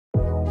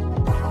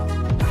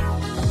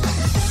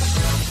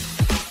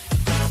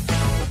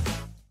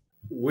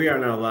We are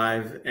now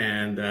live,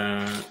 and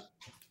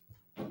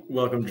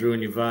welcome Drew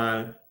and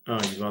Yuval. Oh,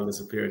 Yuval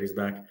disappeared. He's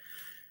back.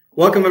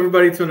 Welcome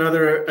everybody to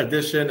another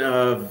edition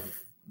of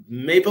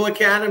Mayple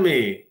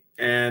Academy.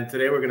 And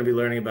today we're going to be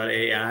learning about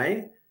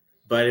AI,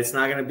 but it's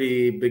not going to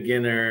be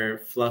beginner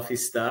fluffy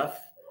stuff.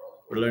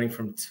 We're learning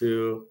from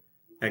two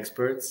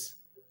experts,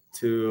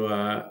 two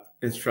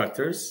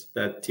instructors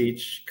that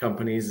teach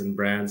companies and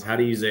brands how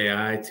to use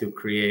AI to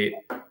create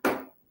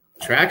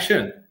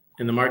traction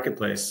in the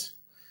marketplace.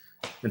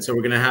 And so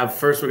we're going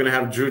to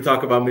have Drew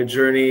talk about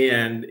Midjourney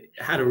and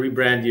how to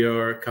rebrand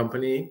your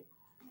company.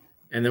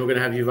 And then we're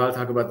going to have Yuval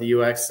talk about the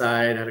UX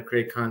side, how to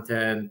create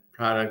content,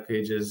 product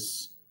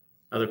pages,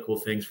 other cool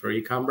things for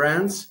eCom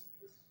brands.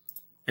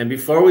 And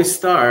before we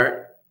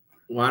start,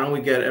 why don't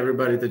we get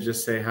everybody to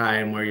just say hi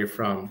and where you're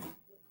from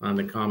on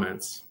the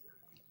comments.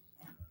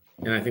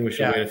 And I think we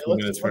should wait a few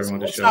minutes for everyone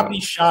to show up. Let's not be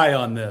shy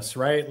on this,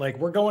 right? Like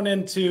some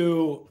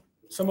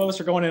of us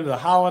are going into the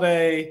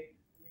holiday,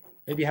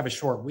 maybe have a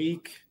short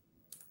week.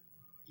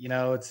 You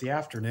know, it's the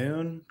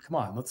afternoon. Come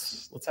on,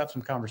 let's have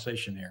some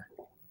conversation here.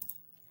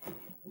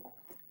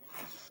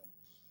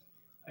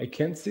 I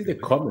can't see the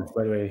comments,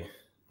 by the way.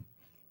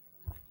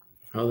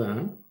 Hold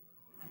on.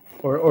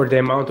 Or the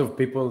amount of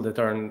people that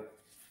are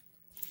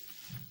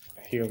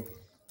here.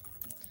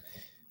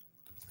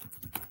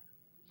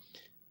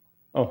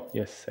 Oh,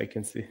 yes, I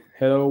can see.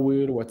 Hello,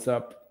 Will. What's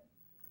up?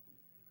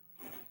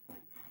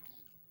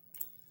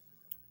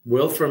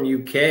 Will from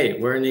UK.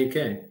 We're in the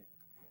UK.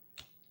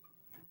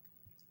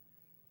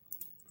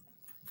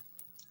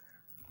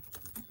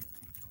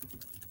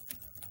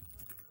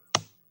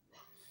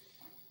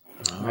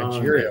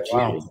 Nigeria.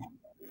 Wow.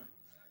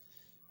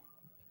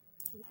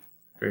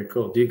 Very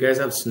cool. Do you guys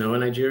have snow in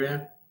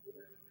Nigeria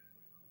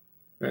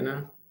right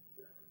now?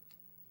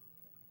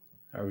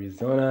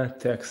 Arizona,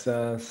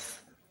 Texas.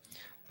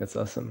 That's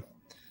awesome.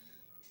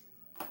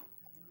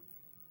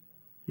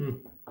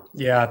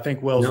 Yeah, I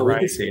think Will's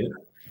right. We can see it.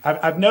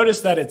 I've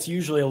noticed that it's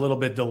usually a little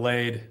bit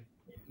delayed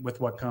with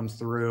what comes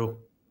through,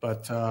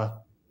 but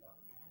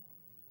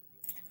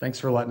thanks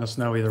for letting us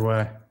know either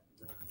way.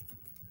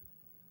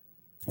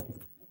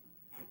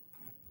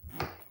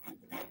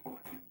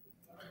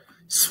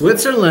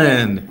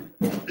 Switzerland.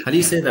 How do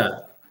you say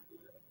that?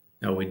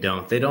 No, we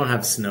don't. They don't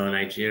have snow in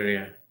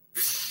Nigeria.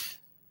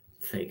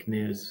 Fake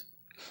news.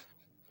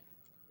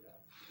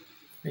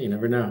 You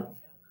never know.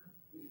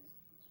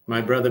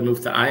 My brother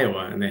moved to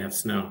Iowa and they have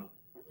snow.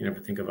 You never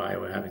think of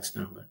Iowa having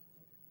snow, but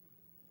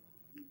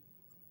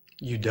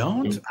you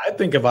don't? I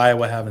think of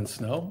Iowa having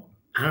snow.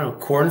 I don't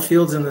know.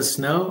 Cornfields in the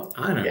snow?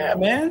 I don't know. Yeah,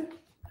 man.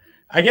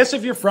 I guess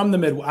if you're from the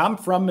Midwest, I'm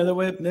from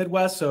the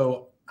Midwest,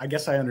 so I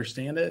guess I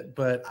understand it,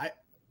 but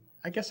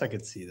I guess I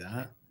could see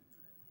that.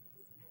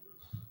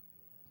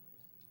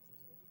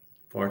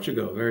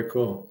 Portugal, very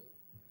cool.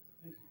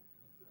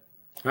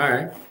 All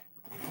right.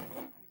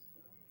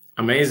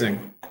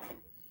 Amazing.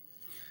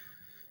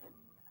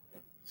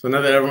 So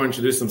now that everyone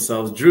introduced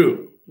themselves,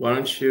 Drew, why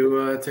don't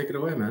you take it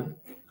away, man?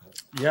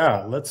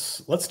 Yeah, let's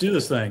do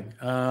this thing.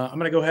 I'm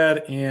going to go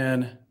ahead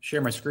and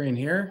share my screen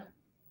here.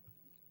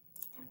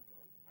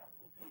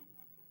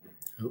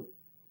 Oh.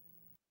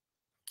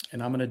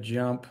 And I'm going to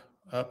jump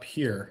up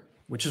here,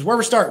 which is where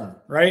we're starting,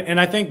 right? And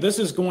I think this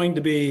is going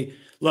to be,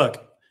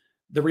 look,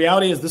 the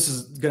reality is this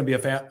is going to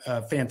be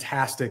a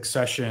fantastic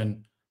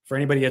session for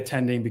anybody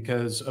attending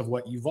because of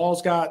what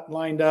Yuval's got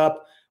lined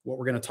up, what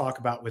we're going to talk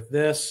about with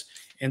this.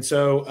 And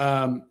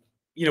so,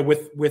 you know,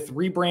 with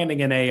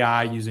rebranding and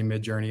AI using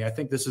Midjourney, I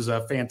think this is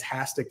a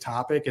fantastic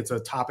topic. It's a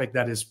topic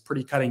that is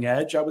pretty cutting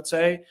edge, I would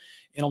say,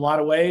 in a lot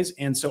of ways.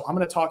 And so I'm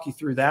going to talk you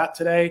through that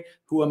today.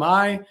 Who am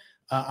I?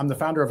 I'm the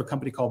founder of a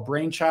company called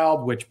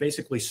Brainchild, which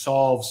basically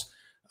solves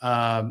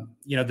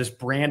you know, this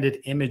branded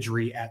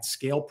imagery at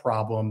scale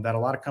problem that a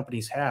lot of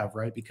companies have,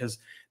 right? Because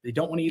they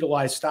don't want to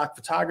utilize stock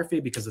photography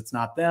because it's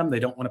not them. They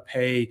don't want to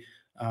pay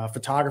a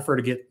photographer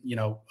to get, you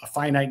know, a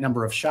finite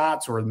number of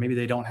shots, or maybe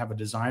they don't have a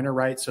designer,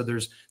 right? So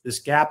there's this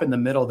gap in the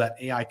middle that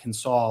AI can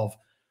solve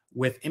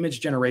with image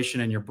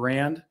generation in your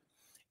brand.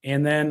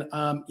 And then,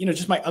 you know,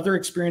 just my other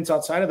experience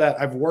outside of that,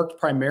 I've worked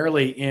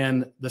primarily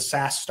in the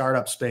SaaS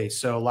startup space.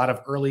 So a lot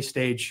of early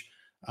stage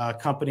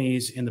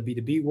companies in the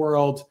B2B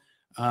world.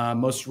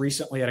 Most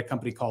recently at a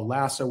company called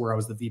Lasso, where I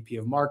was the VP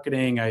of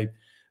marketing. I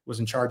was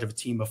in charge of a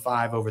team of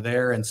 5 over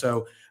there. And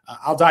so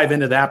I'll dive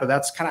into that, but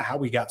that's kind of how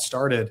we got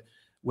started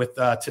with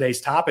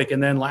today's topic.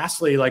 And then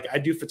lastly, like I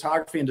do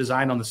photography and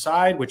design on the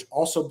side, which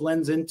also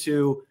blends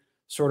into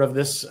sort of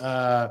this,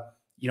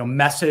 you know,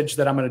 message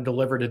that I'm going to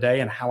deliver today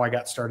and how I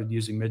got started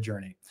using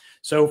Midjourney.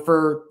 So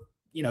for,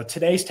 you know,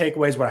 today's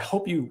takeaways, what I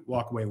hope you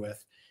walk away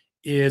with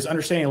is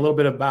understanding a little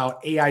bit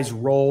about AI's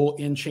role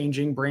in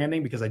changing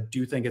branding, because I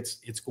do think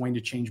it's going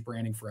to change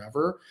branding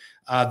forever.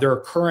 There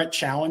are current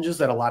challenges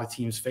that a lot of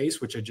teams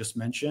face, which I just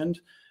mentioned.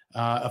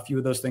 A few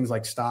of those things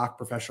like stock,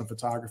 professional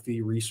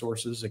photography,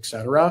 resources, et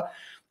cetera.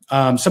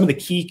 Some of the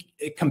key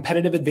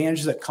competitive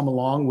advantages that come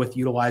along with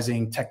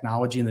utilizing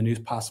technology and the new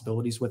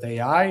possibilities with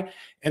AI.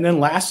 And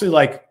then lastly,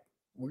 like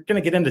we're going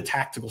to get into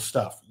tactical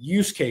stuff,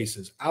 use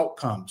cases,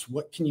 outcomes.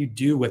 What can you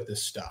do with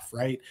this stuff,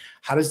 right?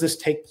 How does this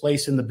take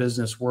place in the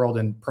business world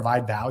and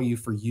provide value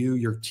for you,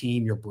 your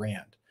team, your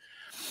brand?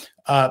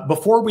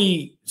 Before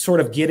we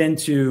sort of get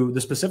into the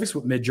specifics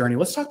with Midjourney,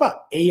 let's talk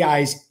about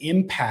AI's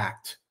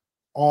impact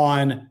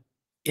on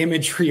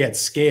imagery at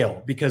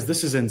scale, because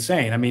this is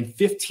insane. I mean,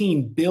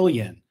 15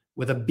 billion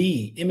with a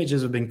B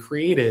images have been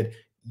created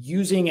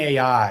using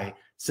AI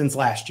since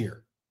last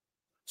year.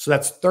 So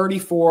that's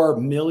 34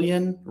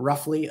 million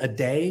roughly a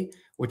day,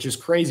 which is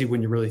crazy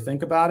when you really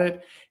think about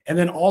it. And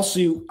then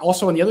also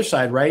on the other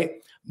side,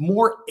 right?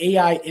 More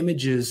AI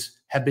images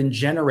have been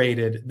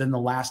generated than the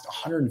last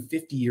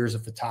 150 years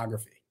of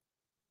photography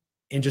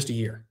in just a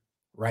year,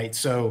 right?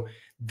 So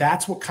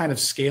that's what kind of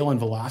scale and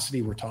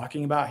velocity we're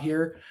talking about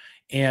here.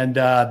 And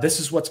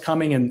this is what's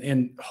coming.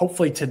 And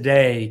hopefully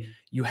today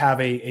you have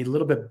a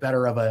little bit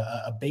better of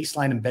a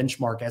baseline and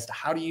benchmark as to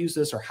how to use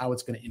this or how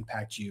it's going to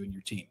impact you and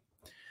your team.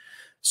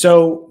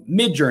 So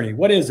Midjourney,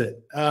 what is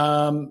it?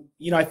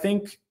 I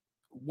think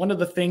one of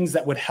the things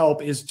that would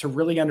help is to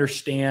really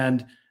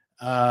understand,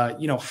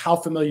 how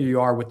familiar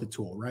you are with the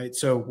tool, right?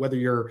 So whether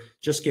you're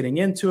just getting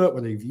into it,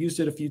 whether you've used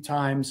it a few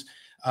times,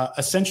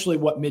 essentially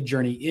what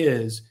Midjourney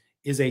is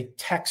a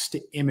text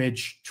to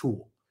image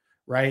tool,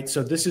 right?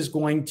 So this is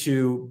going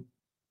to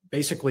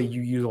basically,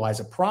 you utilize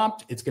a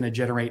prompt. It's going to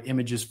generate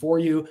images for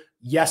you.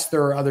 Yes,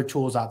 there are other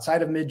tools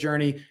outside of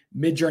Midjourney.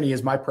 Midjourney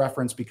is my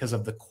preference because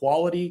of the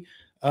quality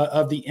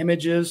of the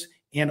images.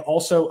 And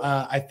also,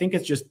 I think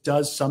it just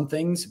does some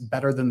things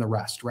better than the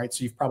rest, right?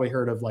 So you've probably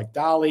heard of like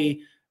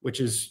DALL-E, which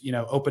is,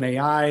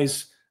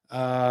 OpenAI's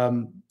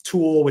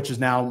tool, which is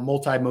now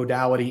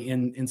multimodality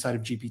inside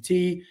of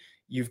GPT.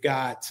 You've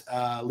got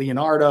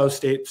Leonardo,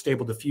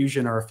 Stable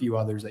Diffusion, or a few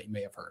others that you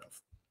may have heard of.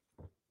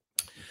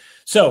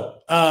 So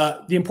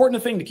the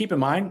important thing to keep in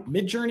mind,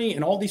 Midjourney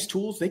and all these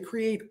tools, they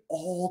create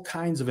all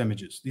kinds of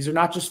images. These are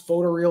not just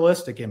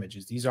photorealistic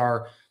images. These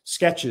are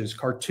sketches,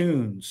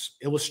 cartoons,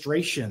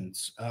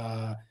 illustrations,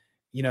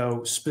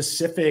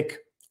 specific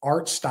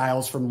art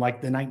styles from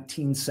like the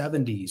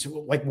 1970s,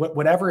 like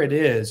whatever it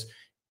is,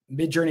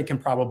 Midjourney can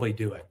probably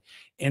do it.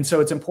 And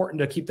so it's important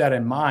to keep that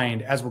in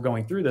mind as we're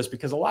going through this,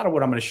 because a lot of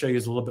what I'm going to show you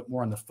is a little bit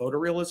more on the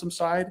photorealism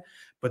side,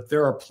 but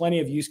there are plenty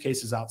of use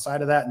cases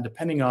outside of that. And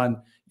depending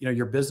on,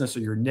 your business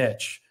or your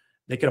niche,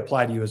 they could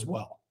apply to you as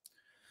well.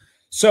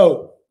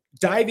 So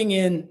diving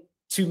in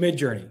to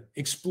Midjourney,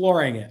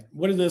 exploring it.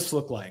 What does this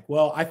look like?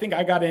 Well, I think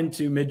I got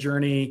into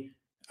Midjourney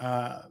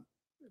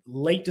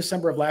late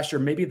December of last year,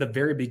 maybe the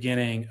very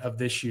beginning of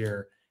this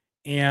year.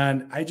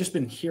 And I just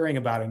been hearing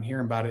about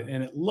it.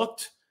 And it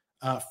looked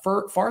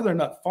far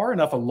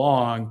enough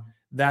along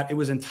that it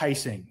was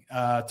enticing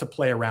to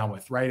play around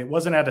with, right? It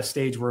wasn't at a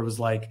stage where it was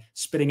like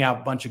spitting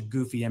out a bunch of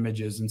goofy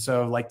images. And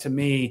so like, to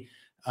me,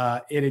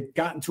 it had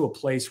gotten to a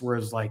place where it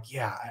was like,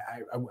 yeah,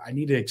 I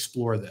need to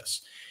explore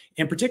this.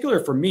 In particular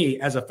for me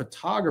as a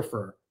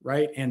photographer,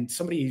 right? And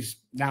somebody who's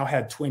now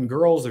had twin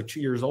girls, they're 2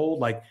 years old.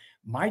 Like,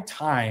 my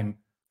time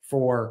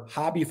for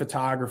hobby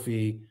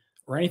photography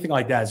or anything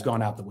like that has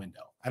gone out the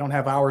window. I don't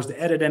have hours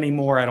to edit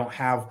anymore. I don't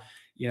have,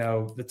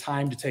 the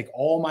time to take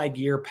all my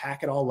gear,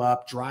 pack it all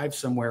up, drive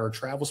somewhere, or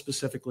travel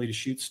specifically to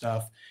shoot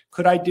stuff.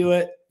 Could I do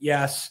it?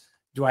 Yes.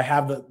 Do I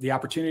have the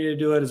opportunity to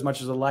do it as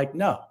much as I like?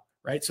 No.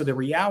 Right. So the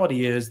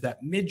reality is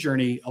that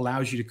Midjourney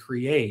allows you to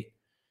create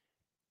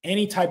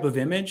any type of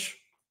image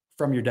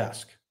from your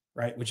desk,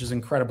 right? Which is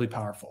incredibly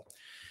powerful.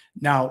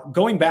 Now,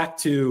 going back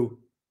to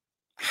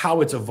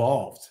how it's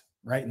evolved,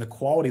 right? And the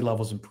quality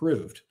levels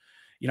improved.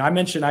 I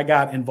mentioned I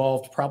got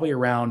involved probably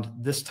around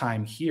this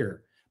time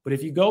here, but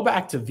if you go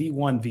back to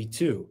V1,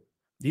 V2,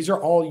 these are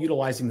all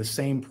utilizing the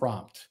same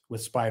prompt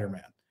with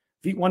Spider-Man.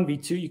 V1,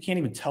 V2, you can't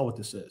even tell what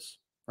this is,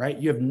 right?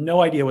 You have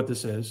no idea what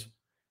this is.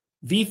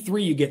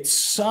 V3, you get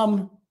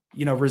some,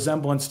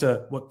 resemblance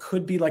to what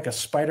could be like a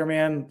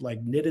Spider-Man, like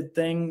knitted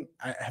thing.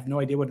 I have no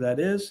idea what that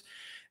is.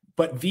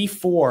 But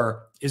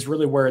V4 is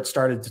really where it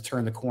started to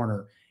turn the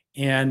corner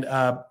and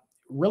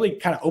really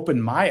kind of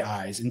opened my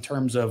eyes in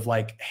terms of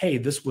like, hey,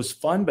 this was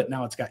fun, but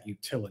now it's got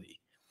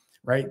utility,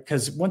 right?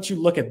 Because once you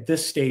look at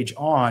this stage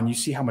on, you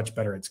see how much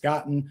better it's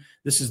gotten.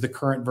 This is the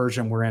current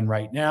version we're in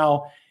right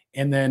now.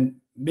 And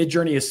then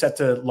Midjourney is set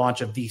to launch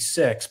a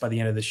V6 by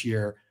the end of this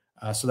year.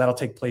 So that'll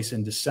take place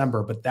in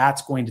December, but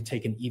that's going to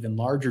take an even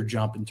larger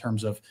jump in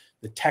terms of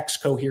the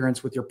text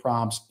coherence with your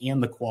prompts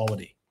and the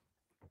quality.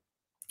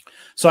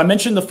 So I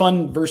mentioned the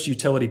fun versus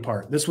utility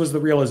part. This was the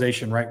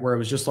realization, right? Where it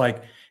was just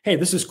like, hey,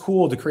 this is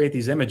cool to create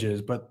these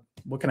images, but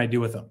what can I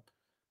do with them?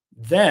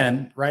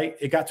 Then, right,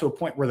 it got to a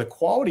point where the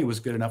quality was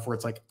good enough where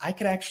it's like, I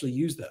could actually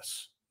use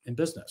this in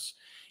business.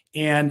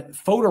 And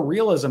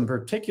photorealism in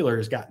particular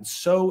has gotten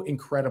so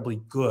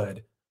incredibly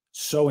good,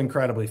 so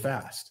incredibly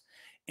fast.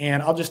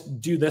 And I'll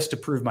just do this to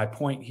prove my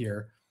point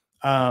here.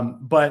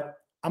 But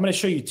I'm going to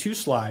show you two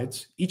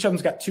slides. Each of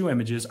them's got two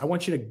images. I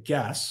want you to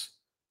guess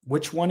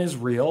which one is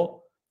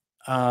real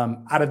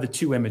out of the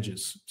two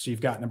images. So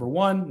you've got number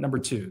one, number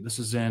two. This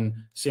is in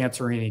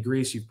Santorini,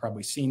 Greece. You've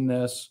probably seen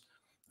this.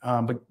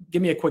 But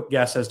give me a quick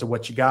guess as to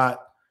what you got.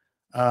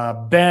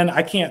 Ben,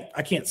 I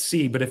can't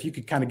see, but if you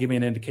could kind of give me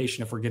an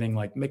indication if we're getting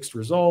like mixed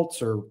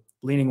results or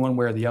leaning one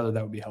way or the other,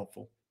 that would be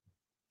helpful.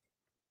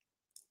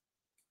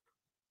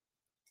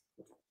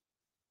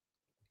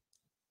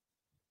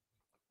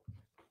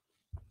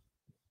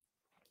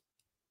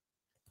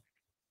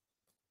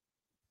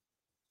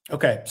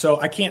 Okay, so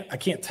I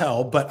can't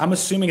tell, but I'm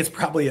assuming it's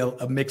probably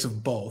a mix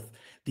of both.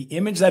 The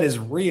image that is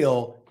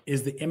real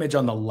is the image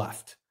on the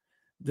left.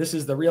 This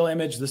is the real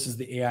image. This is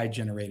the AI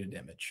generated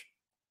image.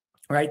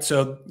 Right.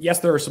 So yes,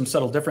 there are some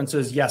subtle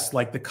differences. Yes,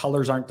 like the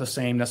colors aren't the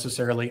same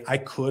necessarily. I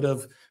could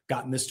have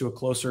gotten this to a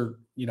closer,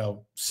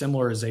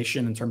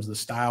 similarization in terms of the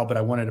style, but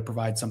I wanted to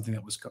provide something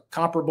that was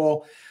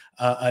comparable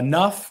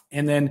enough.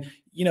 And then,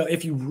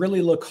 if you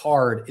really look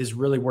hard is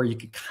really where you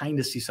can kind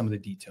of see some of the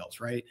details,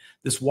 right?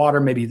 This water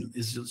maybe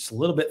is just a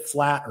little bit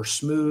flat or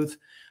smooth.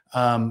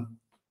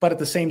 But at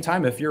the same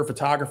time, if you're a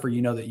photographer,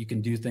 you know that you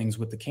can do things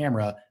with the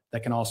camera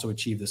that can also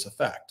achieve this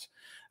effect.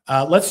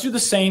 Let's do the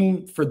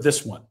same for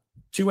this one.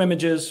 2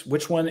 images,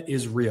 which one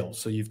is real?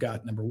 So you've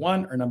got number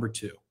 1 or number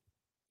 2.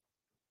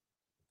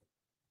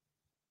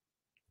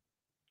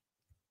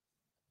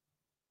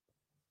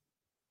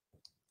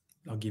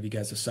 I'll give you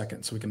guys a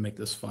second so we can make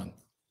this fun.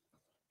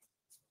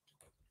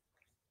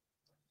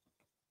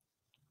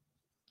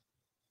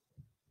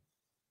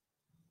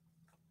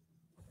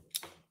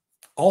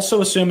 Also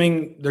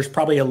assuming there's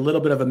probably a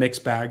little bit of a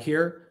mixed bag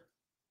here.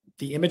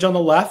 The image on the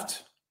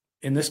left,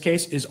 in this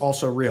case, is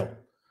also real.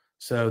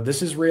 So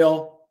this is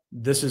real.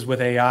 This is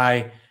with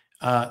AI.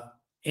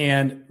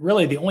 And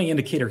really the only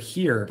indicator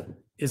here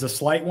is a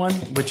slight one,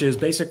 which is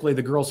basically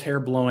the girl's hair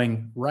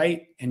blowing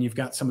right. And you've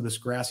got some of this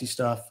grassy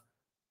stuff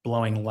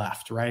blowing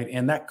left, right?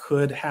 And that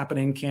could happen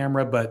in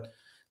camera, but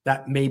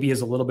that maybe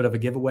is a little bit of a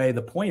giveaway.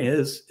 The point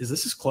is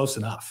this is close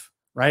enough,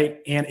 right?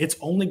 And it's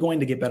only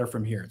going to get better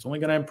from here. It's only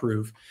going to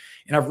improve.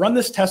 And I've run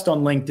this test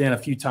on LinkedIn a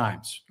few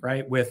times,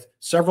 right? With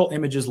several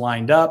images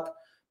lined up,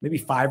 maybe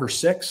 5 or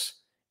 6.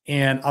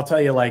 And I'll tell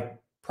you, like,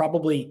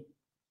 probably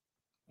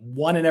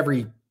 1 in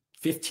every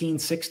 15,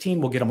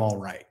 16 will get them all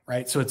right,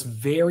 right? So it's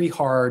very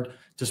hard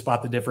to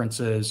spot the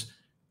differences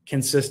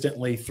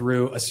consistently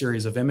through a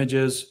series of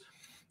images.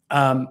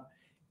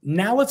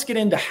 Now let's get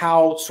into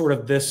how sort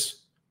of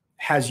this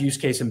has use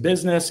case in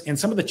business and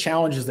some of the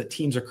challenges that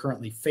teams are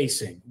currently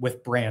facing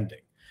with branding,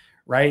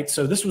 right?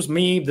 So this was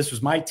me, this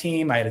was my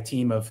team. I had a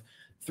team of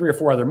 3 or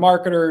 4 other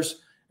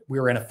marketers. We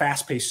were in a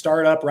fast-paced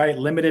startup, right?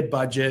 Limited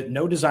budget,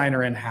 no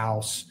designer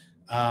in-house.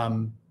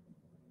 And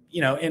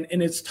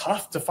it's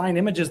tough to find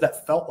images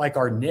that felt like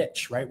our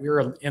niche, right? We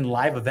were in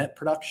live event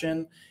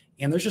production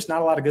and there's just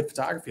not a lot of good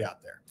photography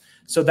out there.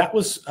 So that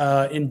was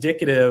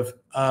indicative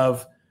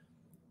of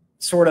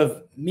sort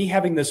of me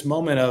having this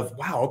moment of,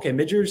 wow, okay,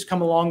 Midjourney's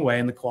come a long way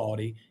in the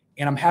quality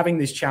and I'm having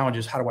these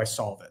challenges. How do I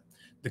solve it?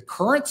 The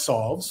current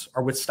solves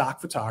are with stock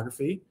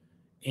photography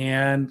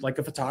and like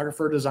a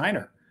photographer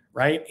designer,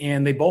 right?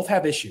 And they both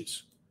have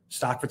issues.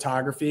 Stock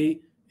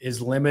photography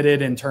is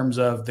limited in terms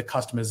of the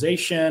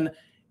customization.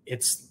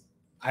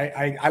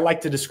 I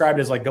like to describe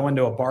it as like going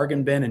to a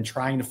bargain bin and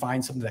trying to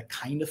find something that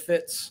kind of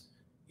fits,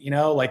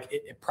 like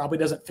it probably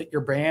doesn't fit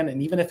your brand.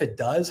 And even if it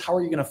does, how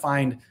are you going to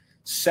find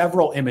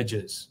several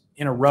images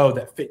in a row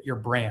that fit your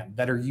brand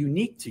that are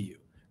unique to you,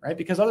 right?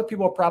 Because other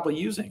people are probably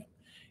using them.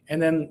 And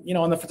then,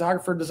 on the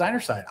photographer designer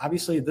side,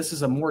 obviously this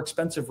is a more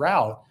expensive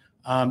route.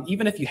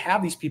 Even if you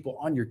have these people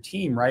on your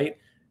team, right?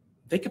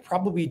 They could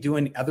probably be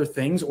doing other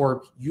things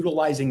or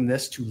utilizing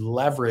this to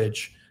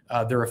leverage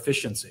their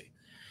efficiency.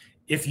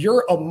 If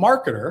you're a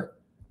marketer,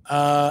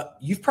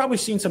 you've probably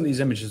seen some of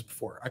these images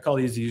before. I call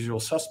these the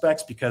usual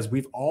suspects because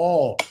we've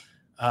all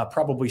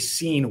probably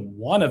seen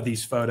one of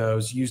these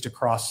photos used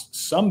across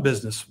some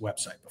business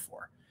website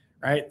before,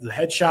 right? The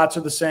headshots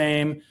are the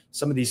same.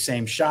 Some of these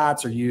same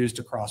shots are used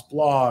across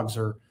blogs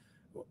or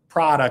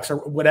products or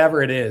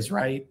whatever it is,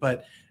 right?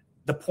 But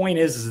the point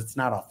is it's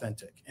not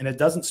authentic and it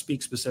doesn't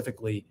speak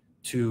specifically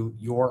to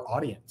your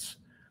audience.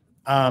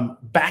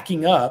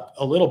 Backing up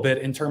a little bit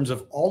in terms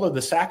of all of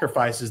the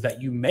sacrifices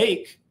that you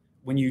make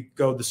when you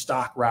go the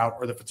stock route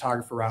or the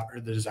photographer route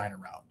or the designer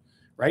route,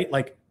 right?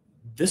 Like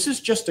this is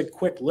just a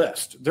quick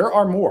list. There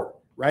are more,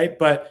 right?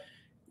 But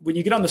when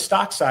you get on the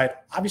stock side,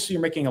 obviously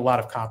you're making a lot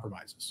of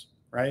compromises,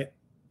 right?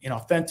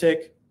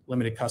 Inauthentic,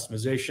 limited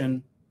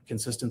customization,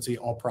 consistency,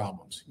 all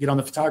problems. Get on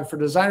the photographer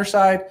designer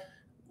side,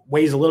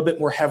 weighs a little bit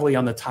more heavily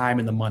on the time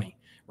and the money,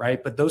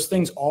 right? But those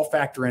things all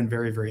factor in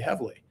very, very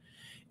heavily.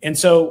 And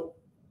so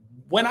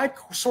when I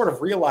sort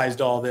of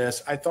realized all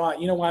this, I thought,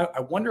 I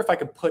wonder if I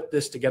could put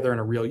this together in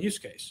a real use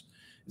case.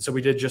 And so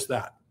we did just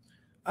that.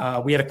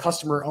 We had a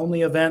customer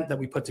only event that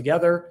we put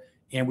together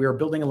and we were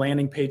building a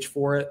landing page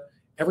for it.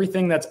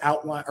 Everything that's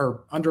outlined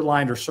or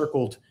underlined or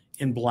circled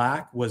in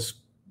black was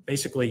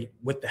basically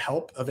with the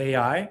help of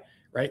AI,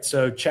 right?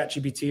 So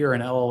ChatGPT or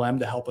an LLM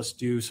to help us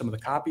do some of the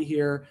copy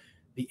here.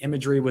 The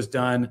imagery was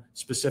done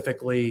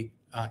specifically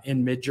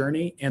in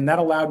Midjourney, and that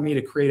allowed me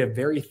to create a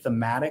very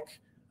thematic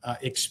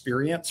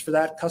experience for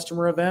that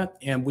customer event.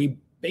 And we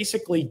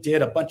basically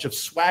did a bunch of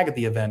swag at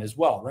the event as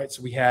well, right?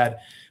 So we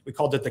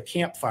called it the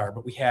campfire,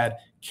 but we had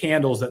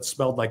candles that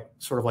smelled like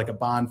sort of like a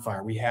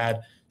bonfire. We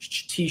had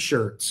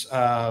t-shirts,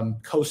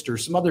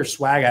 coasters, some other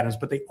swag items,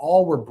 but they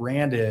all were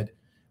branded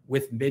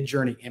with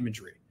Midjourney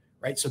imagery,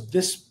 right? So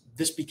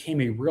this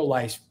became a real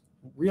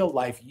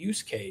life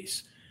use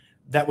case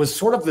that was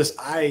sort of this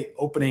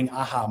eye-opening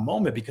aha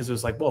moment, because it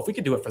was like, well, if we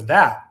could do it for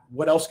that,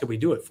 what else could we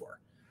do it for,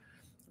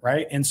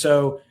 right? And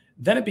so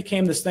then it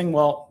became this thing,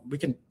 well, we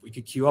could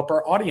queue up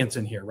our audience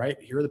in here, right?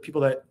 Here are the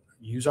people that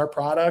use our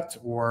product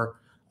or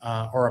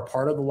are a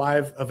part of the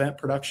live event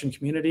production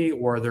community,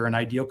 or they're an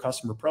ideal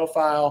customer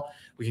profile.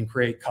 We can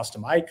create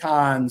custom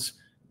icons.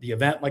 The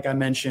event, like I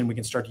mentioned, we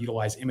can start to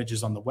utilize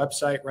images on the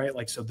website, right?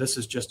 Like, so this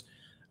is just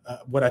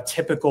what a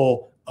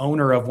typical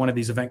owner of one of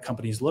these event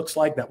companies looks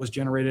like. That was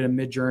generated in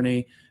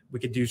Midjourney. We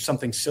could do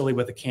something silly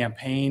with a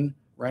campaign,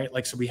 right?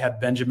 Like, so we had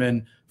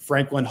Benjamin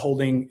Franklin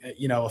holding,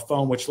 a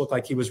phone which looked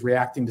like he was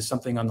reacting to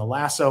something on the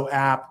Lasso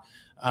app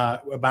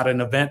about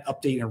an event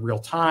update in real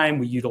time.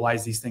 We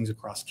utilize these things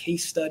across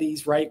case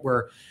studies, right?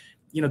 Where,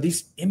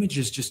 these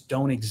images just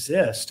don't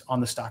exist on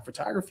the stock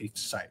photography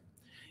site.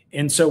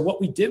 And so what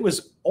we did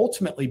was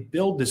ultimately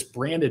build this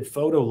branded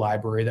photo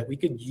library that we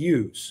could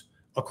use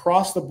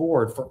across the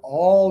board for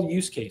all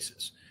use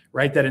cases,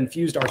 right? That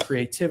infused our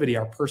creativity,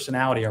 our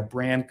personality, our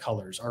brand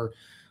colors, our,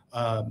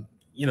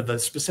 the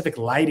specific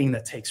lighting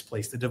that takes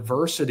place, the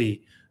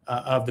diversity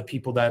of the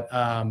people that,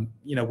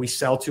 we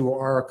sell to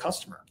or are a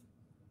customer.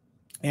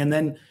 And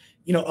then,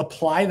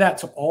 apply that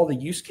to all the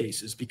use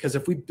cases, because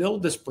if we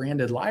build this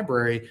branded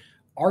library,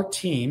 our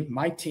team,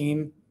 my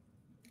team,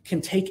 can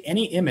take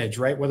any image,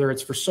 right? Whether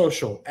it's for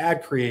social,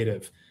 ad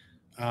creative,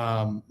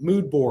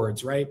 mood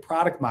boards, right?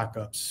 Product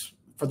mockups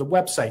for the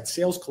website,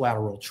 sales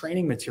collateral,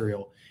 training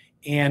material,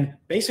 and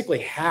basically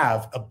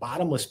have a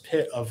bottomless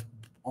pit of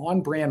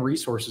on-brand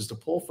resources to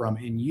pull from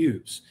and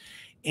use.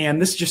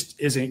 And this just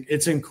it's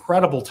an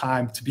incredible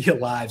time to be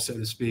alive, so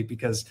to speak,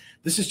 because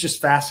this is just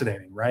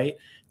fascinating, right?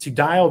 To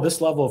dial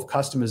this level of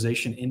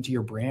customization into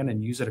your brand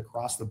and use it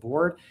across the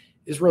board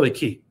is really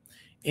key.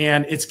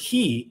 And it's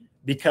key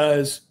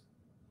because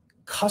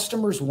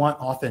customers want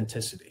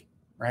authenticity,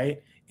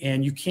 right?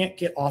 And you can't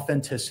get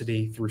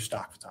authenticity through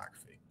stock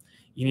photography.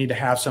 You need to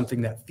have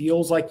something that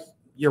feels like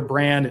your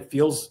brand. It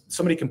feels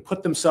somebody can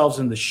put themselves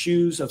in the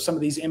shoes of some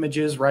of these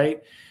images,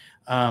 right?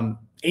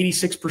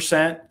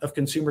 86% of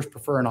consumers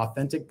prefer an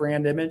authentic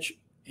brand image,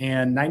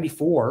 and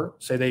 94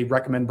 say they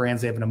recommend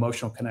brands they have an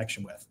emotional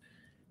connection with.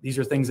 These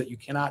are things that you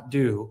cannot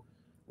do,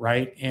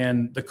 right,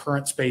 in the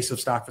current space of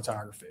stock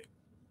photography.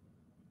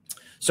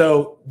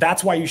 So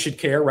that's why you should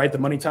care, right? The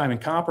money, time, and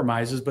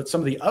compromises. But some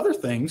of the other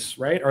things,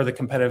 right, are the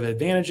competitive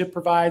advantage it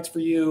provides for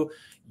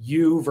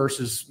you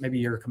versus maybe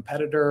your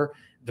competitor.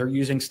 They're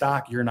using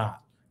stock, you're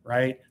not,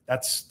 right?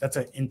 That's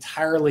an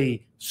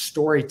entirely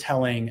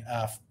storytelling,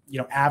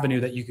 avenue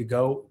that you could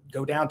go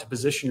down to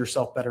position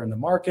yourself better in the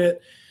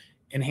market,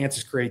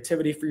 enhances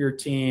creativity for your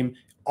team,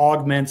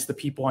 augments the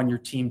people on your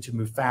team to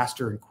move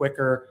faster and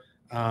quicker,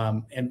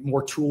 and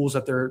more tools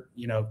at their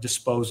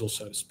disposal,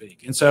 so to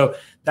speak. And so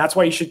that's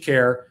why you should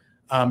care.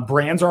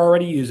 Brands are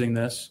already using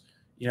this.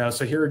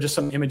 So here are just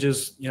some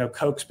images,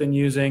 Coke's been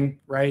using,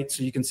 right?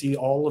 So you can see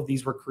all of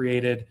these were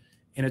created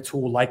in a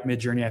tool like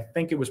Midjourney. I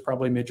think it was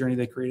probably Midjourney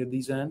they created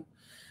these in.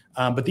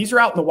 But these are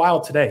out in the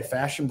wild today.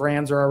 Fashion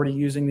brands are already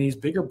using these.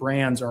 Bigger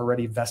brands are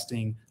already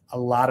investing a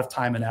lot of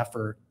time and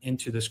effort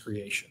into this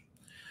creation.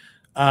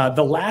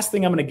 The last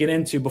thing I'm going to get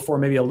into before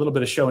maybe a little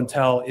bit of show and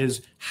tell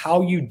is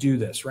how you do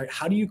this, right?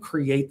 How do you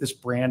create this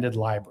branded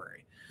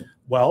library?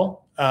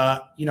 Well,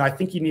 I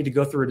think you need to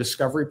go through a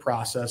discovery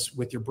process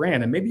with your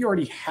brand, and maybe you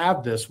already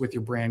have this with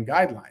your brand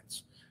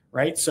guidelines,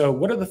 right? So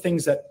what are the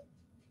things that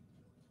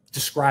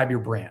describe your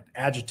brand?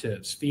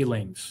 Adjectives,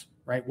 feelings,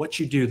 right? What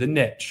you do, the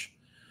niche,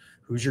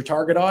 who's your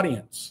target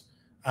audience?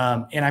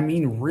 And I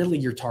mean, really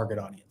your target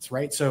audience,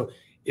 right? So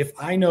if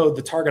I know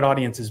the target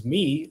audience is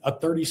me, a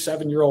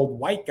 37-year-old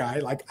white guy,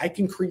 like I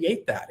can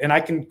create that, and I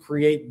can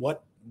create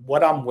what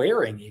I'm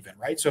wearing even,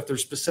 right? So if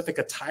there's specific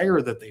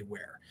attire that they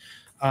wear.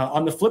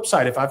 On the flip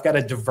side, if I've got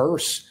a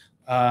diverse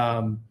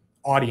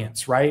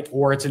audience, right?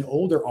 Or it's an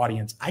older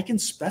audience, I can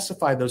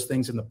specify those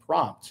things in the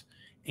prompt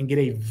and get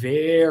a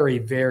very,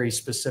 very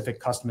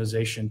specific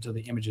customization to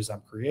the images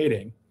I'm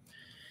creating.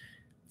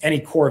 Any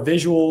core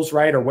visuals,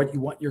 right? Or what you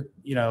want your,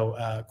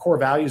 core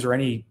values, or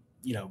any,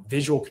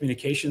 visual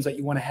communications that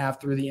you want to have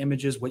through the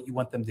images, what you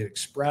want them to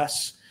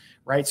express,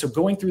 right? So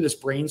going through this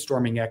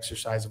brainstorming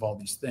exercise of all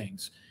these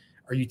things,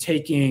 are you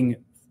taking,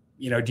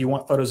 do you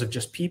want photos of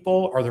just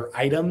people? Are there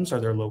items? Are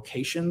there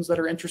locations that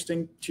are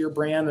interesting to your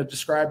brand that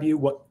describe you?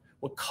 What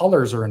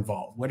colors are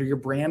involved? What are your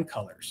brand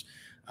colors?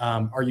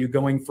 Are you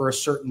going for a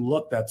certain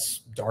look that's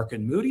dark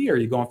and moody? Or are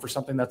you going for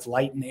something that's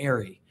light and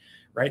airy,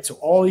 right? So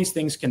all these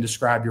things can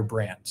describe your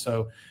brand.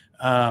 So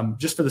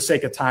just for the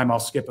sake of time, I'll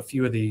skip a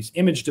few of these.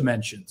 Image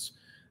dimensions.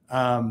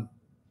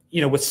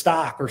 With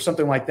stock or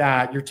something like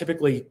that, you're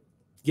typically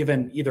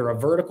given either a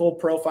vertical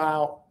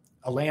profile,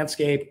 a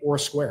landscape, or a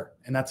square,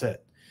 and that's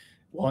it.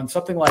 Well, in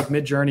something like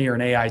Midjourney or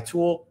an AI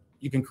tool,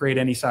 you can create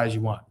any size you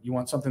want. You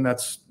want something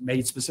that's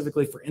made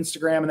specifically for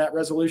Instagram in that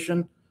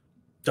resolution,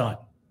 done,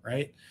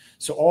 right?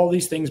 So all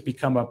these things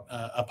become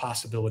a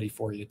possibility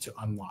for you to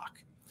unlock.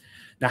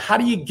 Now, how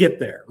do you get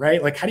there,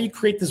 right? Like, how do you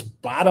create this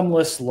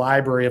bottomless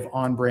library of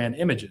on-brand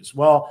images?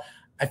 Well,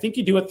 I think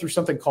you do it through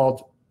something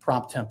called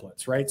prompt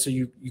templates, right? So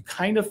you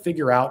kind of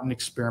figure out and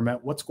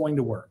experiment what's going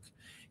to work.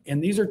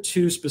 And these are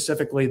two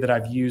specifically that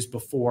I've used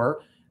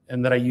before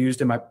and that I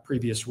used in my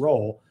previous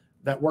role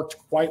that worked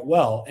quite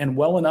well, and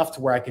well enough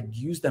to where I could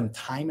use them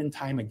time and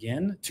time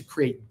again to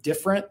create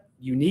different,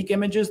 unique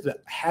images that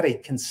had a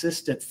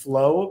consistent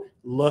flow,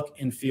 look,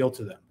 and feel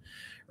to them,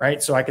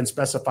 right? So I can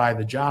specify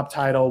the job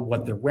title,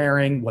 what they're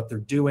wearing, what they're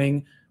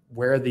doing,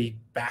 where the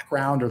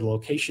background or the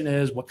location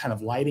is, what kind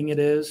of lighting it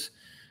is,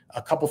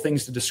 a couple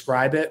things to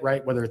describe it,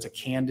 right? Whether it's a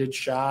candid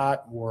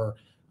shot or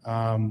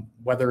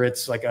whether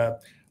it's like a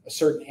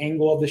certain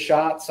angle of the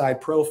shot,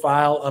 side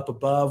profile, up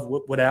above,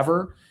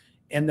 whatever.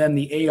 And then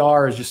the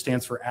AR just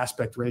stands for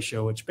aspect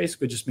ratio, which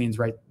basically just means,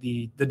 right,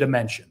 the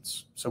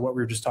dimensions. So what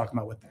we were just talking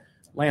about with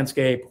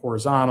landscape,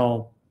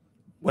 horizontal,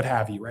 what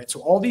have you, right?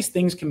 So all these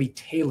things can be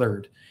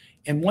tailored.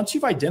 And once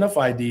you've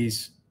identified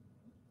these,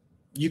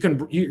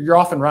 you're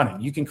off and running.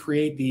 You can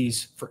create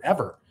these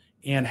forever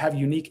and have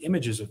unique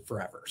images of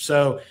forever.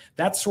 So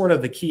that's sort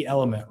of the key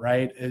element,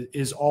 right?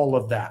 Is all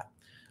of that.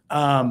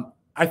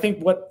 I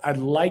think what I'd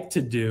like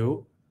to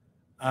do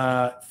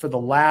for the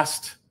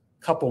last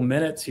couple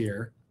minutes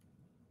here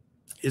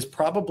is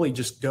probably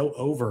just go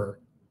over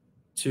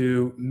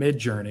to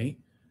Midjourney.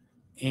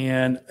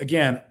 And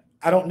again,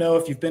 I don't know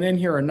if you've been in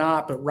here or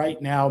not, but right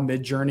now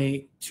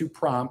Midjourney to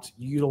prompt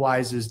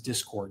utilizes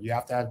Discord. You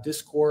have to have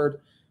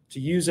Discord to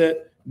use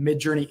it.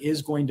 Midjourney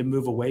is going to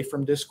move away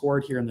from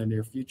Discord here in the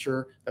near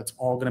future. That's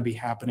all going to be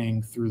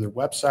happening through their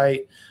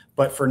website.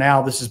 But for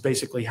now, this is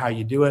basically how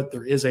you do it.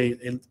 There is a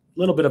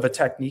little bit of a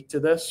technique to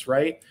this,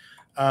 right?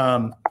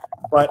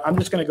 But I'm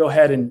just going to go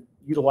ahead and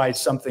utilize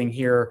something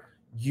here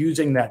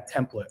using that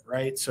template,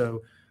 right?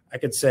 So I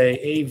could say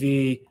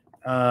AV,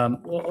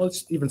 well,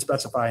 let's even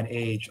specify an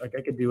age. Like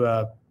I could do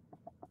a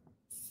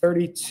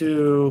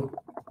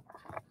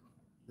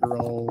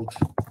 32-year-old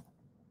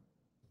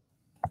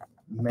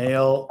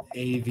male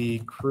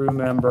AV crew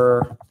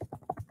member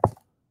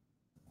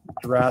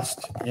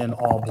dressed in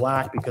all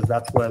black, because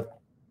that's what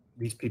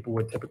these people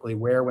would typically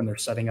wear when they're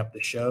setting up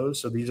the shows.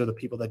 So these are the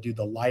people that do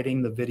the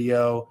lighting, the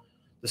video,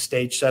 the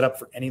stage setup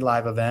for any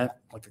live event,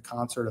 like a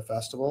concert, a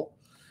festival.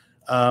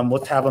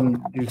 Let's have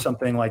them do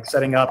something like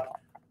setting up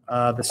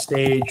the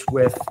stage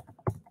with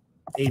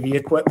AV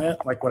equipment,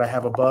 like what I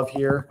have above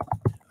here.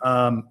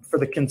 For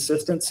the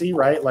consistency,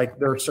 right? Like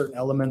there are certain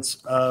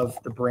elements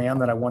of the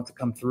brand that I want to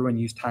come through and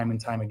use time and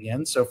time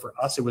again. So for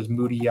us, it was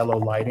moody yellow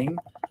lighting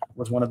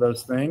was one of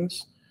those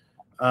things.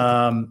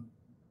 I'll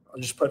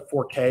just put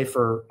 4K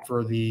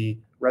for the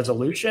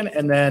resolution.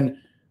 And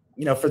then,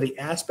 you know, for the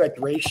aspect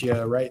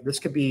ratio, right? This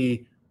could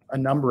be a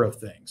number of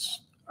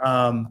things.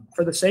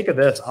 For the sake of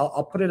this,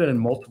 I'll put it in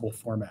multiple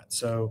formats.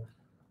 So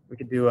we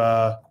could do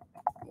a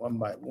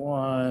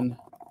 1x1.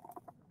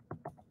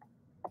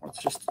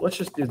 Let's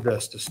just do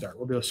this to start.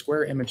 We'll do a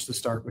square image to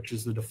start, which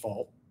is the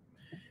default.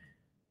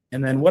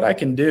 And then what I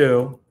can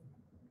do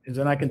is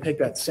then I can take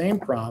that same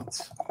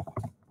prompt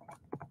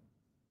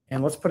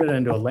and let's put it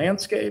into a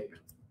landscape,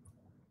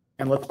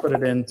 and let's put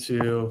it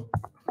into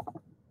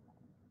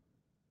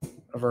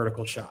a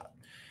vertical shot.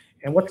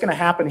 And what's going to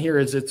happen here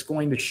is it's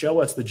going to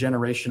show us the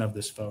generation of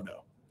this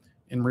photo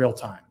in real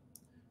time.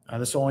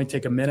 This will only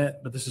take a minute,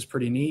 but this is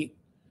pretty neat.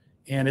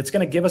 And it's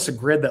going to give us a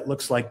grid that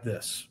looks like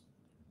this.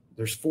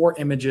 There's 4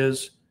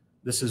 images.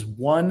 This is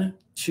 1,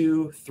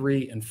 2,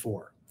 3, and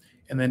 4.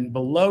 And then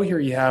below here,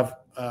 you have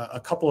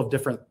a couple of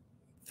different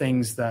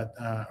things that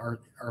are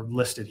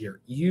listed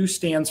here. U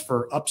stands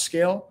for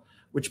upscale,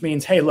 which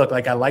means, hey, look,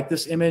 like I like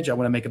this image. I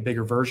want to make a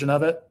bigger version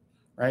of it,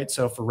 right?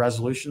 So for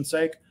resolution's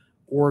sake.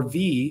 Or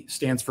V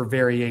stands for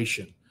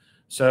variation.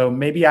 So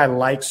maybe I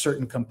like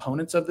certain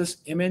components of this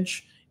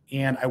image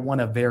and I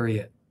want to vary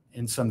it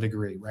in some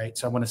degree, right?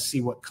 So I want to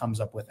see what comes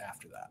up with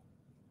after that.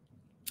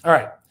 All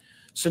right.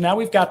 So now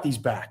we've got these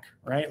back,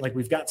 right? Like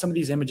we've got some of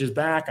these images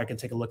back. I can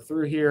take a look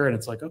through here and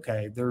it's like,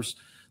 okay, there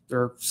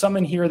are some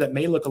in here that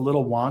may look a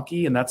little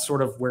wonky, and that's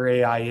sort of where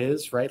AI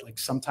is, right? Like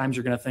sometimes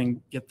you're going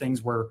to get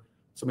things where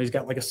somebody's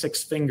got like a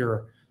 6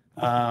 finger,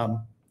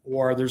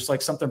 or there's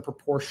like something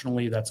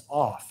proportionally that's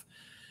off.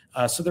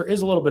 So there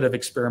is a little bit of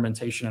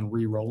experimentation and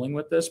re-rolling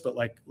with this, but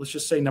like, let's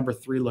just say number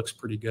 3 looks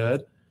pretty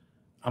good.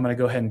 I'm going to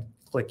go ahead and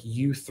click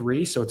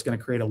U3. So it's going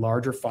to create a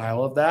larger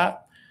file of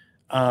that.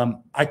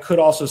 I could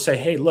also say,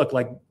 hey, look,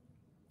 like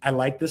I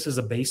like this as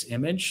a base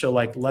image. So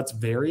like, let's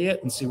vary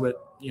it and see what,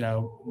 you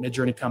know,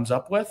 Midjourney comes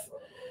up with.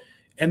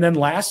 And then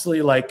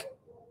lastly, like,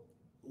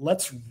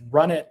 let's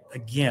run it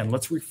again.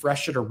 Let's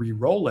refresh it or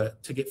re-roll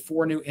it to get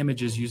 4 new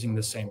images using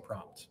the same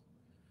prompt,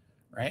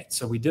 right?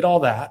 So we did all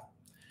that.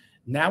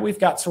 Now we've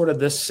got sort of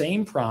this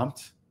same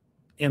prompt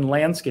in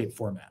landscape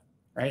format,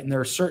 right? And there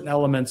are certain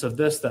elements of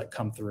this that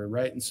come through,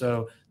 right? And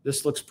so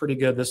this looks pretty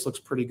good. This looks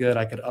pretty good.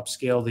 I could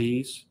upscale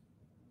these.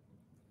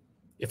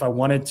 If I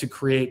wanted to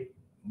create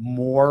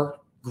more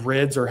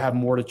grids or have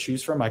more to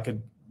choose from, I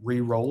could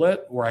re-roll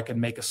it, or I could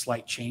make a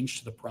slight change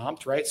to the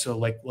prompt, right? So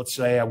like, let's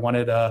say I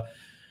wanted a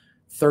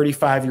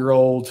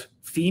 35-year-old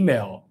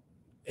female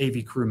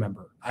AV crew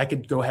member. I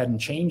could go ahead and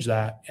change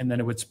that, and then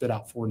it would spit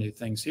out 4 new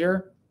things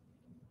here.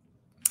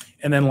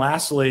 And then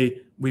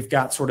lastly, we've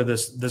got sort of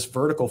this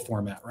vertical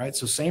format, right?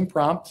 So same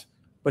prompt,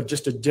 but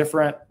just a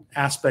different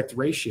aspect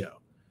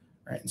ratio,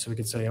 right? And so we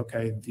could say,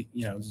 okay,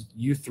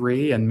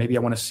 U3, and maybe I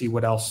want to see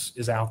what else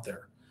is out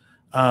there.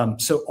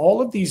 So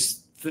all of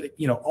these,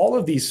 all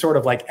of these sort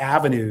of like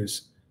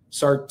avenues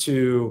start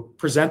to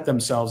present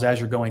themselves as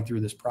you're going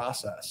through this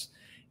process.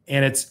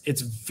 And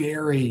it's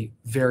very,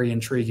 very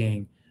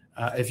intriguing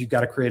if you've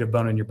got a creative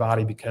bone in your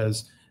body,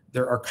 because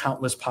there are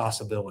countless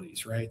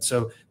possibilities, right?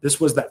 So this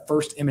was that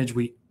first image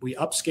we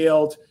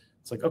upscaled.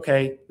 It's like,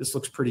 okay, this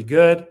looks pretty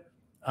good.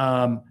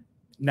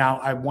 Now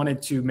I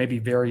wanted to maybe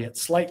vary it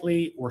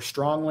slightly or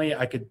strongly.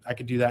 I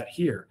could do that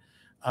here.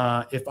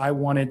 If I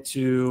wanted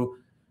to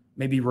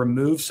maybe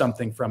remove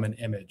something from an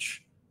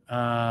image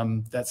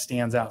that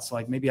stands out. So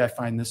like maybe I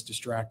find this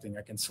distracting.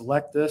 I can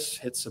select this,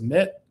 hit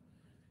submit,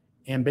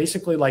 and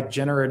basically like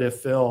generative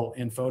fill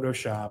in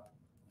Photoshop,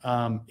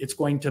 it's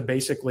going to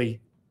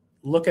basically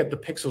look at the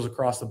pixels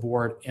across the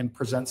board and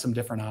present some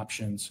different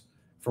options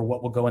for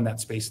what will go in that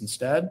space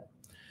instead.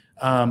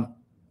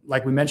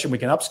 Like we mentioned, we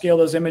can upscale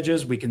those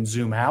images. We can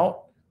zoom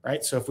out,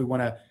 right? So if we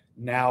want to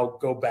now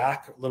go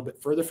back a little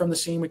bit further from the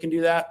scene, we can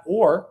do that.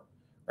 Or,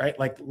 right,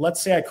 like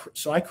let's say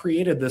I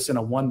created this in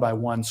a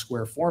 1x1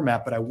 square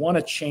format, but I want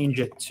to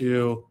change it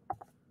to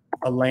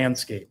a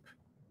landscape.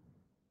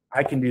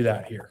 I can do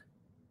that here,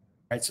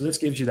 right? So this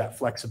gives you that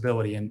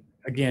flexibility. And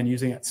again,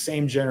 using that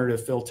same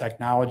generative fill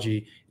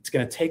technology, it's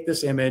going to take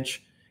this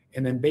image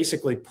and then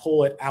basically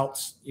pull it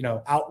out,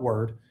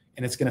 outward,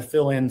 and it's going to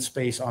fill in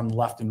space on the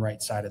left and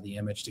right side of the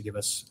image to give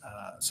us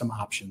some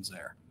options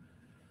there.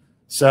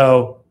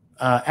 So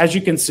as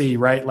you can see,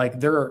 right, like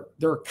there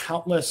are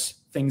countless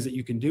things that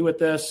you can do with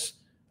this.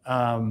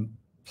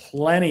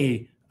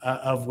 Plenty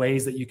of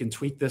ways that you can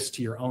tweak this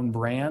to your own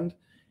brand.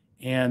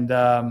 And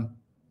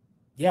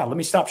yeah, let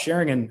me stop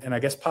sharing and I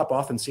guess pop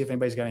off and see if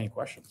anybody's got any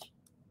questions.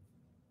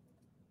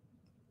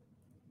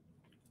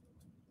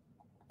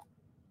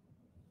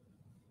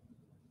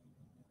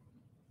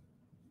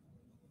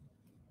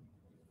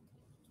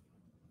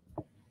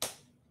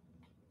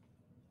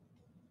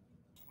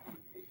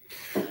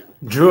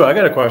 Drew, I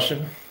got a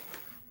question.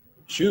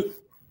 Shoot.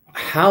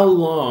 How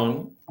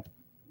long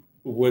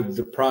would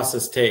the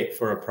process take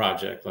for a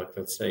project? Like,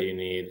 let's say you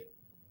need,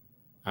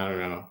 I don't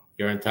know,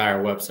 your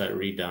entire website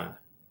redone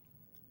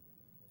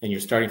and you're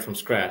starting from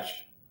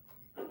scratch.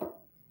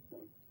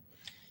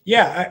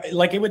 Yeah,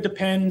 like it would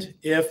depend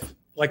if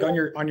like on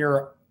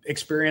your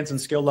experience and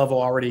skill level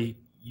already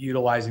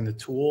utilizing the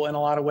tool in a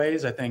lot of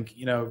ways. I think,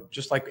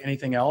 just like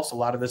anything else, a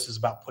lot of this is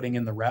about putting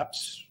in the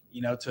reps,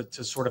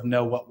 to sort of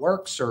know what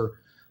works or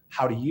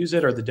how to use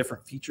it or the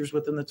different features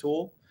within the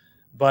tool.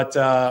 But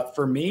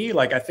for me,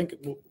 like I think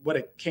what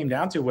it came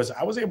down to was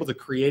I was able to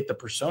create the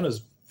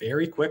personas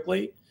very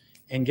quickly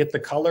and get the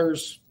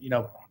colors,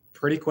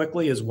 pretty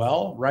quickly as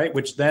well, right?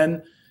 Which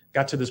then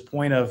got to this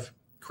point of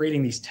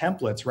creating these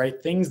templates,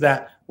 right? Things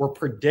that were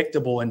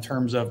predictable in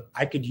terms of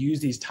I could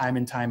use these time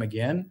and time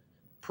again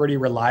pretty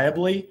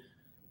reliably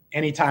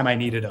anytime I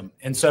needed them.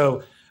 And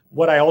so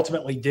what I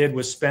ultimately did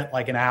was spent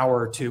like an hour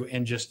or two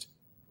and just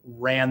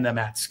ran them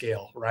at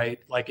scale, right?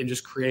 Like, and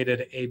just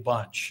created a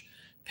bunch,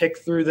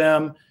 picked through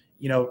them,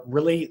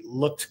 really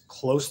looked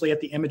closely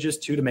at the images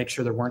too, to make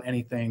sure there wasn't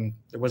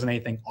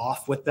anything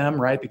off with them,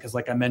 right? Because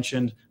like I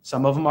mentioned,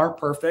 some of them aren't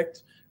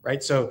perfect,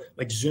 right? So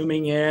like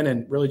zooming in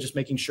and really just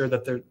making sure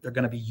that they're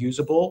going to be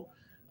usable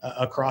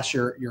across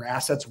your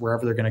assets,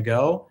 wherever they're going to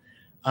go.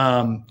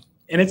 And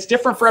it's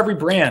different for every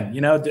brand,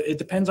 it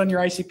depends on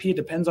your ICP. It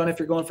depends on if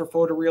you're going for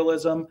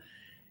photorealism,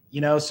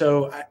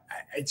 so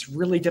it's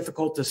really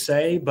difficult to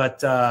say,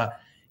 but,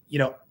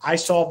 I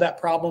solved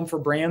that problem for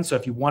brands. So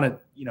if you want to,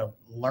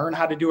 learn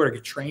how to do it or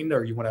get trained,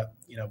 or you want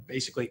to,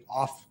 basically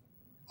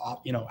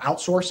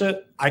outsource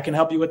it, I can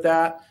help you with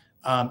that.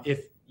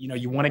 If,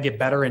 you want to get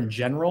better in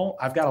general,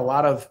 I've got a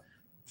lot of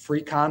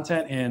free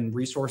content and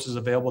resources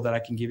available that I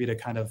can give you to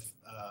kind of,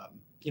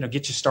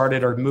 get you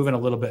started or moving a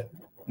little bit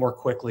more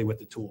quickly with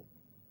the tool.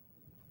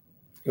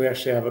 We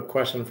actually have a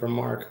question from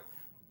Mark.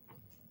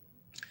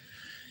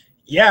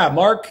 Yeah,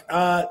 Mark,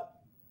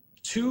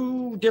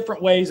 2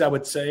 different ways, I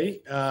would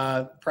say,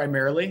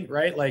 primarily,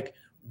 right? Like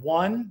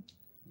one,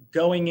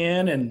 going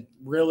in and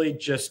really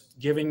just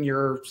giving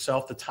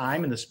yourself the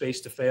time and the space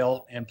to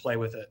fail and play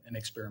with it and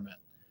experiment.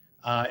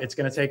 It's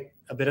going to take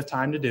a bit of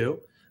time to do,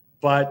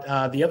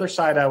 but the other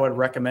side I would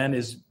recommend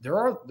is there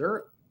are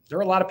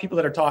a lot of people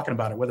that are talking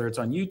about it, whether it's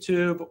on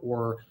YouTube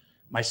or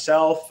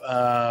myself.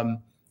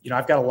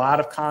 I've got a lot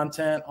of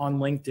content on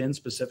LinkedIn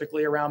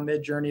specifically around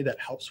Midjourney that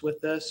helps with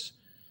this.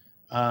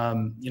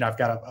 I've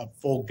got a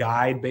full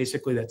guide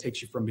basically that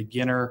takes you from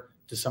beginner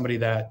to somebody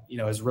that,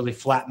 has really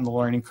flattened the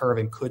learning curve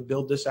and could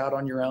build this out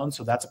on your own.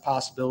 So that's a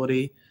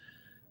possibility.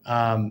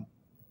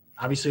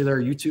 Obviously, there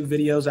are YouTube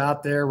videos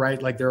out there,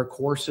 right? Like there are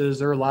courses.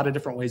 There are a lot of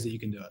different ways that you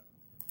can do it.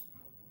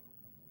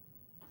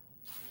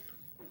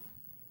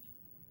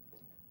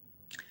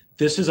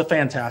 This is a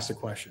fantastic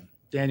question.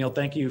 Daniel,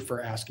 thank you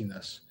for asking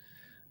this.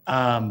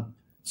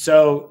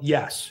 So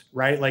yes,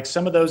 right? Like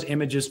some of those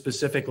images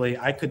specifically,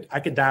 I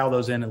could dial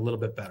those in a little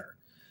bit better.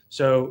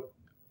 So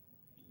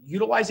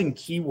utilizing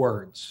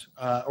keywords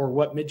or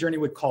what Midjourney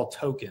would call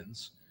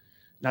tokens,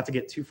 not to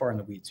get too far in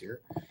the weeds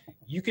here,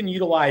 you can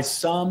utilize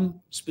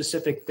some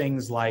specific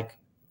things like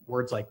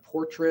words like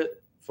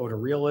portrait,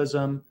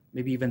 photorealism,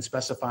 maybe even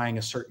specifying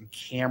a certain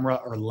camera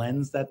or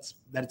lens that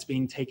it's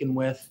being taken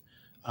with.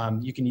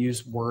 You can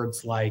use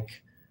words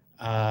like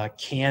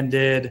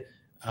candid,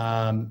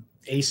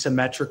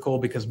 asymmetrical,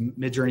 because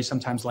Midjourney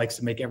sometimes likes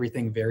to make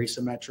everything very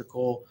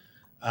symmetrical.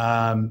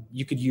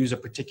 You could use a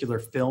particular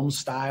film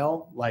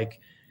style, like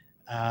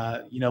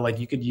like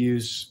you could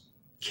use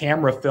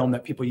camera film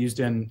that people used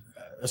in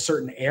a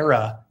certain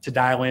era to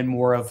dial in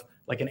more of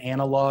like an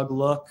analog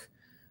look.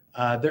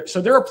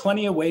 So there are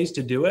plenty of ways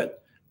to do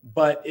it,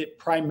 but it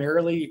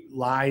primarily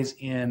lies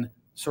in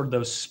sort of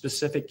those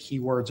specific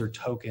keywords or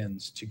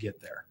tokens to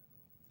get there,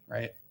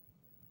 right?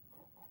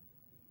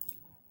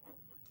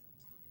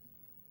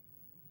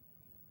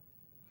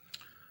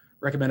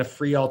 Recommend a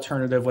free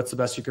alternative. What's the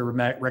best you could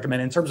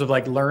recommend in terms of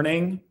like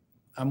learning,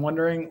 I'm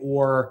wondering,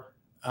 or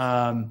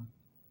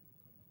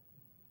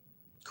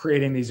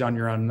creating these on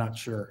your own? I'm not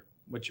sure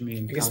what you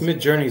mean. I guess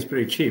Midjourney is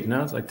pretty cheap.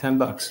 No, it's like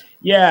 $10.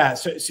 Yeah.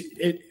 So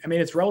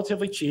it's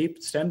relatively cheap.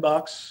 It's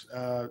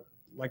 $10.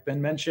 Like Ben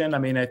mentioned, I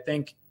mean, I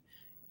think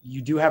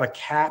you do have a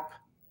cap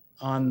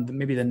on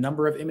maybe the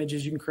number of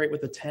images you can create with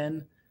the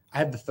 10. I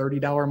have the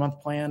 $30 a month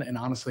plan, and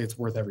honestly, it's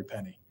worth every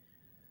penny.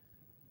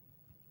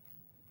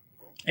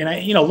 And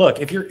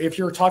look, if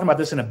you're talking about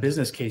this in a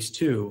business case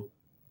too,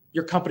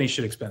 your company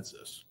should expense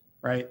this,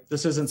 right?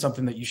 This isn't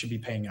something that you should be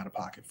paying out of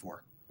pocket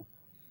for.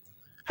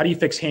 How do you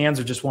fix hands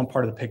or just one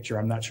part of the picture?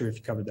 I'm not sure if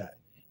you covered that.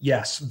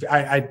 Yes,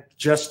 I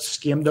just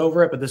skimmed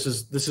over it, but this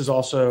is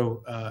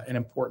also an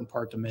important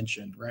part to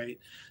mention, right?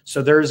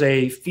 So there's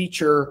a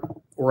feature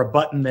or a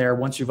button there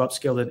once you've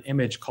upscaled an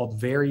image called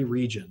Vary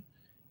Region,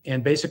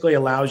 and basically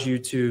allows you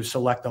to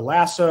select a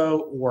lasso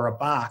or a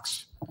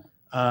box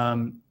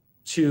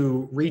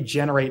to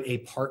regenerate a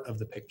part of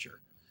the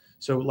picture.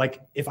 So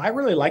like if I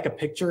really like a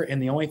picture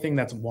and the only thing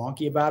that's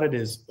wonky about it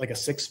is like a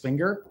 6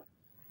 finger,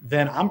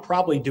 then I'm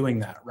probably doing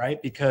that,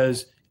 right?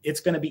 Because it's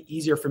going to be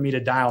easier for me to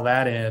dial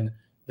that in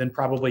than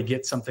probably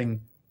get something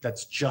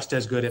that's just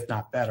as good, if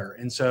not better.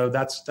 And so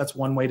that's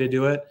one way to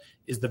do it,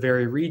 is the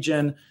Vary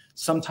Region.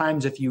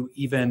 Sometimes if you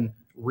even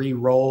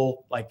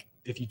re-roll, like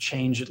if you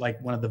change it,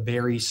 like one of the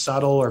very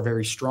subtle or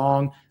very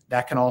strong,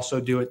 that can also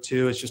do it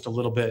too. It's just a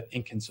little bit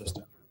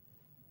inconsistent.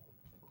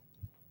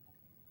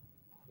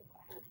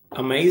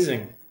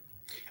 Amazing.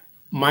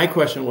 My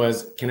question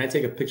was, can I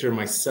take a picture of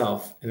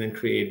myself and then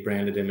create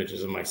branded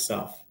images of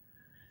myself?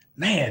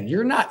 Man,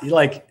 you're not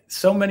like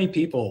so many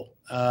people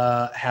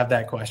have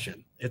that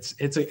question. It's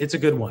a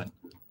good one.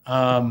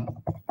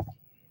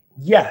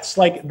 Yes,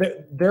 like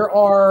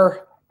there's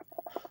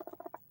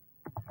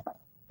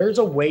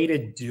a way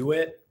to do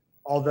it.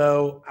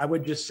 Although I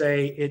would just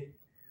say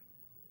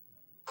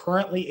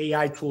currently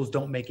AI tools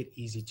don't make it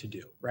easy to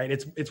do, right?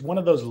 It's one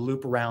of those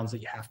loop arounds that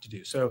you have to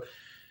do. So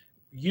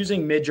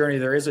using Midjourney,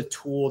 there is a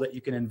tool that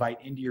you can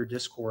invite into your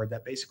Discord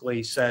that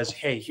basically says,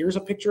 hey, here's a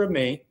picture of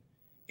me.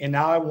 And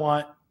now I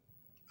want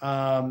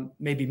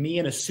maybe me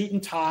in a suit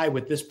and tie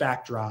with this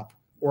backdrop,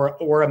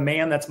 or a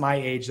man that's my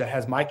age that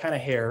has my kind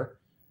of hair,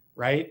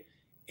 right?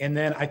 And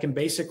then I can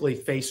basically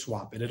face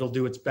swap it. It'll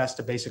do its best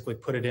to basically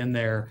put it in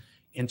there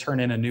and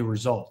turn in a new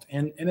result.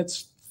 And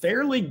it's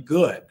fairly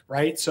good,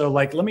 right? So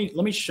like, let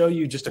me show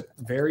you just a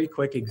very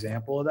quick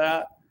example of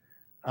that.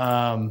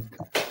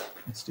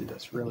 Let's do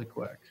this really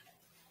quick,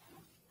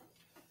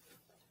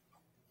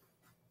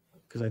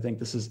 because I think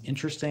this is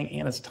interesting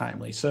and it's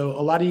timely. So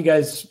a lot of you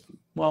guys,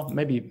 well,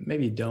 maybe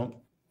you don't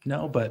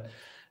know, but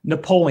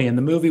Napoleon,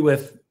 the movie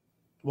with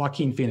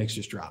Joaquin Phoenix,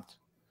 just dropped.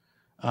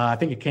 I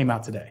think it came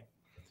out today,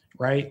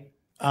 right?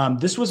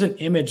 This was an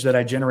image that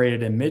I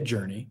generated in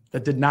Midjourney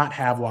that did not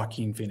have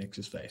Joaquin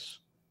Phoenix's face,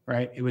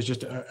 right? It was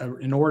just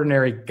an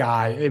ordinary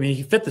guy. I mean,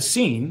 he fit the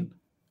scene,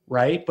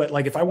 right? But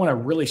like if I want to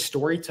really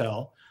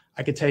storytell,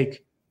 I could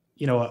take,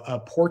 a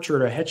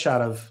portrait or a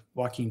headshot of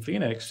Joaquin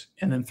Phoenix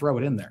and then throw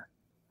it in there.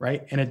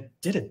 Right. And it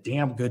did a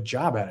damn good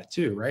job at it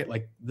too. Right.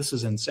 Like this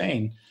is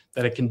insane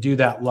that it can do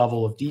that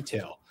level of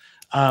detail.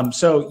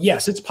 So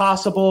yes, it's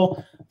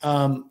possible.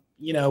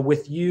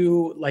 With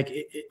you, like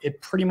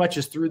it pretty much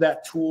is through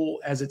that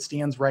tool as it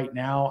stands right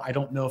now. I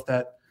don't know if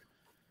that,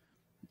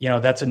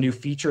 that's a new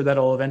feature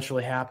that'll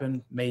eventually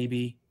happen,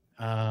 maybe.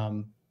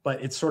 But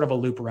it's sort of a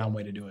loop around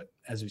way to do it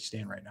as we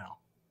stand right now.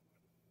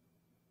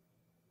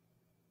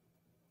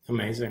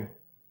 Amazing.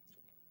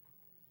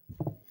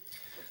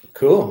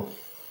 Cool.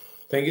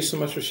 Thank you so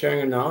much for sharing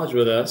your knowledge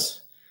with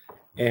us.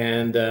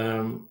 And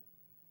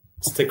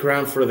stick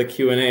around for the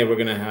Q&A we're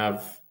going to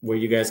have, where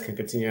you guys can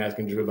continue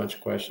asking Drew a bunch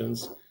of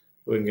questions.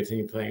 We can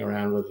continue playing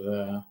around with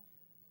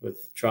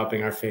with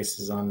dropping our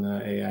faces on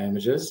the AI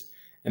images.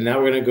 And now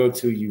we're going to go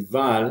to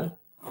Yuval,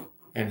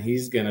 and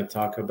he's going to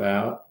talk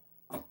about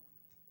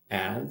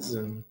ads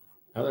and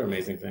other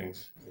amazing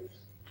things.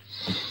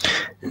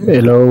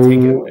 Hello.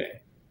 Take it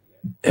away.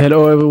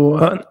 Hello,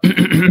 everyone.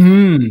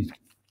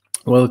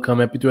 Welcome.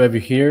 Happy to have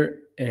you here.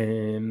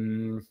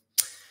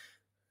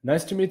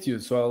 Nice to meet you.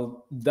 So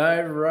I'll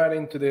dive right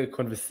into the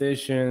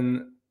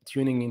conversation,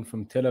 tuning in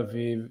from Tel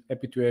Aviv.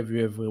 Happy to have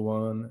you,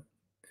 everyone.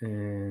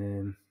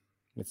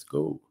 Let's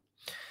go.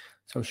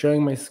 So I'm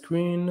sharing my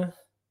screen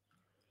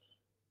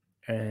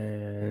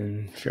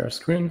and share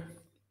screen.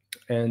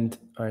 And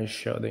I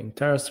share the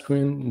entire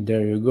screen.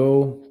 There you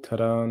go.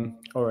 Ta-da.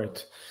 All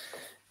right.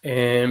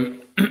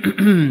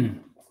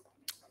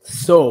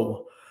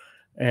 So,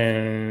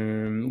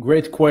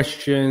 great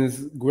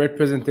questions, great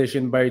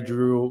presentation by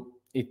Drew.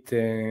 It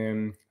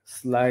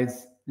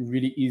slides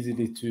really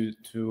easily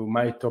to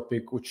my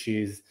topic, which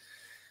is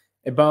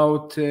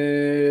about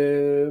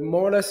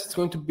more or less it's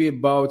going to be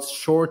about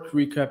short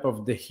recap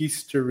of the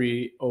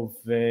history of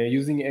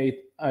using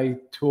AI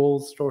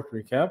tools, short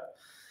recap.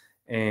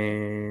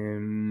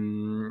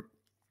 And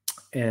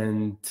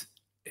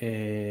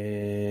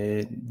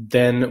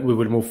then we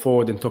will move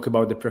forward and talk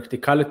about the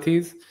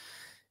practicalities.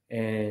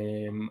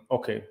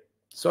 Okay,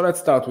 so let's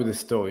start with the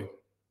story.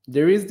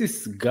 There is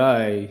this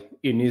guy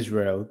in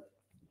Israel.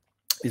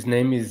 His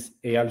name is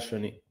Eyal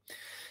Shani.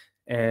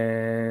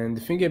 And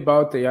the thing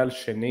about Eyal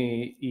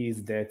Shani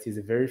is that he's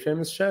a very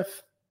famous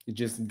chef. He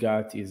just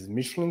got his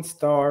Michelin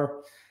star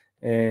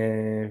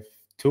 2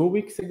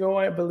 weeks ago,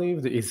 I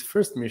believe, his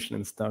first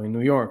Michelin star in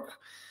New York.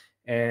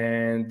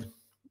 And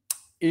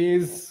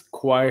is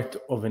quite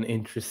of an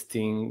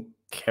interesting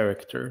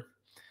character.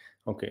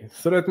 Okay,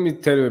 so let me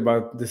tell you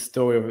about the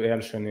story of Eyal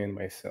Shani and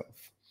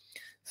myself.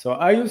 So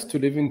I used to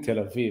live in Tel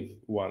Aviv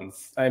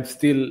once. I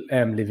still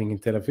am living in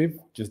Tel Aviv,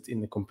 just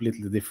in a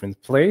completely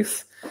different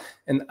place.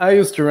 And I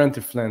used to rent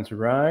a flat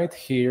right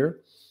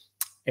here.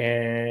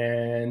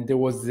 And there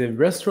was a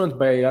restaurant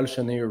by Eyal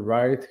Shani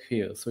right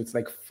here. So it's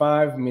like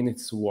 5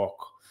 minutes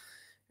walk.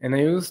 And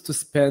I used to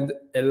spend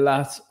a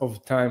lot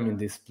of time in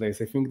this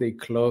place. I think they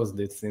closed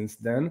it since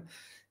then.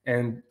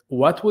 And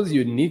what was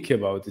unique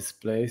about this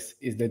place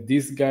is that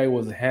this guy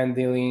was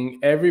handling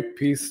every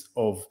piece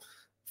of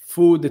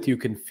food that you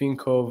can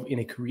think of in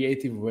a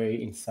creative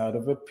way inside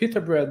of a pita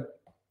bread.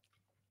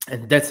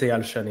 And that's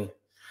Eyal Shani.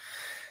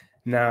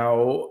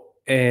 Now,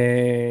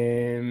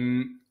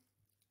 an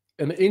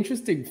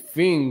interesting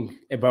thing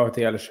about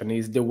Eyal Shani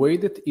is the way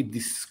that he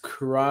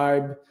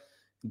describes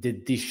the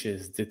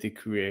dishes that he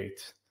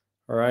creates.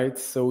 All right,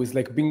 so it's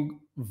like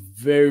being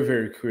very,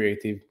 very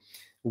creative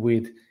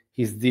with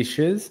his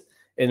dishes.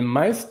 And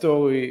my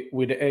story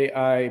with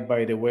AI,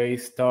 by the way,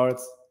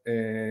 starts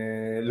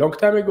a long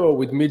time ago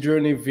with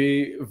Midjourney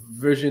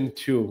version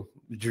 2.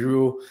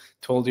 Drew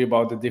told you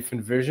about the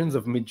different versions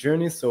of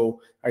Midjourney. So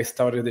I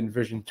started in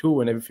version 2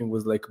 when everything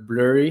was like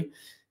blurry.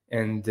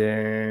 And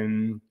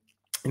then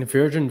in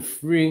version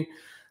 3,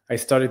 I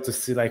started to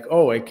see like,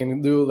 oh, I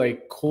can do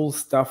like cool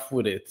stuff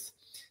with it.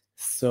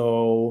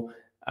 So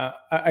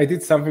I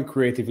did something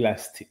creative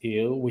last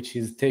year, which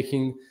is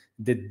taking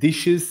the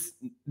dishes,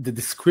 the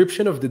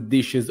description of the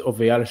dishes of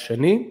Eyal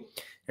Shani,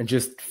 and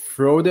just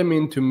throw them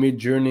into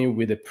Midjourney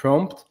with a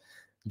prompt,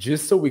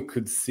 just so we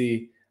could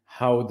see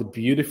how the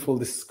beautiful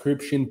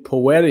description,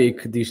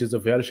 poetic dishes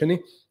of Eyal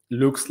Shani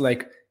looks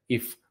like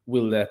if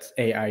we let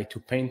AI to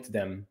paint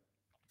them.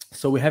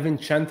 So we have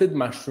enchanted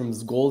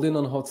mushrooms, golden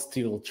on hot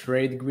steel,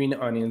 trade green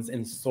onions,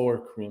 and sour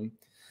cream.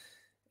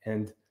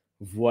 And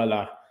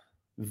voila.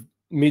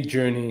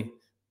 Midjourney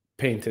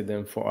painted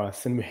them for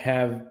us. And we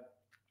have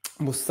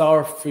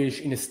sour fish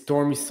in a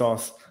stormy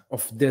sauce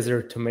of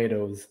desert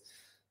tomatoes.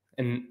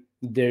 And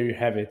there you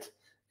have it.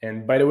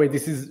 And by the way,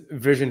 this is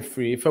version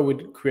 3. If I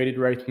would create it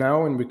right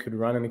now and we could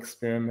run an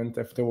experiment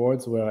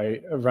afterwards where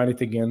I run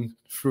it again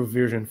through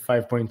version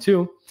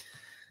 5.2,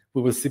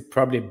 we will see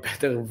probably a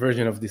better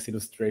version of this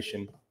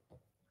illustration.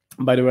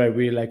 By the way, I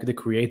really like the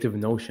creative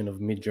notion of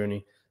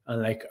Midjourney,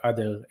 unlike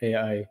other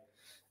AI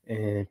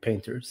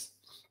painters.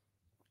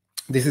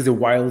 This is the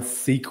wild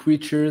sea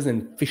creatures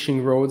and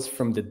fishing rods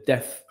from the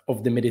depth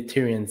of the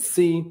Mediterranean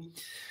Sea.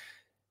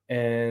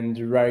 And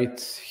right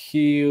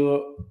here,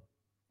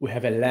 we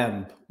have a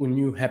lamb who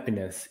knew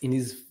happiness in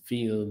his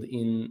field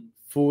in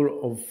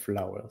full of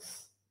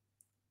flowers.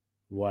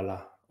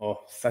 Voila. Oh,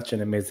 such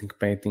an amazing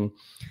painting.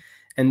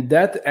 And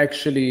that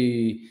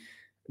actually,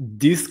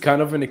 this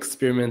kind of an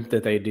experiment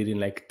that I did in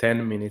like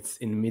 10 minutes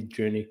in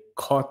Midjourney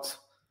caught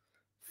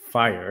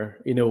fire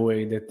in a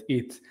way that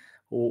it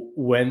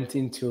went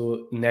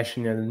into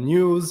national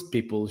news.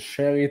 People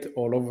share it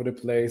all over the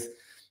place.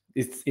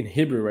 It's in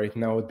Hebrew right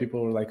now.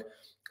 People are like,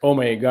 oh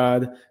my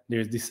God,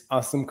 there's this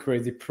awesome,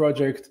 crazy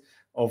project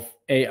of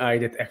AI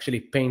that actually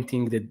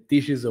painting the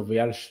dishes of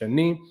Eyal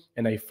Shani.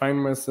 And I find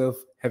myself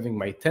having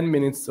my 10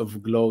 minutes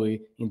of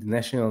glory in the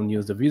national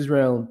news of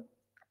Israel,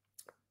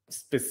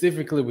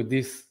 specifically with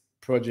this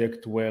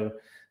project where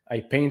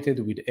I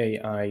painted with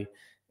AI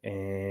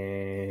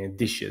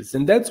dishes.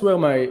 And that's where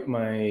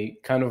my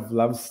kind of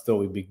love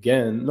story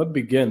began, not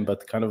began,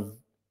 but kind of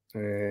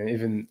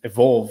even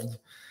evolved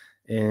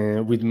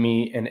with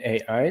me and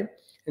AI.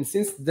 And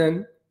since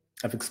then,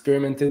 I've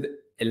experimented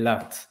a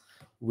lot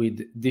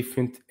with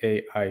different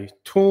AI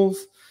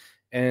tools.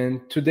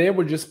 And today I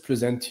will just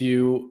present to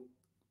you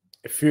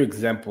a few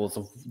examples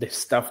of the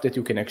stuff that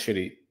you can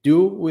actually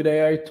do with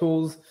AI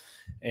tools.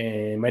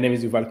 My name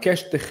is Yuval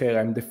Keshtcher.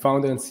 I'm the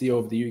founder and CEO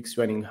of the UX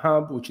Writing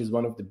Hub, which is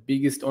one of the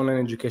biggest online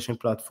education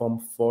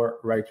platforms for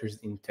writers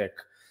in tech.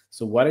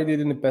 So what I did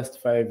in the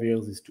past 5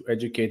 years is to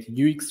educate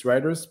UX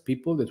writers,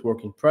 people that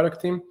work in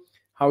product team,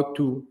 how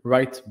to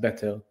write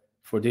better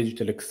for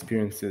digital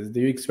experiences.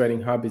 The UX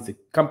Writing Hub is a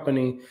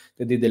company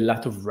that did a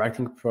lot of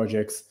writing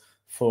projects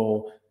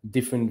for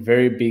different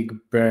very big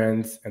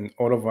brands, and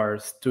all of our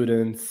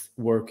students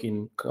work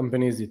in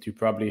companies that you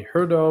probably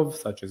heard of,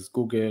 such as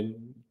Google,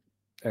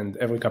 and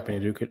every company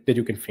that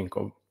you can think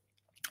of.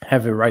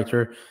 Have a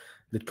writer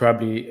that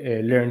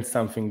probably learned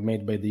something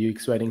made by the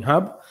UX Writing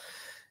Hub.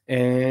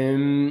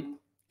 And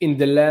in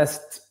the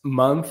last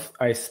month,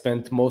 I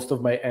spent most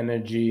of my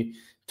energy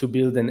to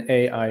build an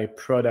AI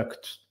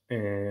product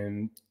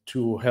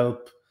to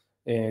help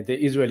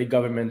the Israeli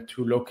government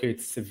to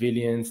locate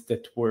civilians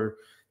that were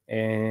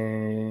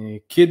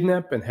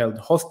kidnapped and held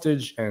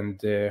hostage.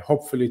 And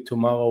hopefully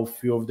tomorrow, a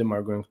few of them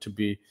are going to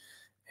be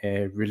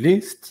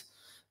released.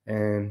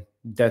 And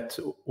that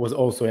was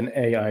also an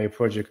AI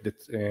project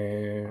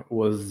that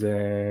was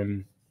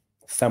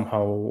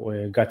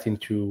somehow got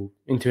into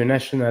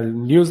international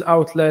news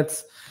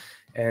outlets.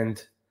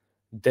 And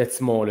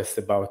that's more or less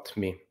about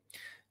me.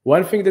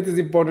 One thing that is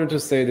important to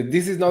say that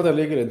this is not a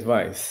legal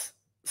advice.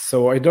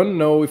 So I don't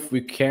know if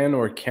we can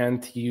or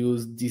can't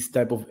use this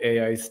type of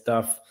AI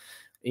stuff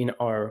in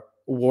our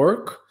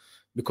work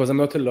because I'm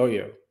not a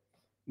lawyer.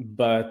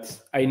 But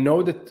I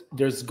know that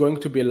there's going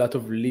to be a lot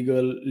of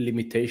legal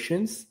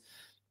limitations.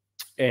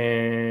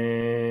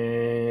 And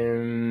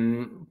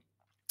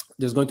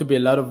there's going to be a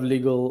lot of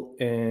legal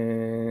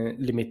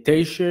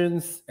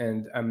limitations,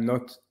 and I'm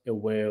not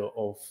aware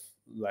of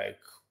like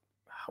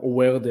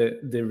where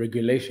the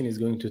regulation is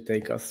going to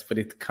take us when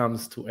it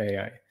comes to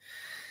AI.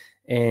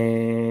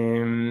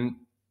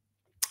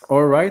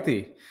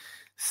 Alrighty,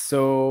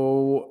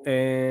 so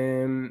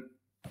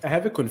I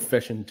have a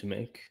confession to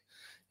make.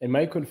 And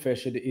my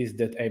confession is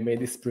that I made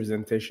this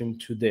presentation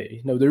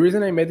today. Now, the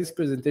reason I made this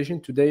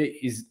presentation today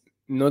is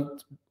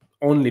not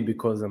only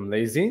because I'm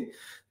lazy,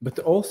 but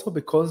also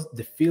because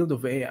the field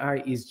of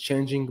AI is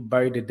changing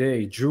by the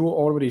day. Drew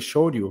already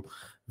showed you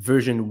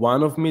version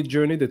 1 of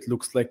Midjourney that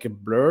looks like a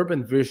blurb,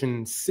 and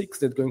version 6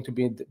 that's going to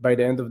be by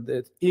the end of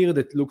the year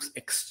that looks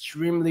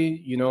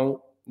extremely,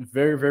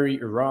 very, very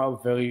raw,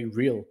 very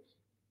real.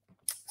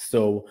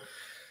 So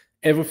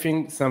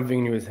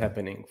something new is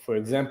happening. For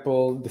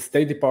example, the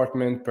State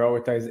Department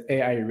prioritized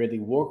AI-ready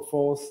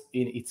workforce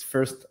in its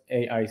first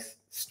AI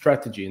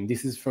strategy. And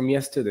this is from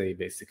yesterday,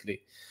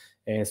 basically.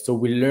 And so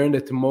we learned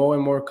that more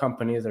and more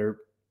companies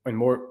and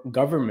more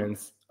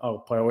governments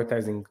are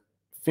prioritizing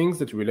things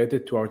that are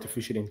related to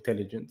artificial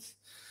intelligence.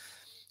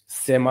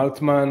 Sam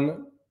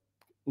Altman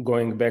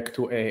going back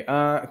to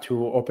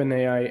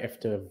OpenAI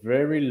after a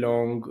very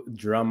long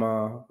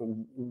drama,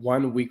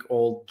 1 week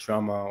old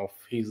drama of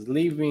his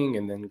leaving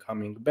and then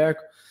coming back.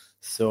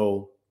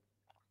 So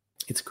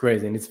it's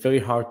crazy, and it's very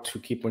hard to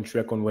keep on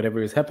track on whatever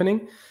is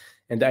happening.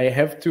 And I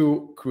have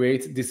to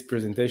create this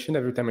presentation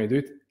every time I do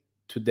it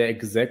to the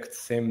exact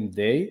same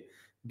day,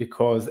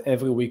 because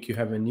every week you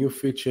have a new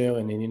feature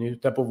and a new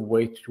type of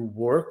way to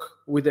work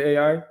with the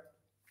AI.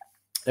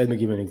 Let me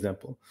give you an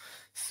example.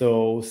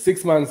 So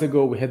 6 months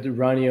ago, we had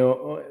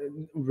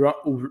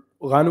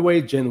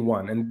Runway Gen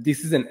 1, and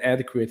this is an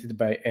ad created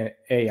by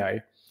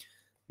AI.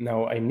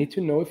 Now, I need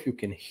to know if you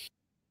can hear.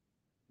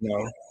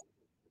 No.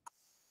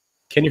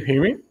 Can you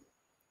hear me?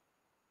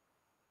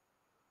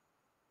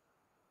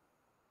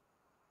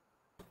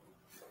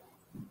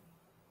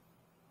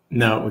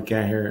 No, we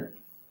can't hear it.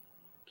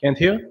 Can't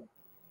hear?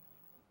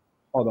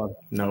 Hold on.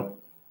 No.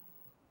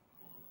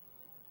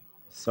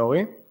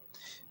 Sorry.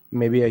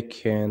 Maybe I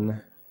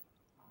can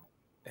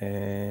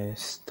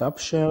stop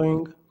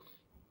sharing,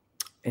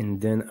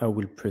 and then I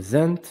will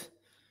present.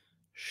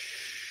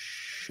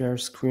 Share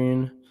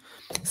screen.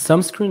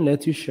 Some screen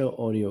let you share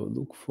audio.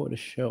 Look for the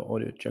share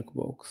audio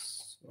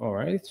checkbox. All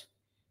right.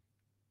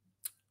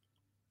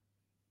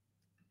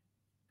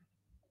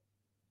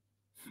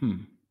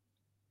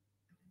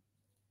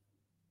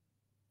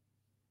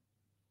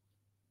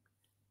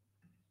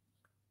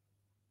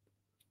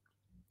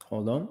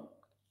 Hold on.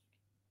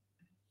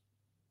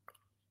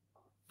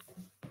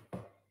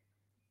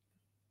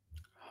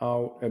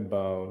 How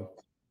about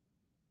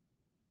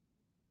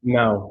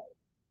now?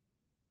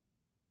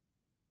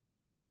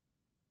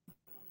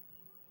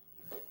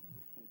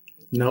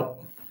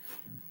 Nope.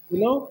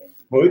 No?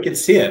 Well, we can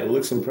see it. It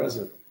looks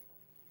impressive.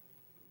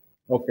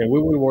 Okay, we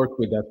will work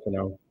with that for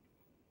now.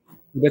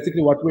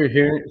 Basically, what we're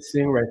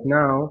seeing right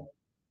now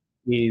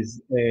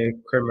is a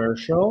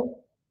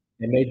commercial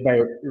made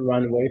by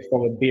Runway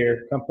for a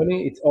beer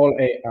company. It's all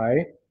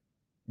AI.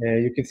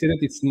 You can see that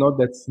it's not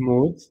that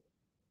smooth,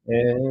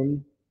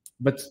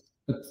 but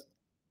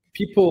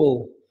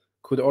people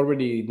could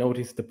already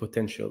notice the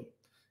potential,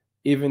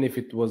 even if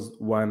it was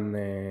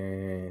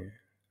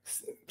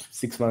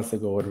 6 months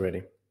ago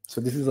already. So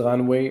this is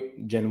Runway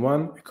Gen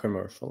 1, a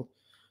commercial.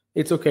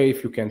 It's okay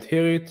if you can't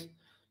hear it,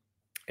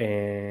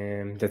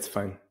 and that's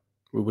fine.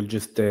 We will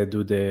just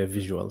do the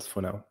visuals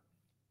for now.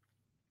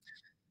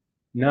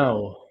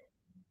 Now,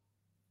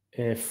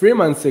 3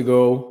 months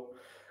ago,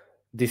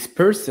 this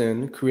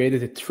person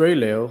created a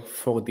trailer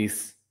for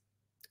this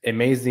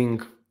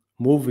amazing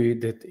movie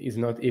that is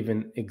not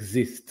even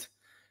exist.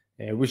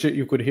 Wish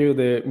you could hear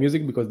the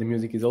music because the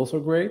music is also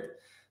great.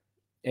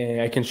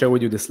 I can share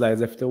with you the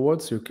slides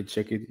afterwards so you can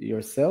check it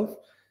yourself.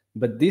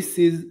 But this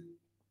is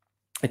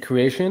a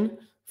creation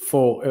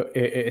for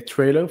a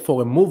trailer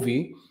for a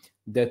movie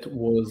that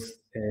was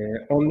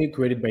only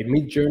created by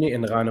Midjourney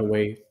and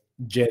Runway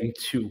Gen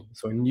 2.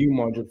 So a new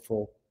module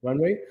for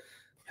Runway,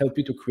 help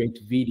you to create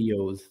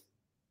videos.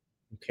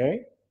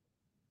 Okay.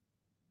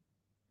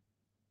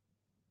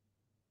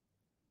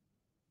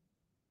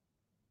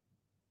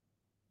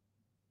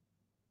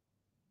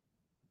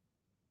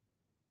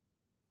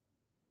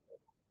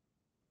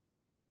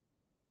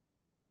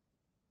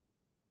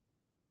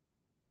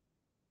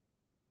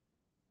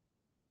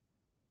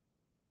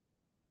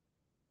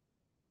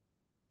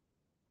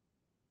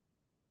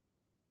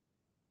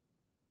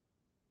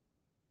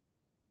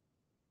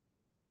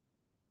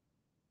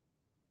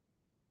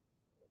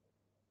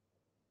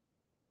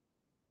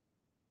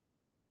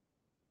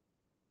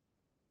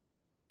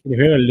 Can you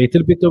hear a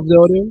little bit of the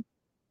audio?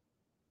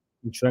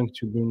 I'm trying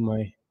to bring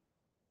my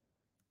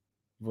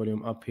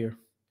volume up here.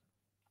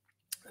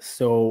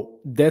 So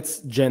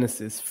that's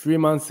Genesis 3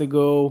 months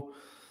ago,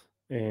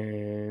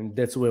 and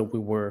that's where we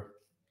were.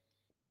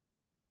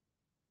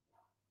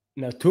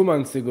 Now, 2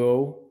 months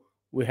ago,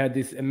 we had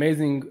this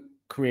amazing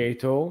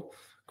creator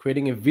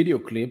creating a video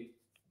clip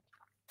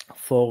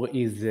for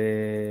his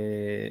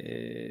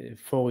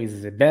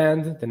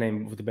band. The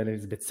name of the band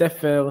is Bet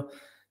Sefer,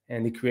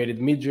 and he created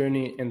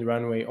Midjourney and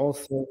Runway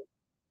also.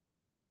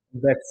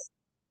 That's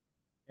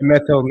a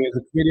metal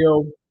music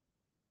video.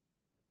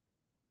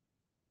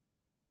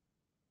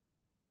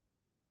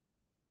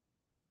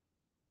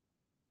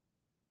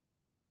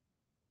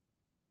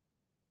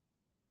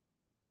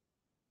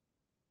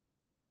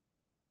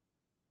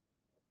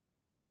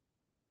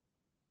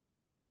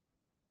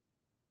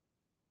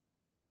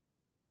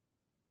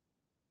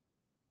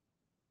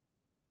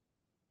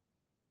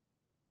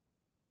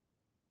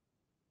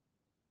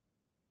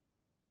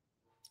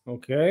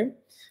 Okay,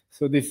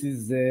 so this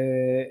is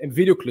a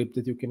video clip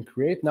that you can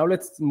create. Now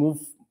let's move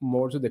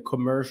more to the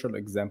commercial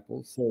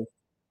example. So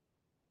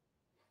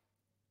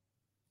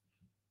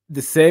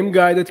the same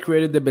guy that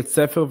created the Bet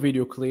Sefer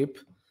video clip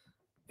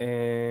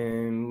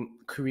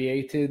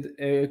created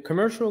a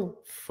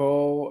commercial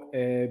for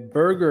a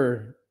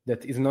burger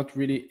that is not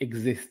really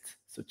exist.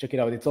 So check it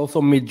out. It's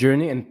also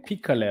Midjourney and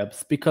Pika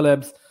Labs. Pika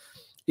Labs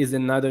is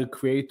another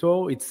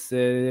creator. It's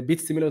a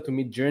bit similar to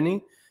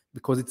Midjourney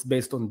because it's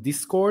based on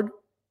Discord.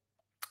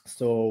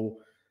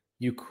 So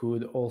you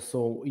could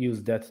also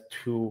use that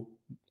to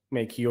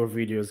make your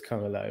videos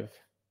come alive.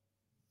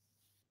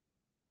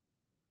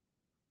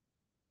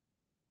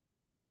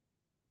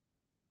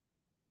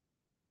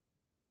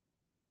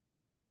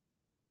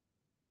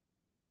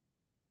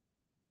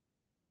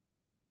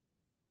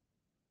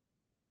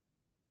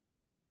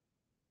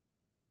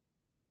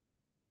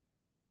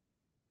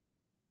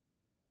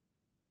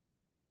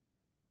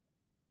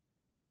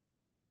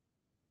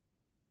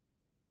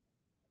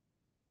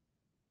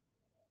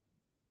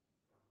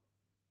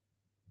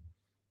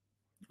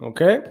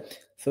 Okay,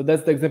 so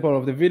that's the example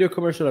of the video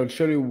commercial. I'll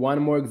show you one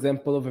more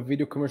example of a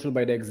video commercial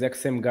by the exact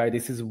same guy.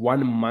 This is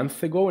 1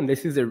 month ago, and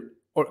this is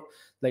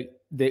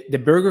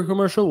the burger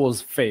commercial was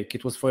fake.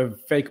 It was for a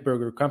fake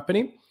burger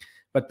company,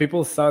 but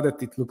people saw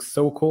that it looks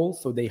so cool,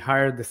 so they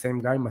hired the same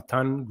guy,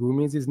 Matan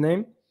Gumi is his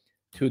name,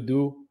 to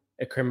do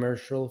a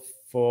commercial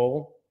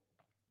for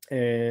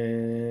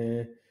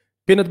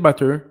peanut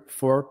butter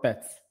for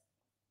pets.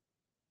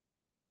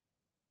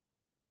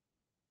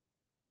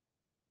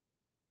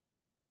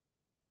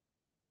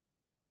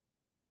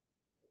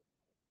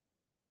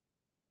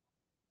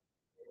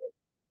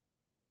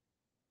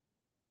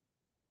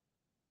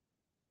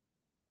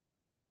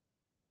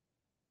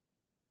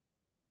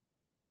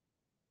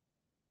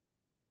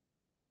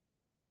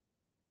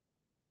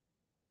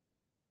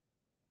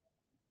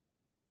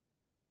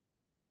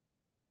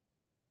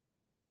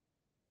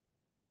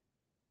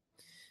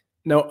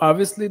 Now,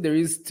 obviously, there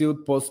is still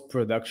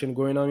post-production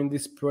going on in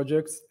these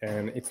projects,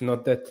 and it's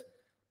not that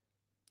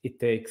it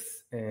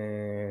takes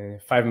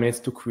 5 minutes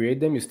to create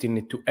them. You still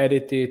need to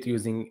edit it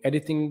using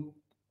editing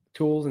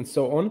tools and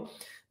so on.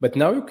 But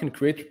now you can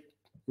create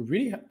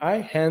really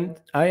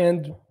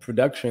high-end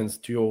productions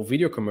to your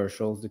video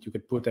commercials that you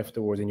could put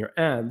afterwards in your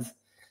ads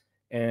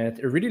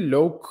at a really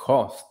low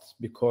cost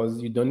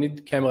because you don't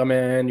need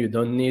cameraman, you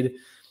don't need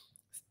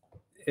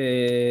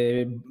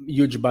a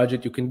huge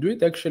budget. You can do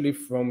it actually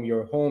from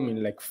your home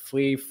in like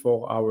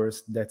 3-4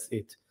 hours. That's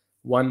it.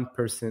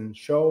 one-person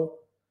show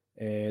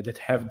that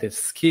have the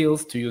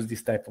skills to use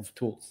this type of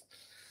tools.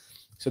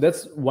 So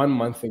that's 1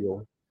 month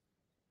ago.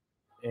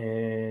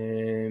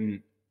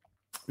 And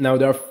now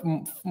there are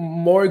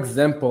more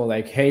examples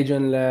like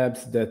Hagen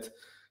Labs that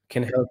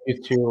can help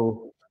you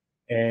to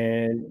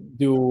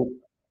do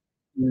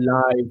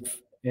live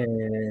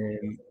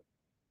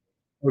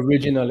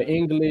original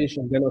English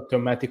and then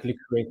automatically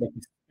create like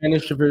a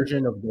Spanish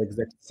version of the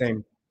exact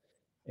same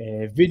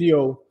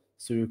video.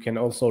 So you can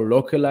also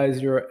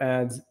localize your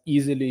ads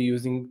easily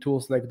using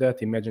tools like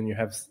that. Imagine you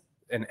have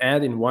an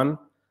ad in one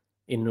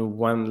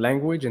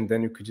language, and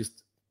then you could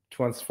just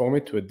transform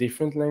it to a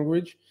different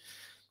language.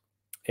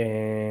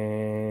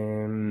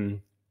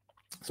 And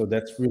so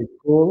that's really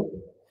cool.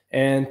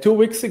 And 2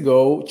 weeks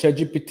ago,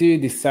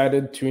 ChatGPT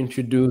decided to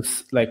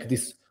introduce like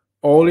this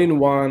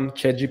all-in-one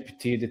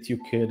ChatGPT that you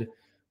could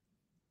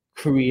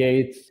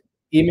create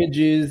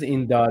images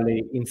in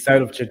DALL-E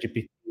inside of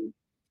ChatGPT,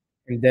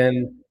 and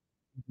then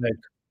like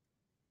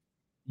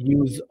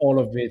use all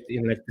of it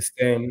in like the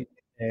same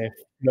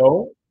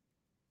flow,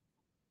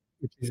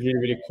 which is really,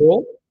 really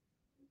cool.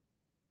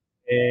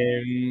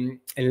 And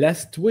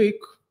last week,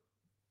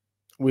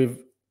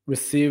 we've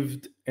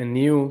received a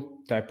new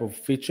type of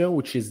feature,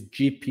 which is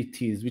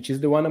GPTs, which is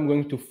the one I'm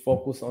going to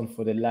focus on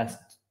for the last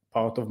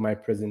part of my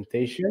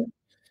presentation.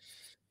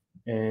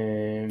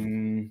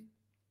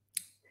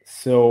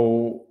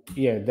 So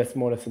yeah, that's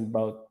more or less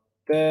about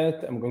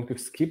that. I'm going to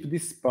skip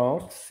this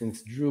part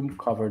since Drew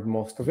covered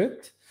most of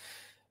it.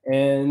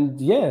 And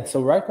yeah,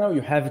 so right now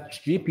you have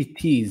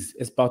GPTs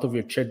as part of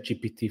your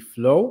ChatGPT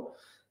flow,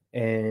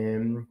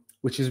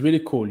 which is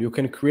really cool. You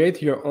can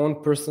create your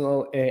own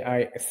personal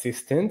AI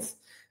assistants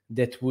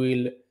that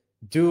will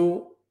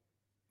do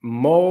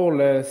more or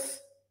less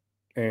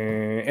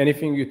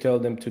anything you tell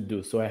them to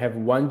do. So I have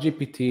one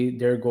GPT.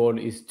 Their goal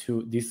is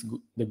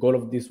the goal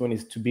of this one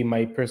is to be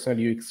my personal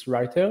UX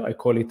writer. I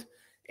call it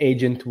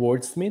Agent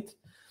Wordsmith.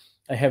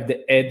 I have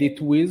the Edit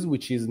Wiz,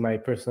 which is my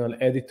personal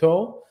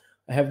editor.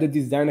 I have the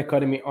Design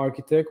Academy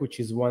Architect, which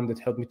is one that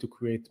helped me to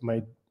create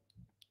my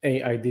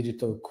AI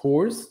digital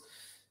course,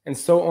 and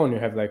so on. You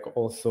have like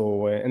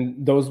also,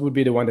 and those would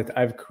be the one that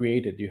I've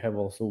created. You have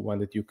also one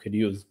that you could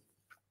use.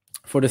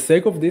 For the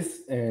sake of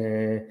this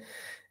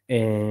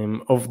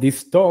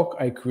talk,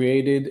 I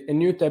created a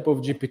new type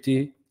of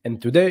GPT,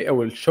 and today I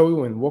will show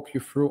you and walk you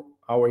through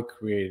how I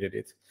created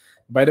it.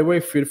 By the way,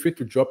 feel free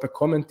to drop a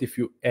comment if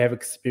you have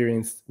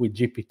experience with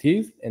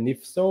GPTs, and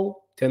if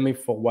so, tell me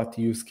for what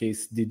use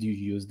case did you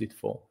use it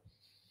for.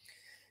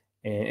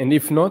 And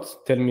if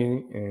not, tell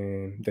me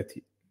that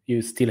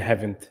you still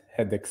haven't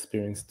had the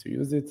experience to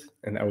use it,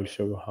 and I will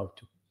show you how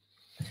to.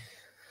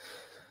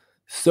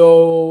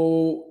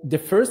 So the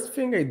first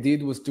thing I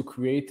did was to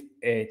create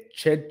a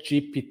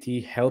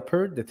ChatGPT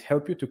helper that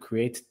helps you to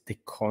create the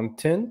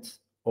content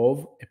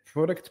of a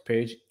product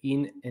page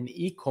in an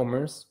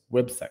e-commerce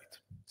website.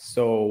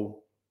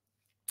 So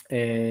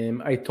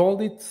I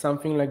told it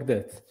something like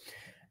that.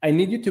 I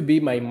need you to be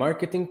my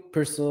marketing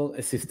personal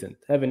assistant.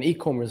 I have an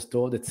e-commerce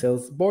store that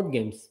sells board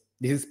games.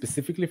 This is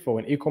specifically for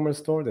an e-commerce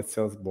store that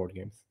sells board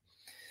games.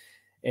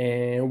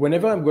 And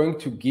whenever I'm going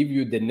to give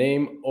you the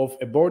name of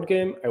a board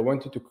game, I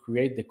want you to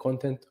create the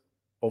content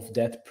of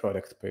that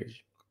product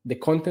page. The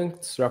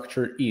content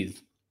structure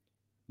is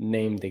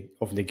name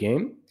of the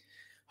game,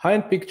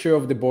 hide picture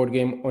of the board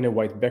game on a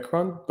white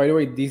background. By the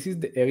way, this is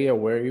the area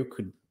where you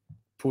could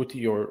put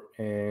your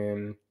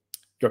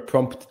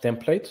prompt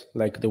template,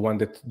 like the one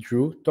that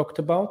Drew talked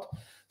about.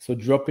 So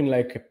drop in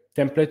like a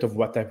template of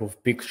what type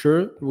of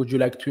picture would you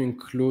like to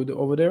include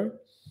over there.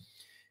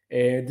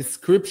 A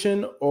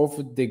description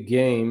of the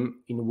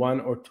game in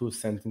 1 or 2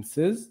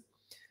 sentences.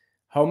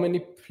 How many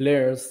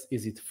players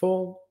is it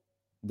for?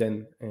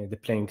 Then the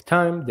playing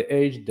time, the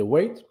age, the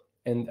weight.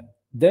 And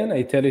then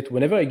I tell it,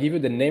 whenever I give you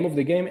the name of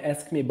the game,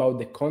 ask me about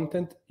the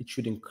content it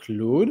should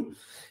include.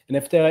 And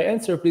after I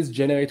answer, please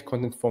generate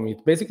content for me.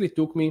 It basically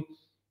took me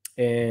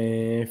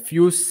a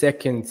few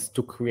seconds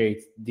to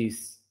create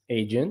this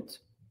agent.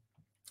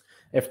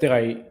 After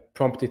I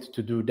prompted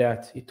to do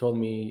that, it told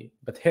me,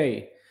 but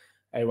hey,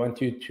 I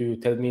want you to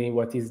tell me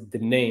what is the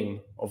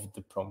name of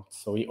the prompt.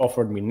 So he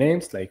offered me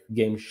names like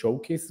Game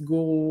Showcase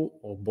Guru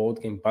or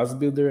Board Game Buzz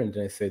Builder. And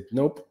then I said,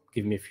 nope,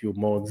 give me a few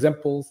more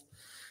examples.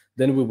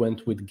 Then we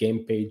went with Game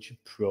Page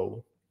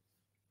Pro.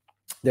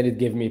 Then it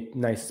gave me a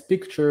nice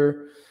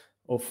picture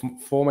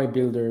for my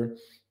builder.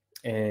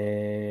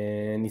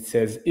 And it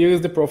says,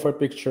 here's the profile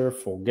picture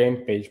for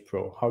Game Page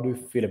Pro. How do you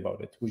feel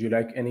about it? Would you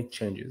like any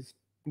changes?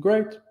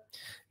 Great.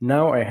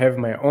 Now I have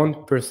my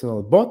own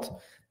personal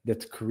bot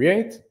that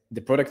creates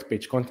the product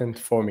page content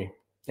for me.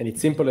 And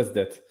it's simple as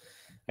that.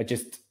 I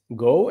just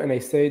go and I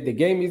say, the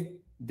game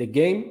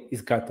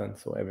is Catan.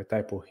 So I have a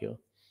typo here.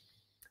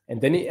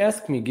 And then he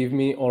asked me, give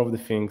me all of the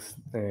things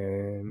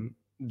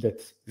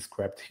that's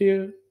described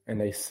here.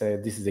 And I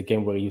said, this is a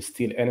game where you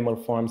steal animal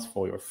farms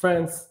for your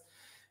friends.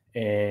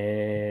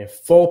 4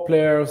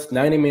 players,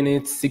 90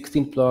 minutes,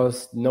 16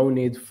 plus, no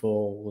need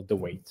for the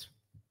wait.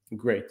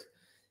 Great.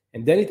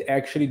 And then it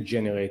actually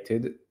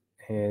generated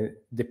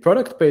the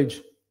product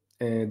page.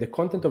 the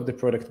content of the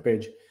product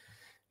page.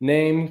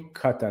 Name,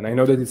 cotton. I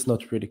know that it's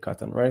not really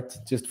cotton, right?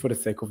 Just for the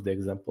sake of the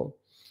example.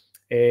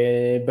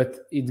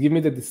 But it gives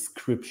me the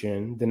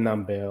description, the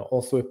number,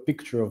 also a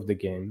picture of the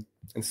game,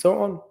 and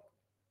so on.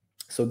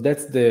 So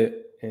that's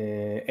the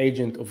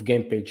agent of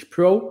Game Page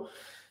Pro.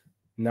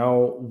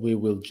 Now we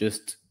will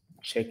just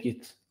check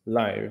it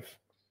live.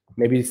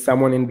 Maybe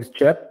someone in the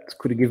chat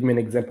could give me an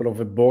example of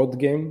a board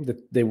game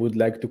that they would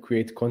like to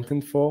create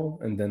content for,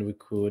 and then we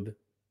could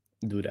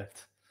do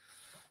that.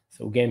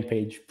 So Game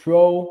Page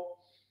Pro.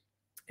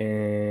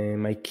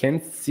 I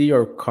can't see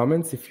your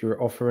comments if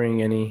you're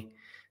offering any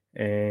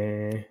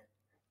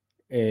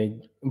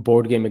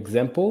board game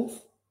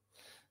examples.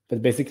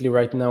 But basically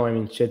right now I'm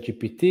in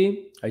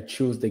ChatGPT. I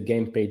choose the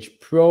Game Page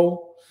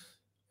Pro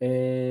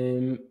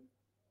plugin.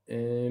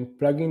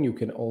 You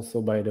can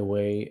also, by the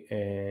way,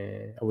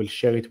 I will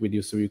share it with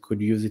you so you could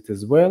use it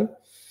as well.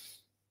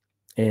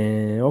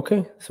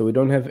 Okay, so we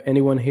don't have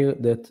anyone here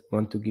that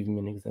want to give me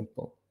an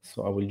example.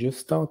 So I will just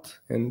start,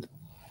 and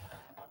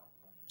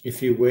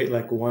if you wait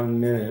like 1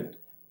 minute.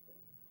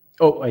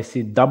 Oh, I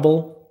see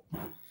double.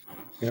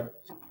 Yeah.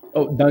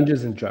 Oh,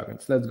 Dungeons and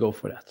Dragons. Let's go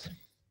for that.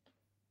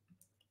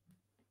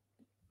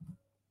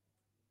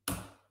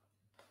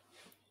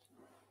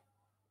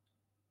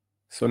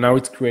 So now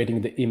it's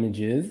creating the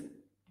images.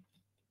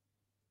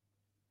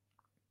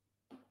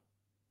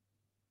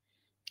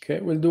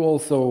 Okay, we'll do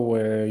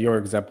also your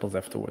examples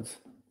afterwards.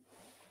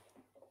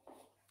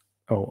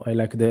 Oh, I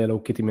like the Hello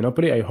Kitty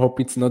Monopoly. I hope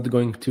it's not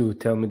going to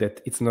tell me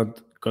that it's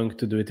not going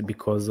to do it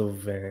because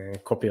of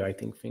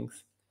copywriting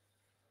things.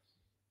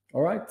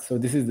 All right, so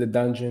this is the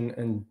Dungeons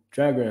and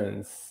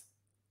Dragons.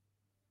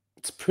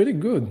 It's pretty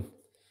good.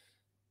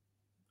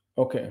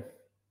 Okay.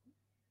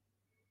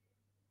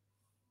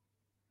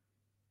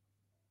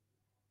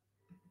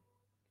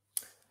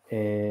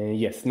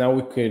 Yes, now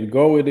we could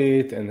go with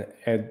it and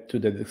add to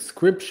the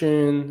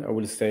description. I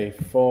will say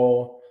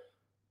 4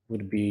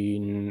 would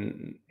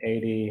be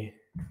 80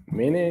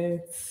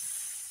 minutes.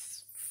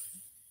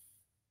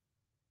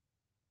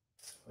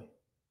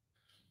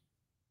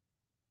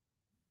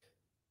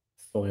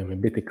 So I'm a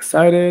bit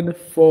excited.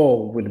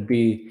 4 would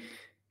be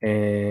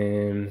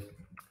 4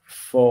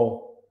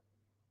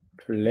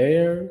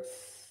 players.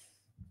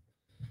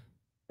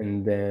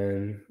 And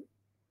then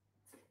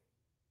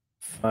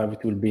 5,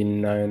 it will be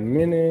 9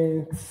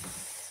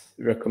 minutes.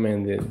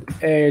 Recommended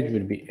age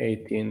will be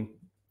 18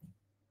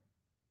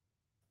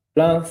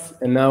 plus.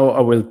 And now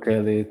I will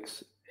tell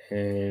it,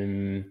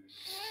 I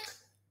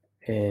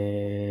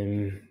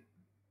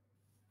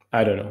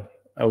don't know.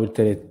 I will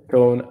tell it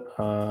tone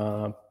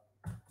up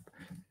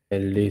a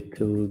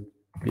little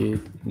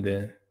bit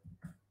the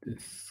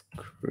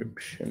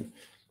description.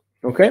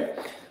 Okay,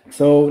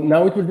 so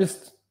now it will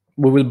just,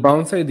 we will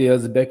bounce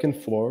ideas back and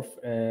forth,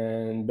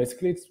 and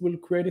basically it will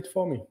create it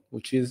for me,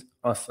 which is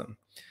awesome.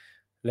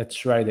 Let's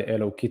try the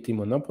Hello Kitty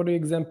Monopoly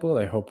example.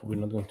 I hope we're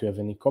not going to have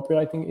any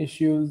copywriting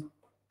issues.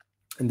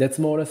 And that's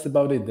more or less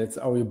about it. That's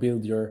how you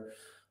build your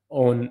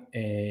own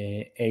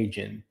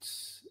agent.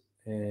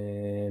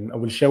 I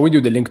will share with you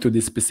the link to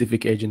this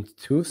specific agent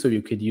too, so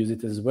you could use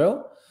it as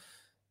well.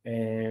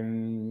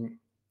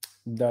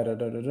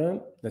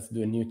 Let's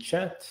do a new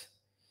chat.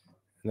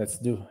 Let's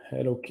do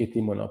Hello Kitty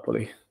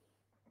Monopoly.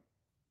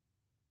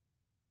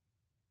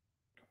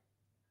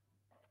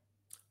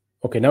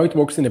 Okay, now it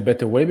works in a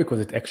better way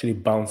because it actually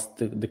bounced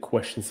the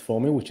questions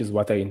for me, which is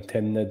what I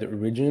intended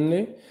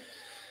originally.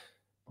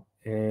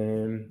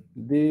 And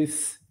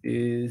this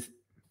is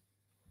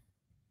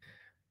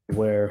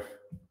where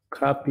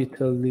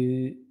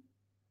capitalism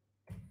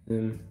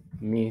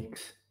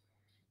meets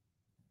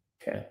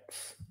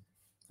cats.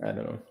 I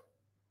don't know.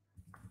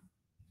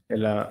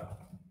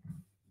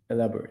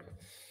 Elaborate.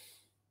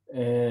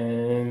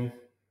 And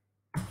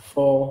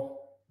 4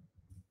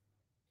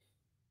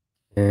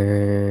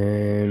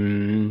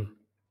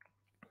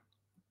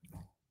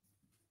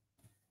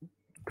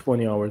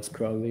 20 hours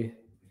probably.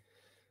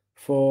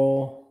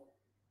 4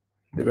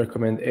 they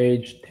recommend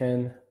age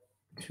 10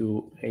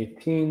 to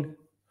 18.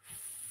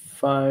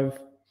 5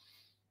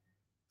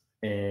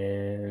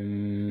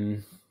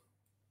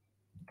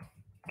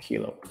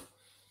 kilo.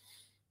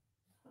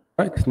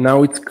 Right,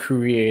 now it's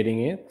creating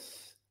it.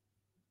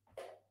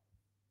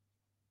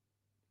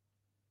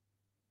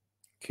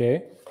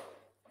 Okay,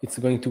 it's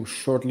going to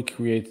shortly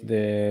create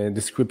the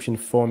description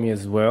for me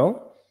as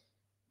well.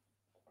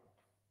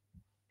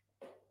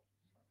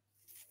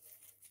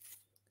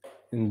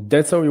 And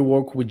that's how you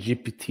work with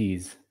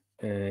GPTs.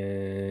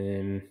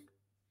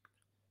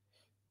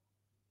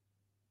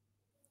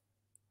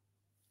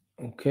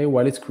 Okay,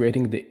 while it's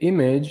creating the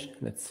image,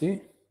 let's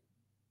see.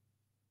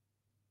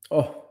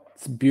 Oh,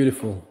 it's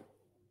beautiful.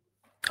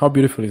 How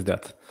beautiful is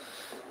that?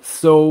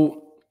 So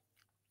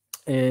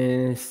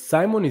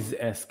Simon is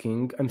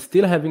asking, I'm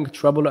still having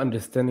trouble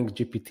understanding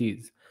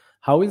GPTs.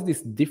 How is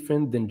this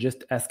different than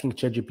just asking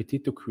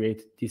ChatGPT to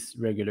create this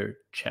regular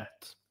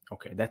chat?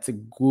 Okay, that's a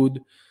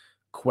good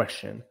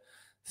question.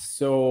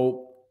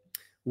 So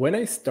when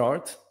I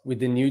start with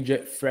the new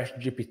fresh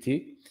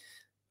GPT,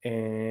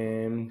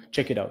 and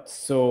check it out.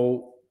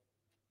 So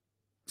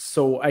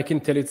I can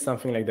tell it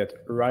something like that.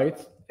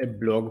 Write a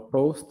blog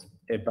post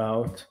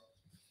about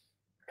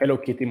Hello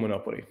Kitty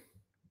Monopoly,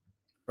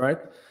 right?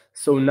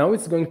 So now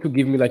it's going to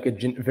give me like a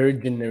very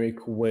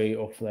generic way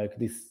of like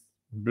this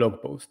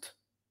blog post,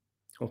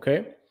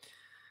 okay?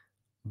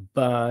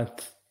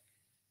 But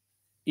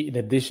in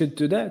addition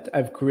to that,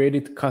 I've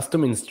created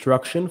custom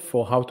instruction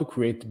for how to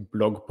create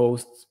blog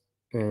posts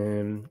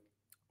when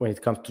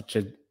it comes to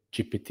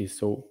ChatGPT.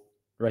 So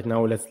right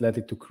now, let's let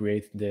it to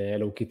create the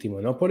Hello Kitty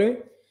Monopoly.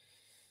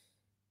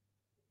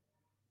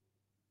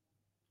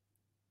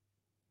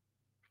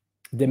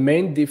 The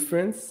main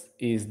difference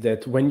is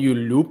that when you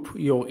loop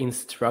your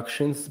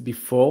instructions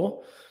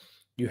before,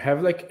 you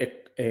have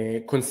like a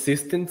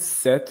consistent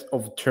set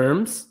of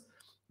terms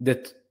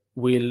that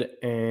will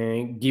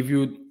give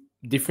you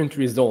different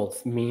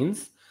results.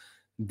 Means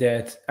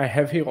that I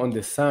have here on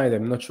the side,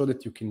 I'm not sure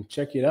that you can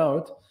check it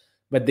out,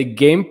 but the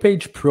Game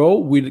Page Pro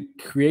will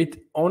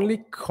create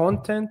only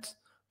content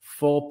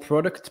for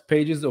product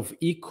pages of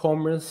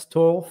e-commerce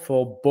store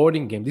for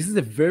boarding game. This is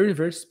a very,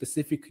 very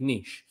specific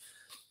niche.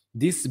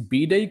 This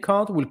B-Day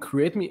card will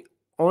create me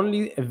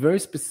only a very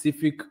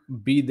specific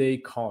B-Day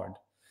card.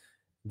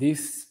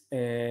 This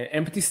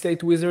empty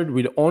state wizard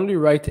will only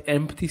write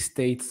empty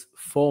states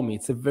for me.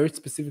 It's a very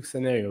specific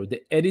scenario.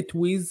 The edit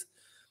wiz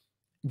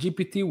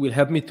GPT will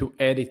help me to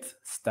edit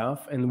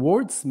stuff, and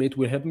Wordsmith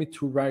will help me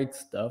to write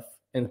stuff,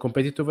 and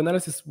competitive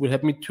analysis will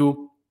help me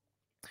to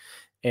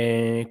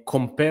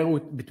compare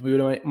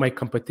between my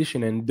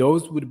competition, and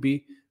those would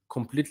be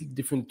completely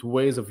different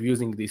ways of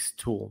using this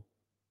tool,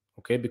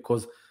 okay?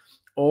 Because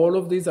all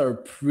of these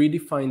are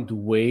predefined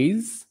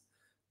ways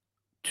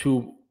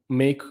to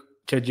make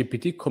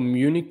ChatGPT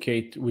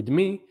communicate with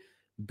me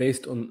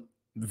based on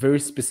very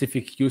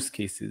specific use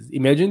cases.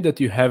 Imagine that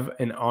you have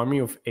an army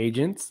of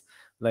agents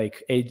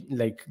like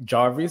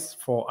Jarvis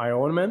for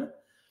Iron Man,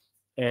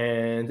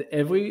 and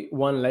every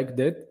one like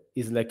that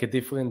is like a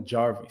different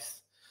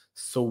Jarvis.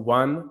 So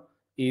one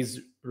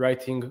is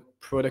writing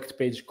product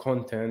page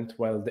content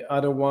while the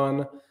other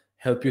one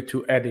help you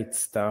to edit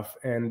stuff.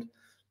 And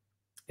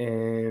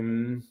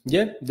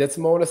yeah, that's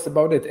more or less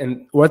about it.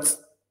 And what's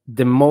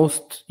the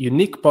most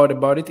unique part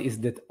about it is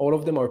that all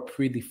of them are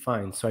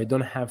predefined. So I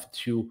don't have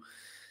to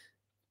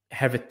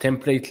have a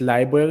template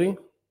library.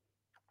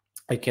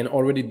 I can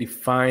already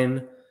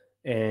predefine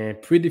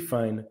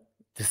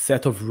the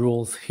set of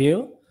rules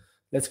here.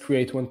 Let's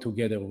create one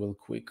together real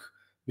quick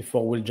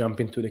before we'll jump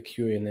into the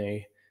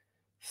Q&A.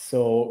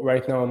 So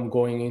right now I'm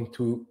going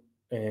into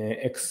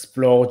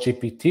explore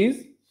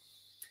GPTs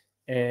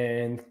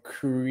and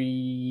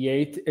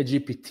create a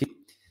GPT.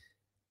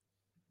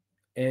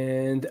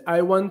 And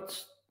I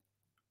want,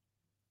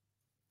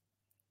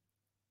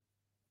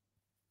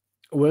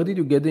 where did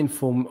you get the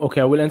info? Okay,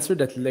 I will answer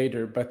that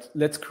later, but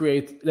let's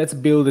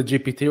build a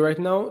GPT right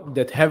now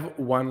that have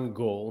one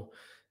goal.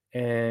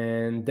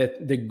 And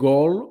that the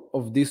goal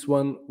of this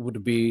one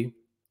would be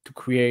to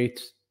create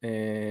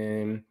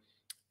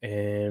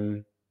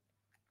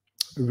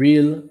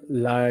real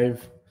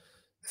live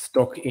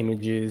stock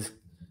images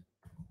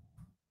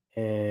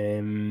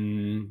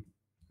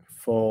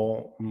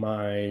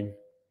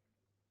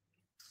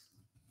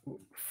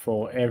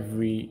for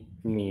every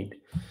need.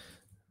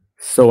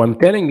 So I'm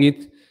telling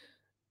it,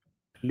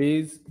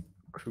 please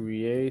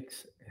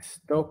create a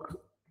stock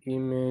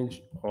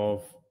image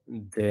of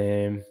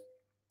the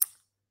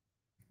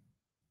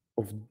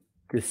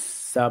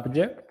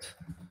subject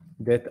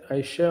that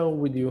I share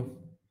with you.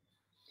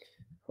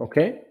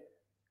 Okay?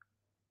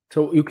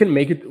 So you can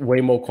make it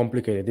way more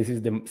complicated. This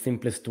is the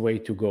simplest way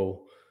to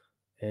go.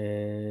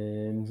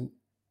 And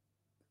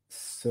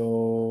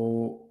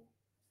so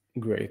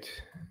great.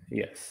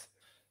 Yes.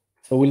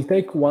 So we'll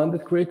take one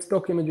that creates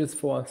stock images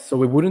for us. So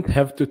we wouldn't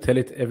have to tell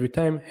it every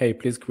time, hey,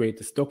 please create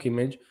a stock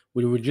image.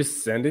 We will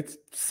just send it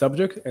to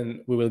subject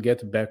and we will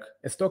get back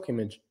a stock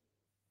image.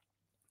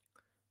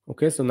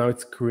 Okay, so now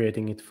it's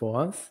creating it for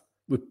us.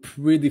 We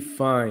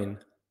predefine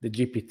the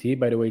GPT.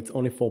 By the way, it's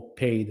only for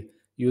paid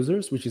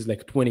users, which is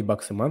like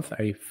 $20 a month.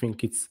 I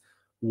think it's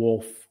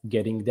worth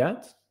getting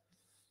that.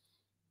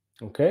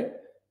 Okay,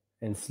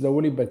 and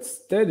slowly but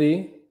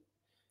steady,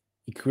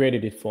 it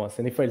created it for us.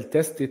 And if I'll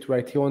test it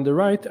right here on the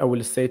right, I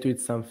will say to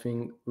it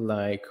something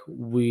like,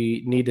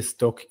 we need a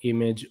stock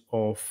image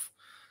of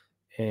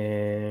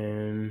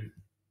a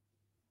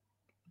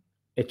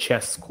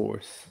chess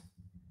course.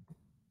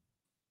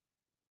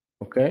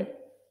 Okay.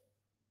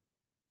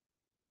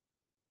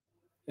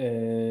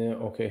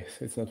 Okay,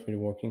 so it's not really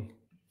working.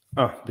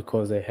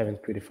 Because I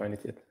haven't predefined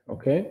it yet.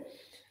 Okay.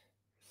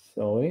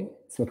 Sorry,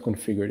 it's not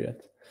configured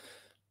yet.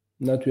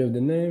 Now we have the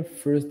name.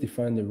 First,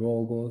 define the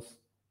role goals.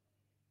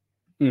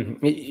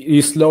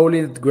 You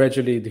slowly,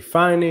 gradually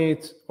define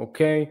it.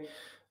 Okay.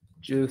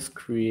 Just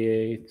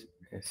create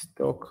a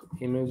stock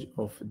image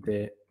of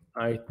the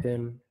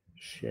item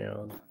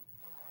shared.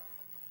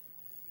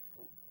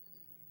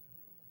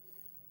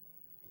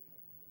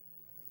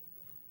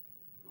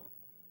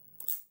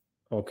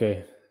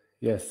 Okay.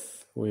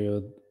 Yes,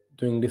 we'll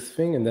doing this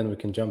thing, and then we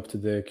can jump to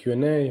the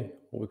Q&A,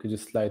 or we could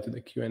just slide to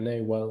the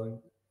Q&A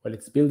while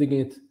it's building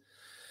it.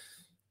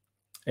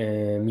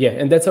 Yeah,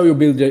 and that's how you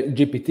build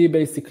GPT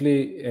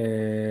basically.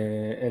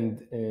 And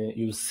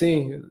you'll see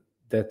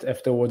that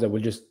afterwards I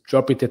will just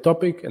drop it a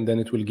topic, and then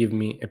it will give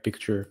me a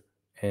picture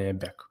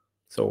back.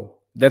 So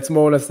that's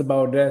more or less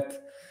about that.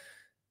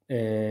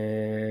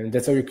 And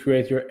that's how you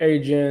create your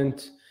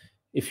agent.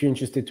 If you're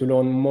interested to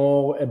learn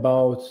more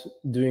about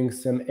doing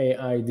some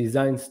AI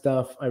design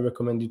stuff, I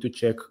recommend you to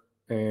check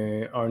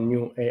our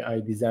new AI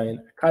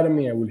Design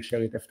Academy. I will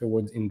share it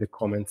afterwards in the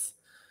comments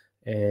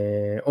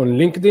on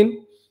LinkedIn.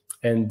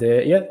 And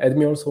yeah, add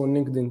me also on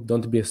LinkedIn.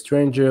 Don't be a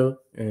stranger.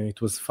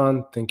 It was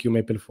fun. Thank you,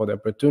 Mayple, for the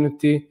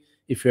opportunity.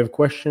 If you have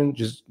questions,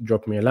 just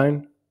drop me a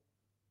line.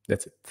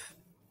 That's it.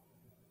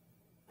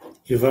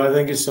 Yuval,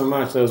 thank you so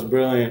much. That was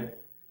brilliant.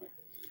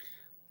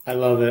 I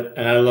love it,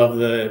 and I love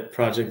the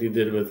project you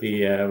did with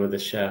the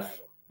chef.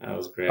 That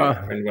was great.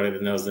 For anybody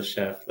that knows the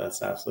chef,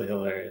 that's absolutely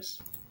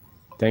hilarious.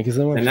 Thank you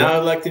so much. And now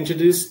I'd like to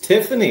introduce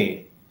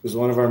Tiffany, who's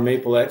one of our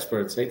Mayple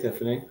experts. Hey,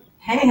 Tiffany.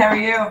 Hey, how are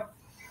you?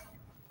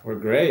 We're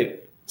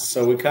great.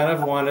 So we kind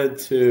of wanted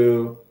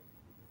to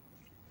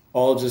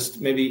all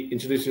just maybe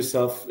introduce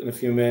yourself in a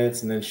few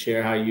minutes and then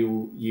share how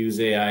you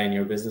use AI in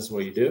your business,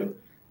 what you do.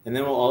 And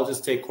then we'll all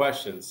just take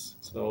questions.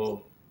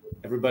 So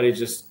everybody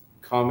just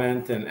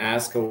comment and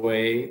ask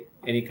away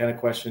any kind of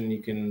question.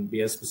 You can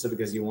be as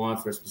specific as you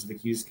want for a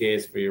specific use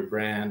case for your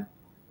brand.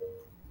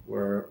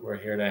 We're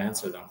here to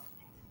answer them.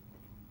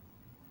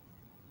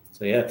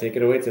 So yeah, take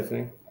it away,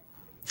 Tiffany.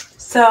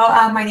 So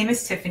my name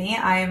is Tiffany.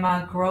 I am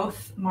a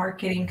growth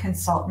marketing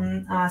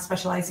consultant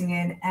specializing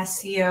in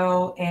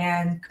SEO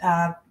and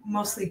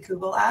mostly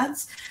Google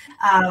ads.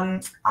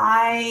 I'm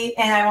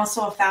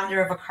also a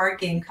founder of a card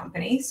game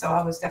company, so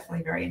I was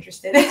definitely very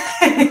interested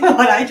in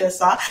what I just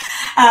saw.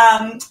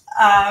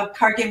 A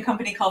card game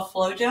company called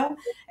Flojo,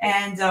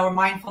 and we're a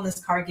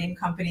mindfulness card game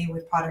company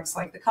with products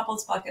like the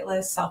Couples Bucket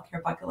List,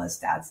 Self-Care Bucket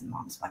List, Dads and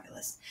Moms Bucket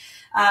List.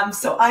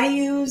 So I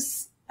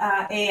use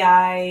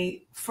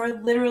AI for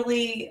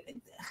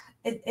literally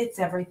it's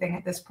everything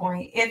at this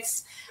point.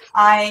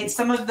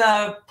 Some of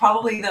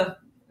probably the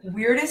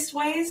weirdest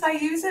ways I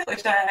use it,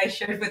 which I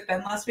shared with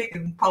Ben last week,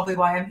 and probably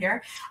why I'm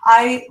here.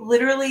 I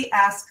literally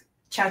ask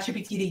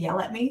ChatGPT to yell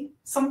at me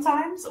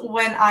sometimes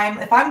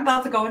if I'm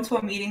about to go into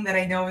a meeting that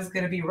I know is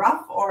going to be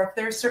rough, or if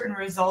there's certain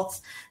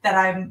results that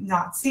I'm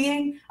not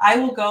seeing, I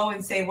will go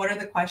and say, what are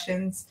the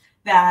questions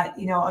that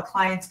a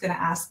client's going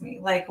to ask me?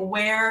 Like,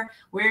 where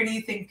do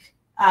you think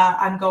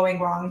I'm going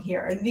wrong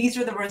here? And these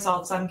are the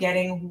results I'm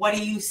getting. What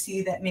do you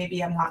see that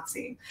maybe I'm not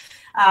seeing?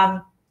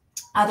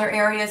 Other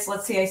areas,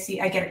 let's say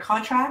I get a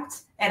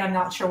contract and I'm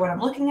not sure what I'm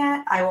looking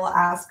at. I will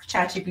ask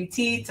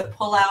ChatGPT to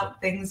pull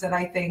out things that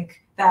I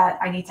think that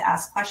I need to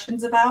ask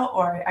questions about,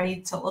 or I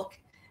need to look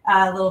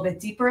a little bit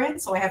deeper in.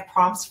 So I have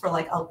prompts for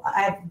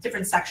I have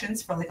different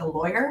sections for like a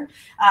lawyer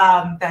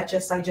I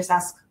just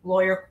ask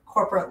lawyer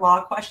corporate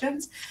law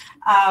questions.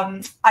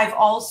 I've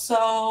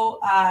also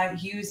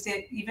used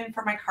it even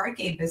for my card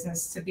game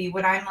business to be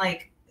when I'm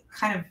like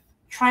kind of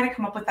trying to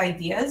come up with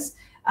ideas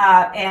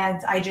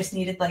and I just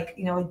needed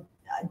a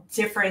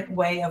different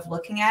way of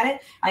looking at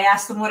it. I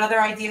asked them, what other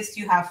ideas do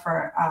you have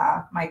for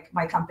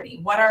my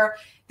company?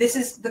 This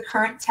is the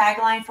current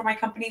tagline for my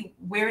company.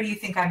 Where do you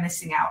think I'm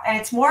missing out? And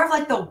it's more of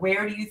like the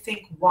where do you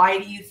think, why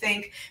do you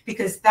think,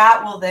 because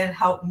that will then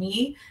help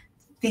me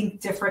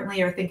think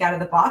differently or think out of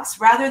the box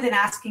rather than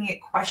asking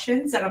it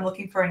questions that I'm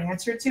looking for an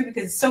answer to,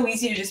 because it's so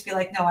easy to just be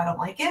like, no, I don't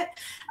like it.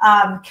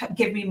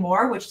 Give me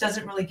more, which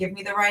doesn't really give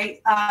me the right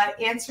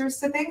answers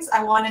to things.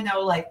 I want to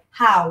know like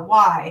how,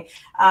 why,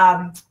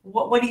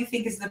 what do you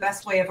think is the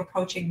best way of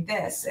approaching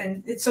this?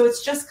 And so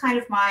it's just kind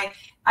of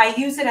I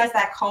use it as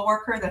that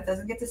coworker that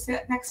doesn't get to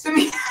sit next to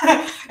me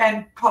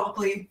and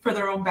probably for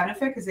their own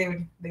benefit because they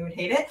would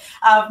hate it.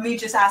 Me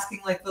just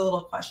asking like the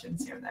little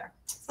questions here and there.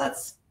 So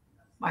that's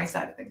my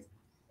side of things.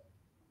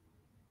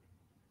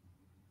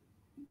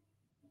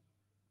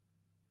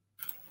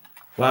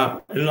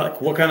 Wow. And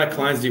what kind of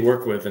clients do you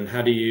work with, and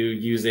how do you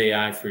use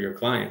AI for your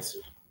clients?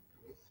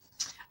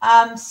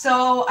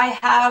 So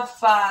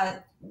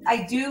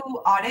I do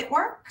audit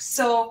work.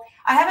 So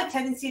I have a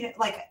tendency to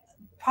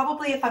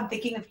probably if I'm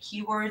thinking of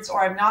keywords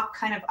or I'm not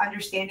kind of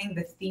understanding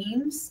the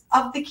themes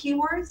of the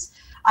keywords,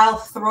 I'll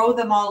throw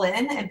them all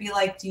in and be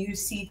like, do you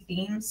see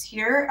themes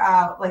here?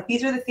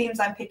 These are the themes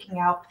I'm picking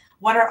out.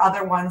 What are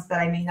other ones that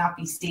I may not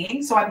be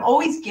seeing? So I'm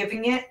always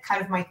giving it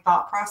kind of my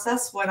thought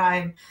process when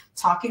I'm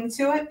talking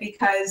to it,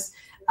 because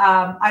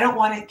I don't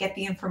want to get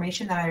the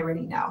information that I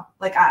already know.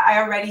 Like I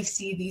already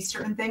see these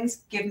certain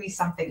things, give me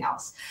something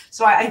else.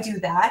 So I do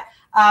that.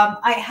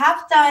 I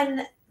have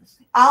done,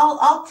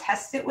 I'll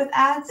test it with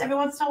ads every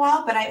once in a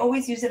while, but I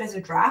always use it as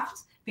a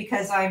draft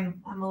because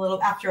I'm a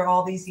little, after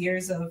all these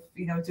years of,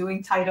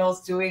 doing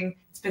titles,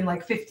 it's been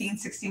like 15,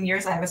 16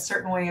 years. I have a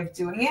certain way of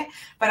doing it,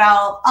 but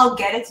I'll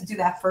get it to do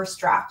that first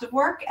draft of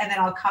work. And then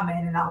I'll come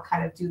in and I'll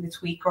kind of do the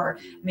tweak or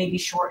maybe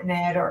shorten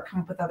it or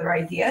come up with other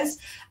ideas.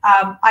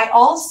 I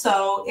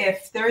also,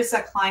 if there is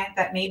a client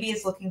that maybe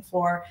is looking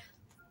for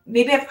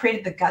maybe I've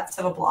created the guts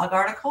of a blog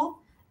article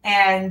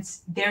and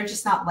they're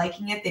just not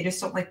liking it. They just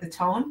don't like the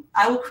tone.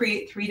 I will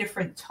create 3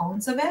 different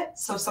tones of it.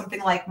 So something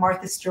like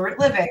Martha Stewart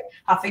Living,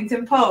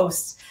 Huffington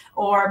Post,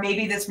 or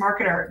maybe this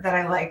marketer that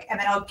I like. And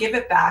then I'll give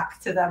it back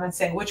to them and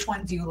say, which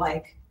one do you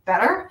like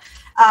better?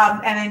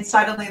 And then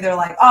suddenly they're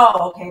like,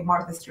 oh, okay,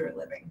 Martha Stewart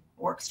Living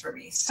works for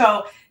me.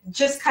 So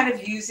just kind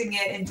of using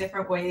it in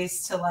different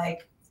ways to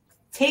like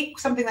take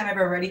something that I've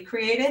already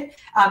created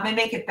and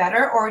make it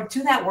better, or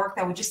do that work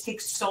that would just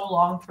take so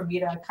long for me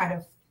to kind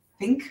of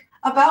think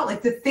about,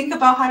 like to think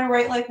about how to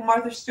write like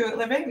Martha Stewart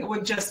Living. It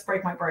would just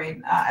break my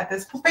brain at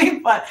this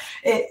point, but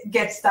it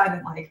gets done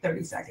in like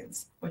 30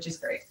 seconds, which is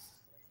great.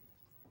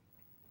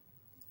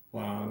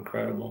 Wow,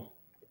 incredible.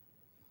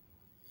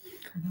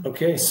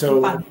 Okay,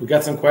 so we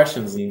got some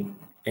questions, and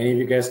any of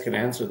you guys can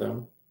answer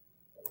them.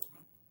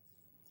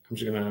 I'm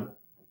just gonna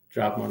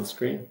drop them on the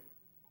screen.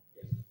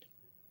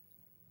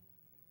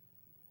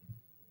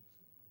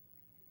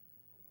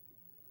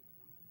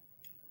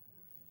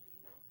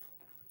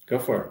 Go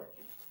for it.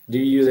 Do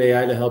you use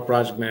AI to help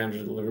project manage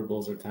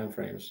deliverables or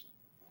timeframes?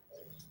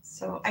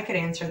 So I could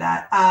answer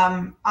that.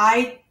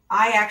 I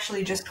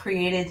actually just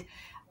created,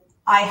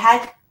 I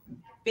had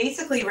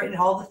basically written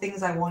all the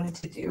things I wanted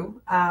to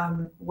do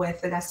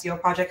with an SEO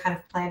project, kind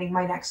of planning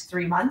my next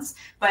 3 months.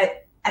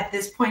 But at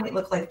this point, it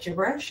looked like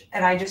gibberish.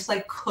 And I just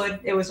like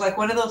it was like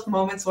one of those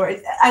moments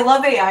where I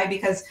love AI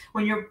because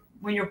when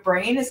your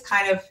brain is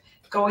kind of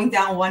going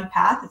down one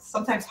path, it's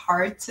sometimes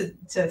hard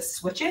to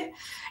switch it.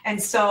 And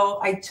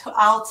so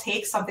I'll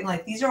take something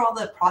like, these are all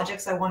the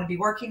projects I want to be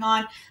working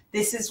on.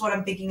 This is what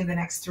I'm thinking in the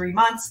next 3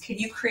 months. Can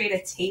you create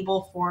a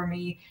table for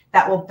me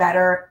that will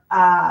better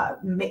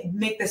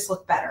make this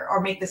look better or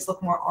make this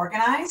look more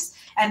organized?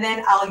 And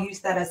then I'll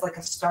use that as like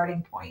a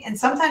starting point. And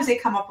sometimes they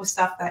come up with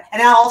stuff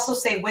and I'll also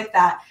say with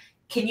that,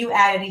 can you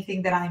add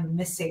anything that I'm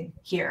missing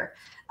here?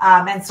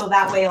 And so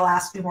that way it'll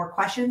ask me more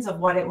questions of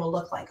what it will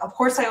look like. Of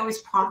course, I always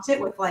prompt it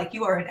with like,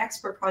 you are an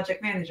expert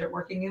project manager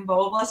working in blah,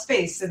 blah, blah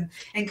space, and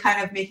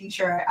kind of making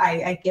sure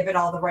I give it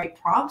all the right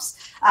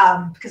prompts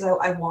because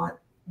I want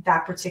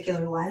that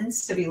particular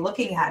lens to be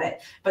looking at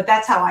it. But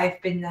that's how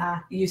I've been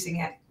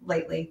using it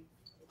lately.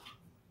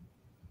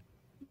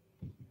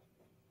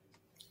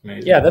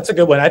 Amazing. Yeah, that's a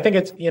good one. I think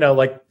it's,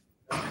 like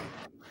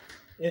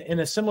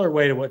in a similar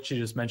way to what you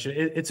just mentioned,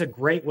 it's a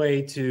great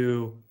way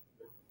to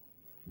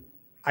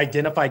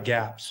identify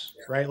gaps,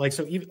 right? Like,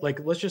 so even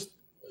like, let's just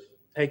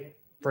take,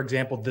 for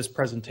example, this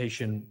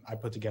presentation I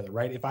put together,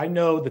 right? If I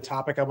know the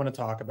topic I want to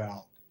talk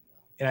about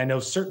and I know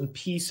certain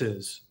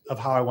pieces of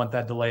how I want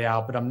that to lay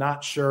out, but I'm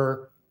not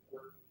sure,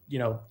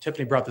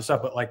 Tiffany brought this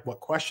up, but like what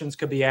questions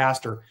could be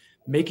asked or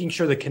making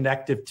sure the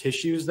connective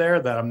tissue's there,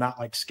 that I'm not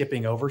like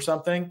skipping over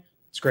something.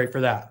 It's great for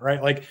that,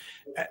 right? Like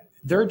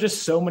there are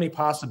just so many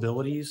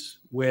possibilities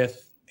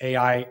with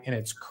AI in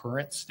its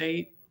current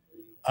state.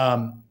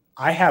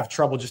 I have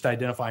trouble just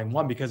identifying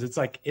one because it's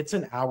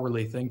an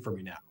hourly thing for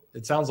me now.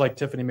 It sounds like,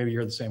 Tiffany, maybe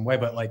you're the same way,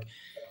 but like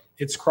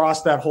it's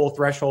crossed that whole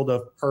threshold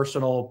of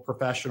personal,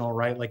 professional,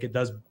 right? Like it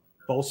does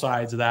both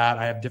sides of that.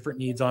 I have different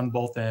needs on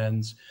both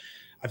ends.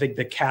 I think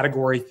the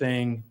category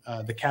thing,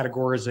 the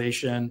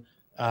categorization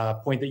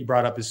point that you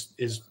brought up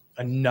is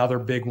another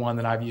big one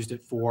that I've used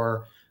it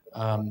for,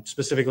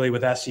 specifically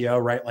with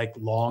SEO, right? Like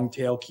long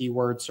tail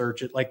keyword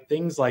search, like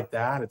things like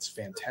that. It's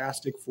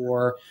fantastic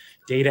for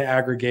data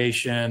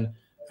aggregation.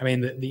 I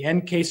mean, the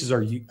end cases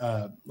are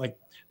like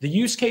the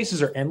use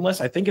cases are endless.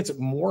 I think it's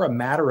more a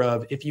matter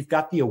of if you've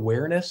got the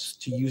awareness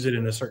to use it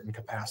in a certain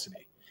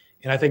capacity.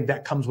 And I think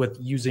that comes with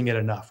using it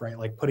enough, right?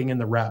 Like putting in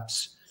the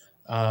reps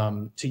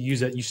to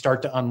use it. You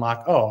start to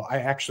unlock, oh, I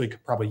actually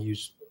could probably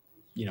use,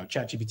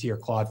 ChatGPT or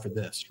Claude for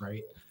this,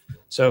 right?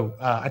 So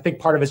I think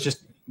part of it's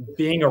just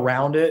being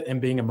around it and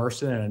being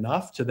immersed in it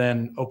enough to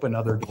then open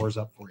other doors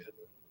up for you.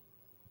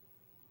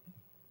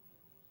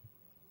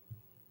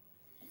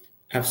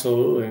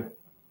 Absolutely.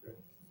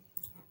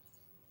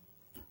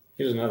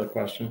 Here's another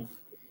question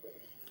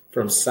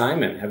from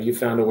Simon. Have you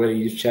found a way to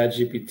use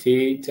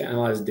ChatGPT to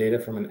analyze data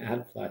from an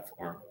ad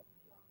platform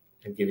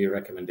and give you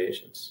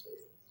recommendations?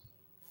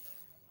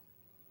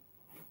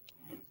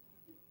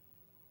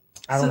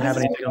 I don't have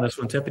anything on this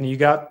one. Tiffany, you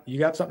got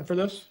something for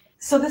this?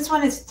 So this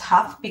one is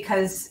tough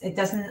because it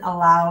doesn't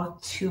allow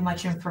too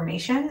much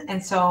information.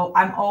 And so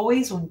I'm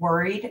always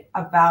worried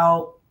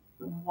about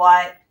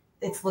what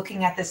it's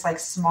looking at, this like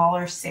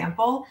smaller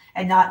sample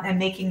and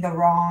making the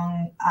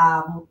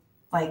wrong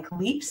like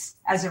leaps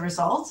as a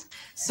result.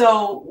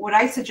 So what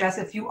I suggest,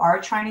 if you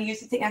are trying to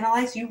use it to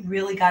analyze, you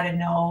really got to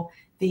know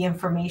the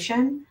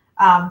information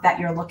that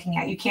you're looking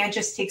at. You can't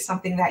just take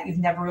something that you've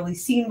never really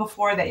seen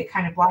before that you're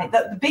kind of blind.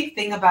 The big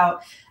thing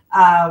about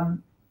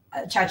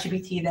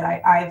ChatGPT that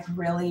I've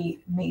really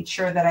made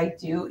sure that I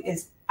do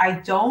is I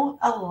don't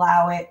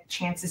allow it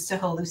chances to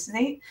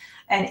hallucinate.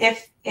 And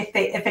if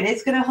it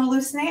is going to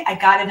hallucinate, I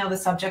got to know the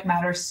subject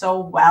matter so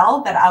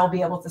well that I'll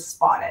be able to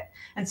spot it.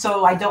 And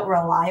so I don't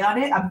rely on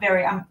it.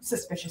 I'm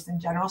suspicious in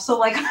general. So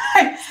like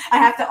I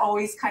have to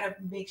always kind of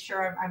make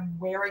sure I'm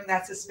wearing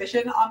that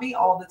suspicion on me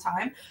all the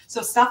time.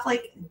 So stuff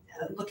like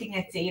looking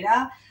at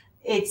data,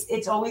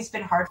 it's always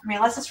been hard for me,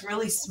 unless it's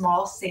really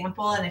small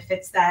sample. And if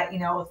it's that,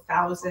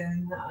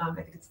 1,000, I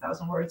think it's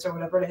 1,000 words or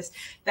whatever it is,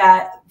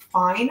 that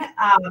fine.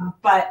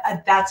 But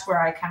that's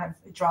where I kind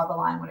of draw the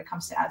line when it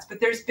comes to ads. But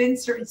there's been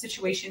certain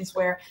situations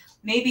where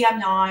maybe I'm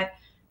not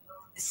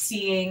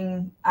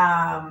seeing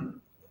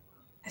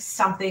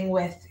something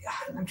with,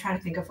 I'm trying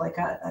to think of like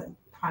a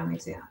prime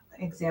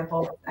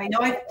example. I know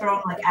I've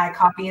thrown like ad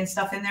copy and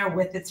stuff in there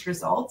with its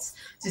results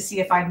to see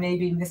if I may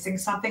be missing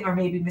something, or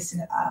maybe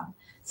missing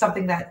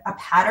something, that a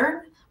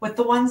pattern with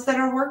the ones that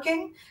are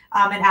working,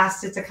 and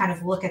asked it to kind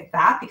of look at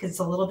that, because it's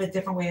a little bit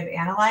different way of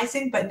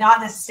analyzing, but not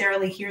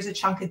necessarily here's a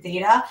chunk of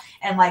data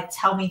and like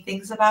tell me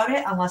things about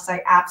it, unless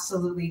I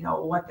absolutely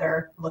know what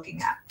they're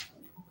looking at.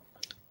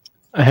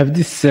 I have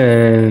this,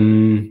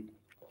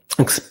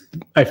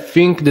 I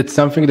think that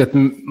something that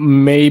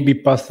may be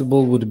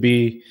possible would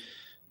be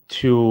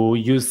to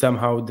use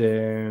somehow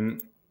the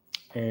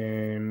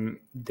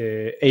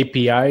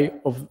API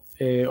of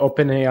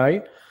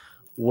OpenAI,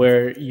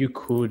 where you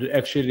could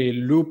actually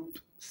loop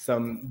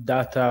some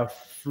data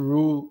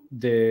through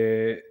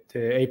the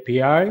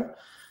API.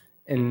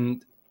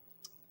 And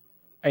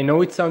I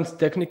know it sounds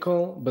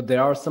technical, but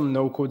there are some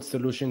no-code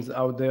solutions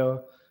out there.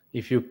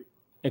 If you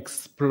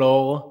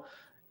explore,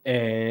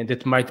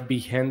 that might be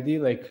handy,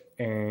 like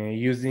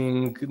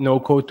using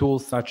no-code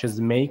tools such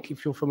as Make,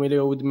 if you're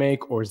familiar with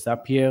Make, or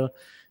Zapier,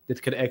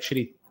 that can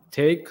actually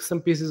take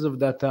some pieces of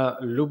data,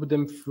 loop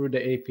them through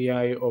the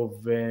API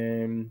of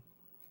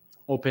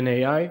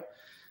OpenAI.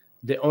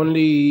 The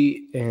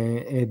only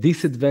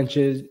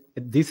disadvantage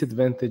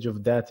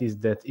of that is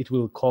that it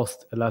will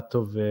cost a lot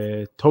of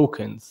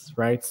tokens,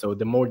 right? So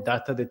the more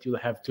data that you'll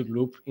have to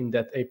loop in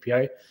that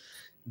API,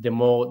 the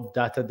more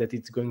data that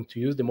it's going to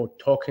use, the more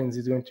tokens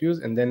it's going to use,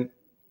 and then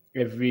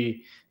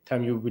every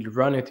time you will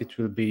run it, it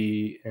will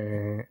be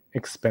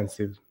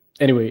expensive.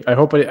 Anyway, I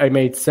hope I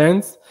made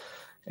sense.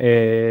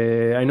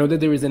 I know that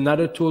there is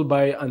another tool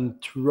by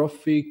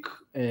Anthropic,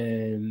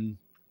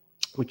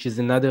 which is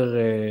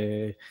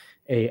another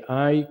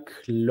AI.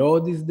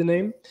 Claude is the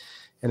name.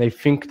 And I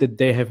think that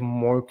they have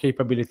more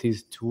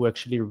capabilities to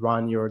actually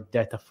run your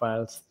data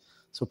files.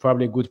 So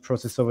probably a good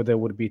process over there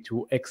would be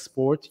to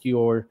export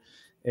your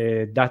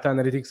data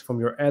analytics from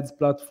your ads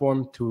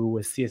platform to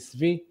a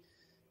CSV,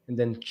 and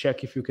then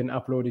check if you can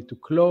upload it to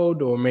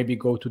Claude, or maybe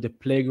go to the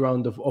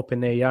playground of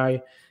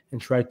OpenAI and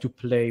try to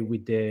play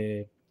with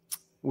the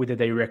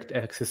direct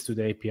access to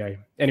the API.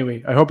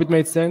 Anyway, I hope it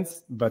made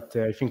sense, but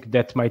I think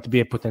that might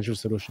be a potential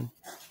solution.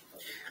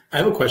 I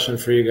have a question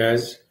for you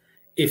guys.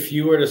 If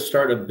you were to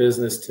start a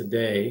business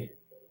today,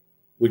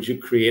 would you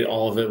create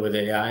all of it with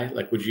AI?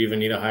 Like, would you even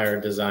need to hire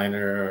a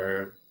designer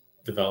or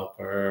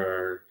developer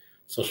or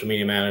social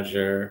media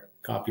manager,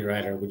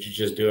 copywriter? Would you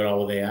just do it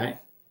all with AI?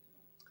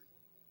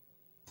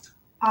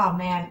 Oh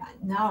man,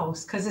 no,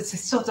 because I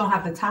still don't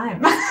have the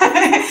time.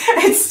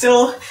 it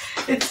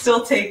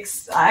still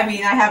takes. I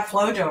mean, I have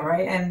Flojo,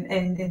 right?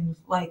 And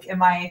like in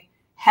my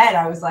head,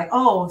 I was like,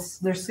 oh,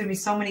 there's gonna be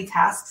so many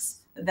tasks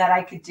that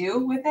I could do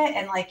with it.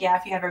 And like, yeah,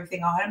 if you have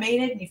everything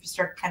automated and if you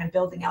start kind of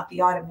building out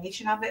the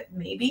automation of it,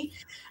 maybe.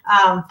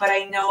 But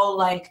I know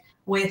like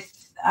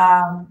with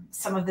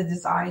some of the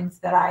designs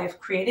that I've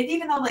created,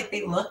 even though like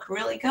they look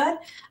really good,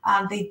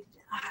 they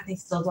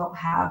still don't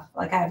have,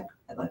 like, I have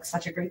like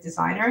such a great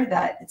designer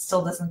that it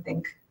still doesn't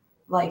think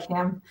like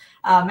him.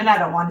 And I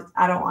don't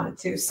want it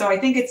to. So I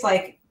think it's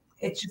like,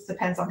 it just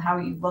depends on how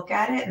you look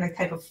at it and the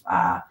type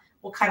of,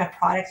 what kind of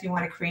product you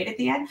want to create at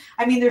the end.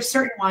 I mean, there's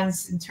certain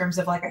ones in terms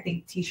of like, I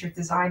think t-shirt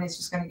design is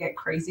just going to get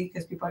crazy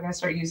because people are going to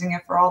start using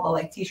it for all the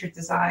like t-shirt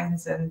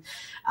designs and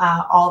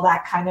all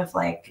that kind of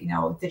like,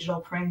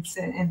 digital prints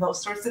and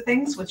those sorts of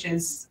things, which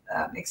is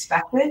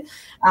expected.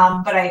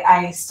 But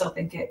I still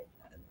think it,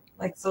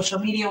 like social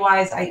media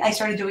wise, I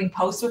started doing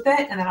posts with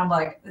it and then I'm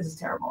like, this is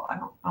terrible. I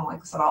don't like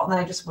this at all. And then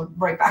I just went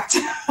right back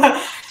to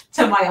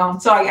my own.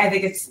 So I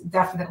think it's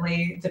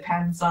definitely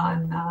depends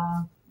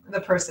on the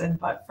person,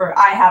 but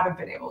I haven't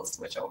been able to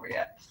switch over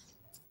yet.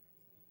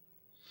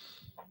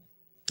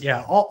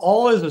 Yeah,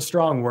 all is a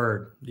strong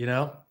word,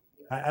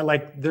 I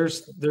like,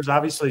 there's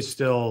obviously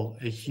still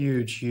a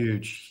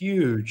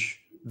huge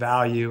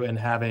value in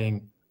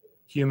having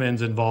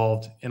humans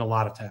involved in a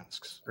lot of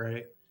tasks,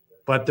 right?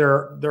 But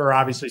there are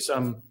obviously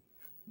some,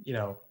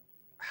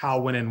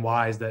 how, when, and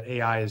whys that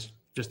AI is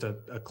just a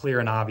clear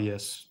and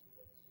obvious,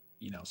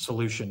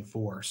 solution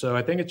for. So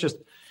I think it's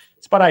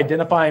about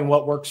identifying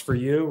what works for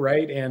you,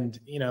 right? And,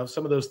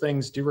 some of those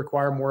things do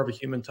require more of a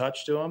human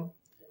touch to them.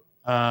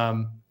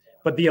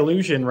 But the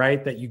illusion,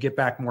 right, that you get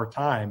back more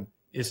time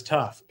is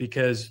tough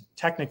because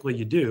technically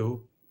you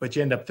do, but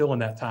you end up filling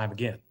that time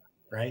again,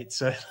 right?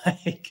 So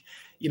like,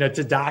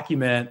 to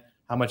document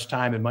how much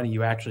time and money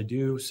you actually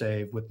do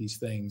save with these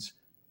things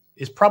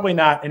is probably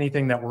not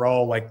anything that we're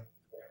all like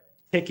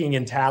ticking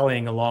and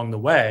tallying along the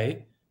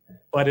way,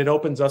 but it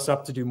opens us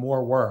up to do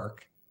more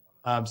work.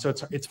 So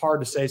it's hard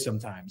to say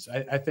sometimes.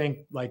 I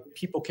think like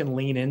people can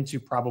lean into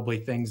probably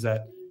things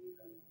that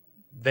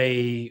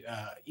they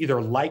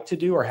either like to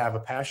do or have a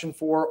passion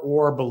for,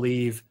 or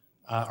believe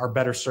are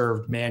better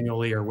served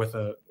manually or with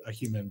a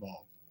human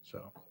involved.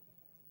 So,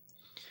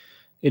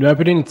 in my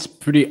opinion, it's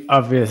pretty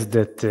obvious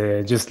that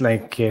just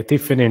like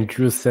Tiffany and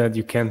Drew said,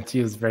 you can't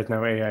use right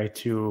now AI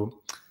to,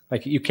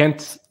 like, you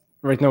can't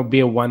right now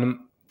be a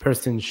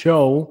one-person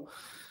show.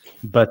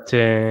 But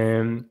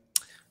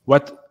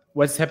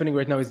what's happening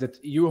right now is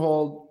that you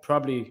all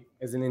probably,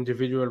 as an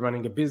individual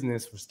running a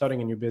business or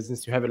starting a new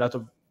business, you have a lot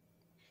of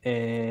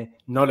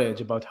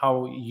knowledge about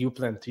how you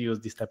plan to use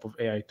this type of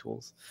AI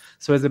tools.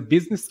 So as a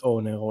business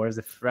owner or as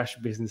a fresh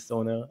business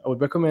owner, I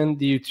would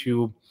recommend you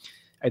to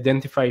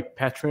identify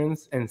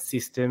patterns and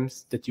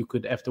systems that you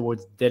could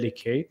afterwards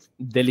delegate.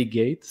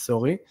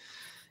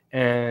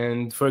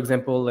 And for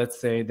example, let's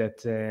say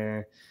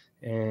that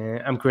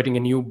I'm creating a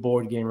new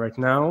board game right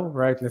now,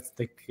 right? Let's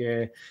take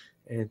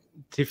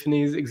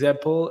Tiffany's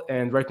example.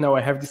 And right now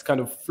I have this kind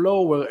of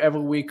flow where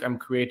every week I'm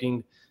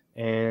creating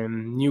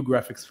new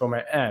graphics for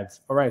my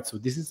ads. All right, so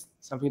this is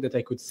something that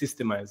I could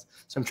systemize.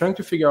 So I'm trying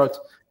to figure out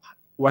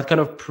what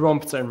kind of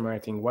prompts I'm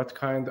writing, what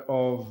kind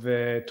of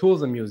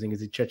tools I'm using.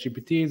 Is it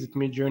ChatGPT? Is it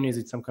Midjourney? Is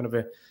it some kind of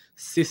a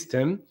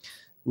system,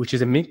 which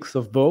is a mix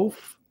of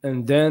both?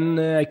 And then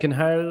I can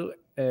hire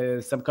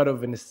some kind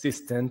of an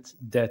assistant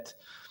that,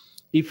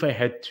 if I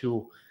had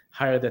to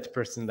hire that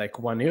person like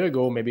 1 year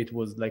ago, maybe it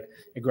was like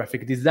a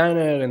graphic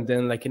designer and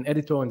then like an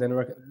editor and then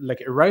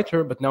like a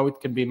writer, but now it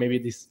can be maybe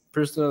this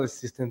personal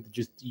assistant that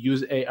just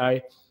use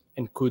AI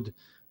and could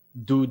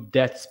do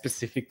that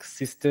specific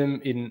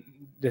system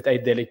that I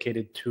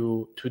dedicated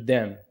to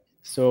them.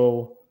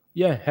 So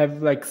yeah,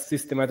 have like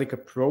systematic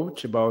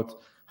approach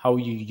about how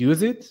you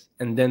use it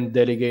and then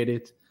delegate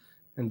it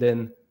and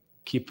then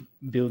keep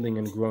building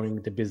and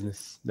growing the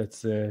business. That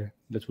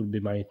would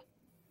be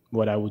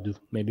what I would do,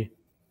 maybe.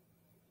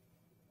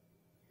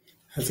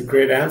 That's a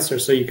great answer.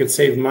 So you could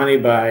save money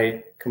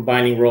by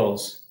combining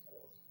roles.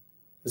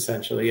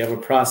 Essentially, you have a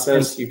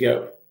process, you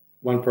get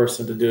one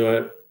person to do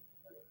it.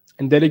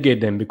 And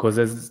delegate them, because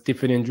as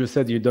Tiffany and Drew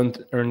said, you don't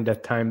earn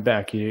that time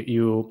back.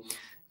 You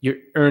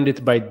earned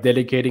it by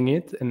delegating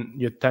it, and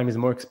your time is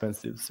more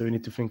expensive. So you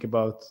need to think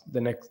about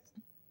the next,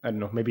 I don't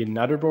know, maybe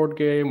another board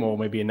game or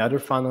maybe another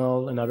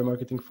funnel, another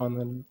marketing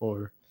funnel,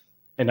 or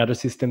another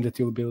system that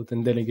you'll build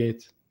and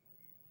delegate.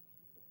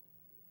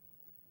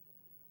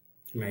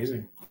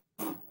 Amazing.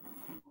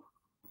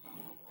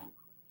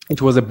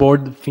 It was a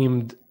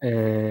board-themed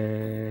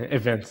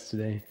event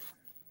today,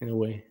 in a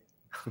way.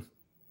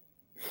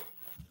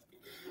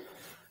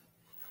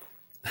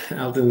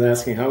 Alton's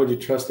asking, how would you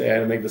trust AI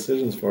to make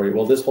decisions for you?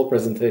 Well, this whole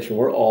presentation,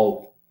 we're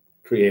all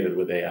created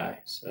with AI.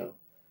 So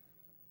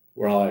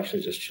we're all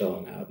actually just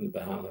chilling out in the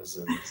Bahamas.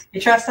 And you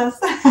trust us?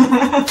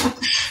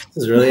 This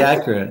is really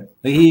accurate.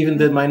 He even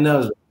did my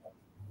nose.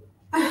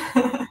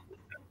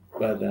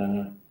 But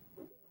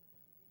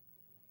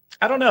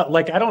I don't know.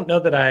 Like, I don't know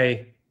that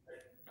I'm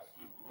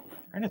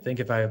trying to think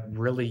if I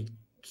really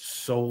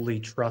solely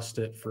trust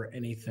it for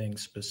anything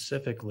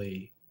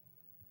specifically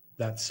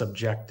that's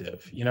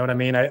subjective. You know what I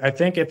mean? I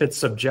think if it's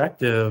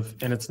subjective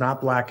and it's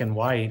not black and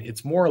white,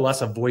 it's more or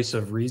less a voice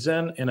of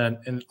reason and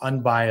an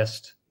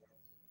unbiased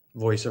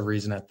voice of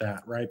reason at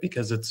that, right?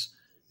 Because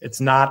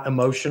it's not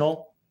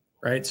emotional,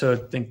 right? So I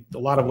think a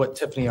lot of what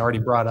Tiffany already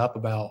brought up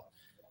about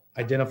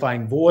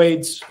identifying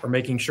voids or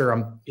making sure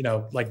I'm,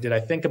 like, did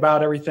I think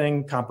about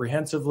everything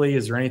comprehensively?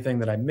 Is there anything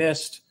that I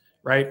missed,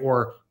 right?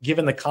 Or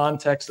given the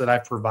context that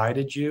I've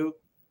provided you,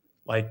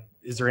 like,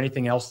 is there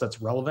anything else that's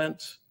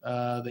relevant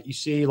that you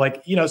see?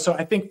 Like, so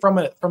I think from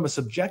a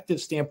subjective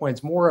standpoint,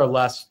 it's more or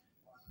less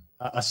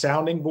a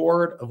sounding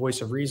board, a voice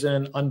of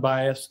reason,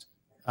 unbiased.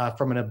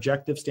 From an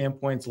objective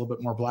standpoint, it's a little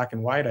bit more black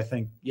and white. I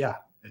think, yeah,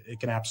 it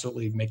can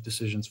absolutely make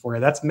decisions for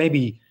you. That's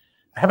maybe,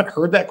 I haven't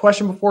heard that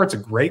question before. It's a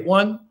great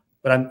one,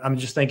 but I'm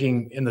just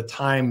thinking in the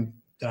time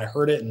that I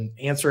heard it and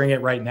answering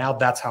it right now,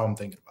 that's how I'm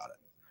thinking about it.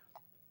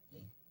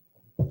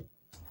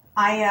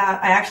 I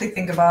actually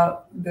think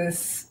about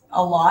this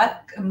a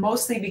lot,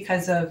 mostly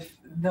because of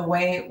the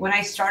way, when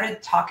I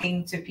started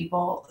talking to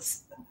people,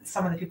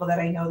 some of the people that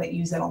I know that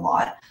use it a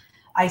lot,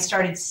 I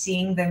started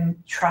seeing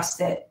them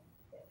trust it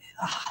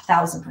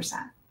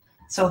 1,000%.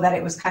 So that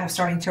it was kind of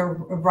starting to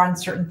run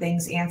certain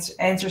things,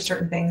 answer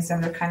certain things,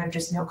 and they're kind of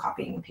just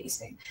copying and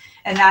pasting.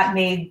 And that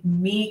made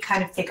me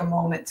kind of take a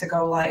moment to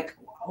go like,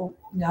 oh,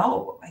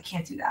 no, I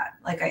can't do that.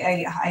 Like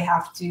I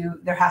have to,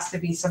 there has to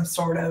be some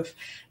sort of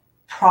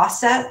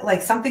process,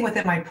 like something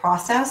within my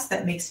process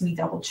that makes me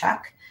double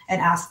check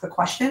and ask the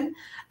question.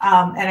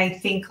 And I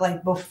think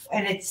and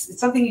it's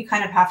something you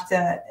kind of have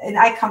to, and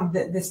I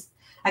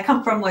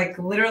come from like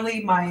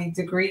literally my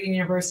degree in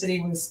university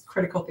was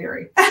critical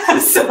theory.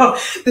 So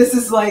this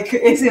is like,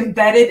 it's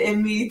embedded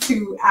in me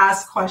to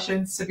ask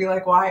questions, to be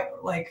like, why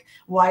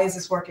is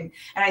this working?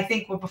 And I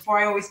think before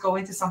I always go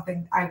into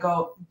something, I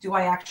go, do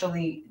I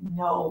actually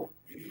know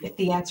if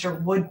the answer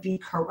would be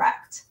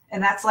correct?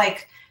 And that's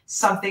like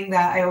something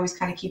that I always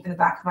kind of keep in the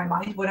back of my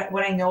mind. Would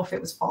I know if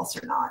it was false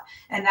or not?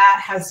 And that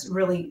has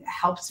really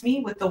helped me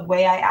with the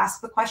way I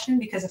ask the question,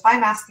 because if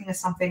I'm asking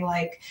something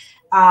like,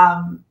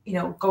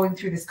 going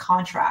through this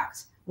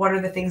contract, what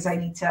are the things I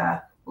need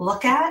to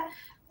look at?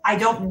 I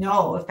don't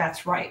know if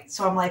that's right.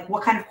 So I'm like,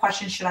 what kind of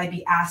questions should I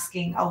be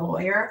asking a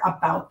lawyer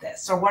about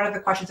this? Or what are the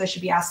questions I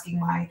should be asking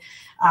my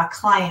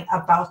client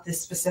about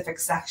this specific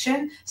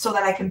section so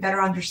that I can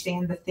better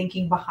understand the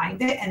thinking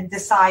behind it and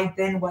decide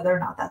then whether or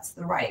not that's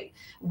the right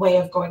way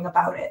of going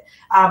about it.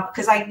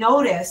 Because I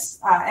notice,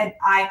 and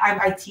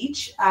I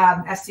teach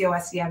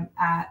SEO, SEM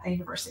at a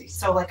university.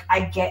 So like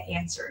I get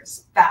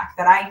answers back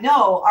that I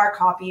know are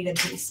copied and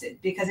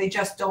pasted because they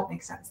just don't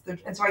make sense.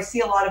 And so I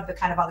see a lot of the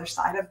kind of other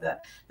side of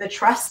the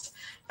trust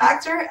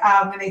factor.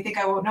 And they think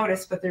I won't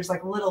notice, but there's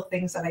like little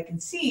things that I can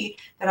see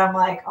that I'm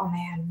like, oh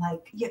man,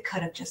 like you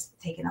could have just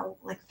taken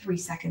like 3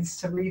 seconds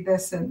to read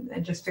this and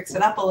just fix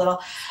it up a little.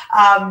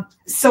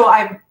 So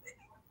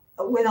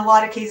in a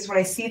lot of cases, what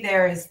I see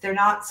there is they're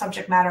not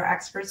subject matter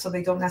experts, so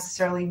they don't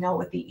necessarily know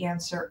what the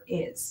answer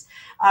is.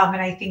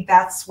 And I think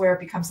that's where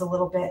it becomes a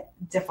little bit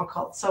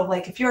difficult. So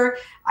like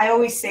I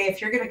always say,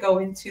 if you're going to go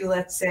into,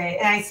 let's say,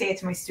 and I say it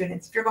to my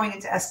students, if you're going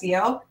into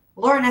SEO,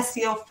 learn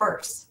SEO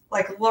first.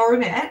 Like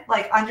learn it,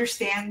 like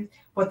understand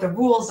what the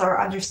rules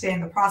are,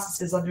 understand the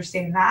processes,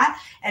 understand that,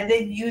 and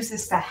then use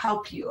this to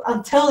help you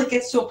until it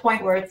gets to a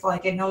point where it's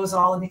like it knows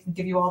all and it can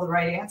give you all the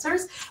right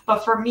answers.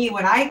 But for me,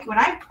 when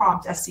I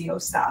prompt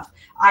SEO stuff,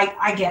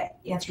 I get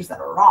answers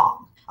that are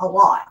wrong a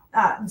lot.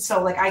 And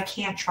so like I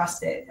can't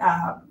trust it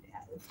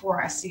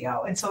for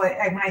SEO. And so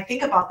when I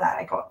think about that,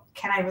 I go,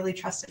 can I really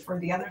trust it for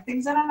the other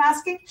things that I'm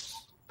asking?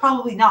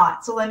 Probably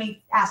not. So let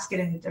me ask it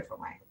in a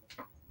different way.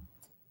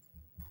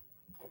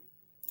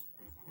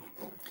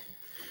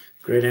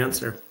 Great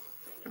answer.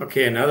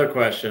 Okay, another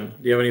question.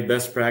 Do you have any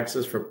best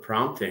practices for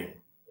prompting?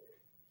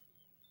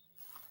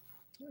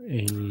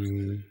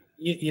 You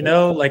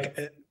know, like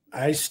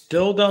I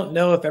still don't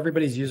know if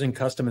everybody's using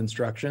custom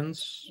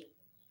instructions.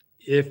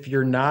 If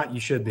you're not, you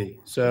should be.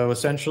 So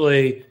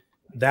essentially,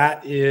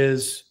 that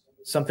is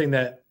something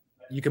that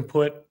you can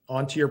put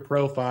onto your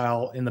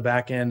profile in the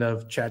back end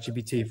of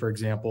ChatGPT, for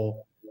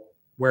example,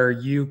 where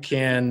you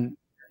can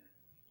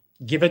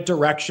give it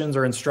directions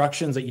or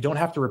instructions that you don't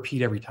have to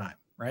repeat every time.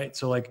 Right.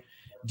 So like,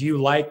 do you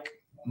like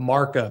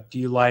markup? Do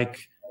you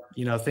like,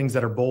 things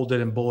that are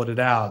bolded and bulleted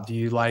out? Do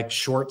you like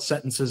short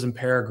sentences and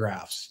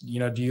paragraphs?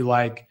 Do you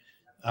like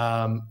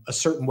a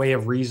certain way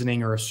of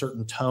reasoning or a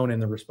certain tone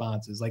in the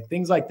responses? Like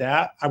things like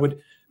that. I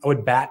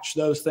would batch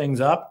those things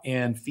up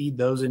and feed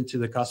those into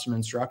the custom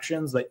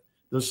instructions. Like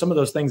some of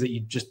those things that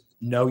you just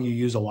know you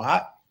use a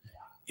lot,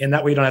 and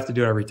that way you don't have to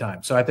do it every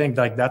time. So I think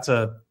like that's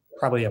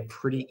probably a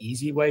pretty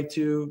easy way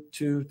to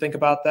think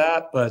about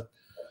that. But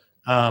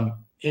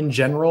in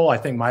general, I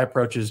think my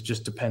approach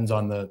just depends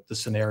on the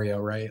scenario,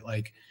 right?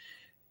 Like,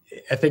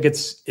 I think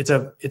it's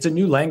a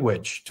new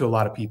language to a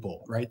lot of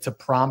people, right? To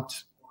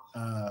prompt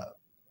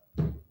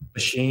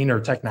machine or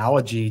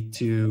technology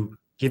to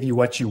give you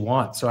what you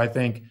want. So I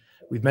think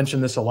we've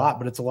mentioned this a lot,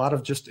 but it's a lot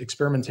of just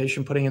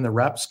experimentation, putting in the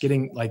reps,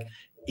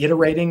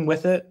 iterating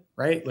with it,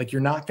 right? Like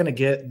you're not going to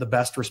get the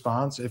best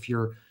response if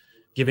you're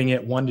giving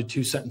it 1 to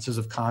 2 sentences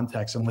of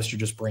context, unless you're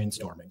just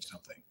brainstorming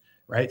something.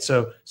 Right.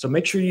 So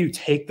make sure you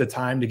take the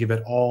time to give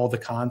it all the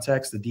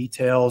context, the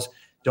details.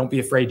 Don't be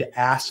afraid to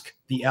ask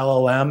the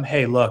LLM,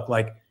 hey, look,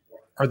 like,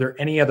 are there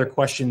any other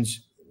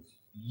questions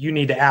you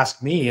need to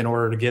ask me in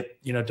order to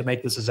get, to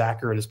make this as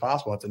accurate as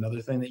possible? That's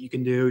another thing that you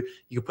can do.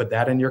 You can put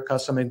that in your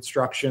custom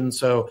instructions.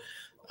 So,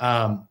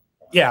 I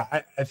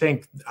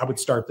think I would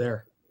start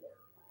there.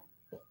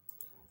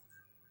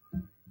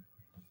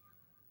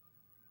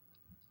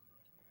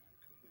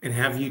 And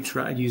have you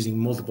tried using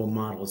multiple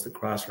models to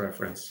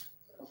cross-reference?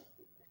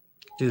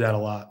 Do that a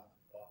lot,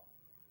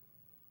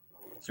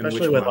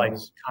 especially with like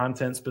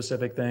content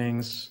specific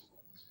things.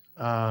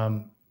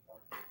 I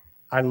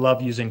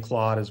love using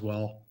Claude as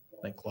well.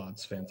 I think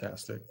Claude's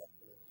fantastic.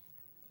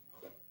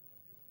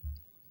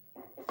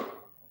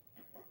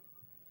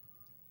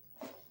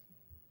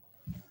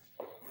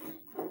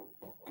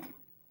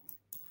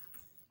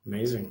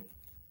 Amazing.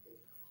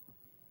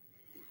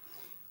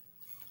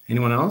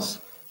 Anyone else?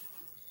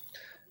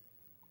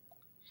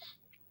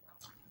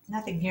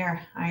 Nothing here.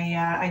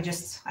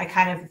 I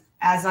kind of,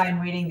 as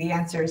I'm reading the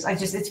answers,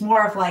 it's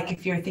more of like,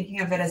 if you're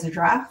thinking of it as a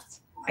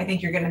draft, I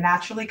think you're going to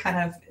naturally kind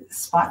of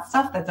spot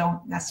stuff that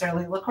don't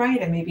necessarily look right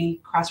and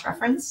maybe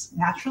cross-reference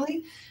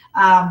naturally.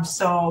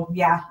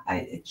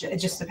 It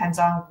just depends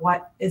on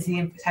what is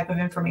the type of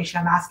information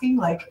I'm asking.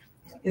 Like,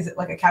 is it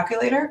like a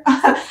calculator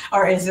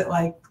or is it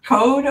like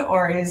code,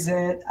 or is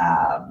it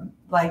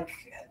like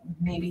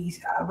maybe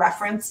a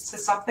reference to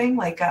something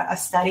like a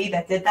study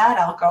that did that?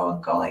 I'll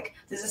go like,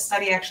 does this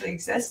study actually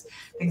exist?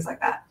 Things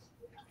like that.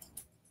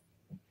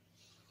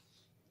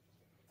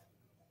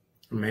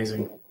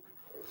 Amazing.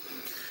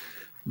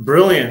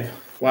 Brilliant.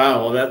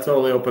 Wow. Well, that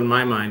totally opened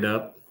my mind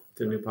up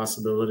to new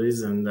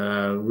possibilities, and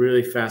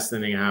really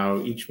fascinating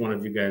how each one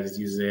of you guys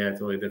uses AI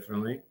totally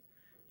differently,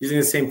 using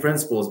the same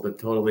principles, but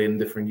totally in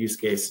different use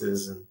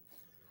cases.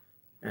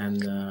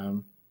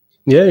 And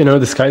Yeah,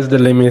 the sky's the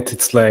limit.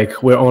 It's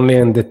like we're only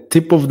on the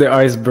tip of the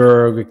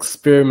iceberg,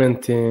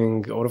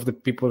 experimenting. All of the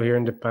people here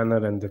in the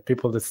panel and the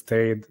people that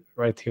stayed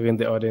right here in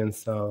the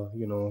audience are,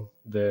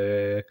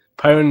 the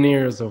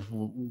pioneers of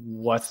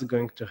what's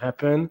going to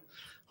happen.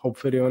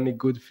 Hopefully only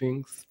good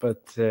things,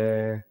 but,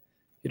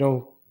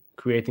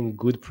 creating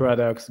good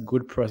products,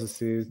 good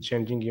processes,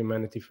 changing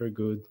humanity for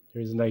good.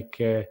 There's like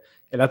a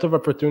lot of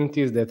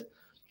opportunities that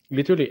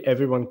literally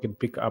everyone could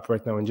pick up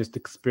right now and just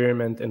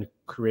experiment and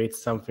create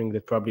something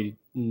that probably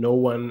no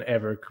one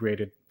ever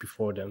created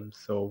before them.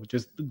 So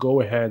just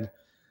go ahead,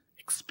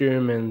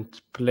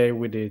 experiment, play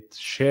with it,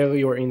 share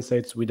your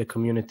insights with the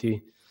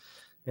community,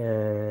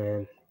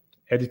 and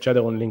add each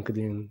other on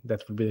LinkedIn.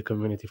 That will be the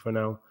community for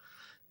now.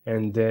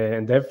 And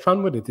have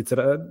fun with it. It's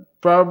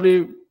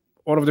probably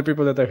all of the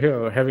people that are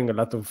here are having a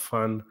lot of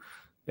fun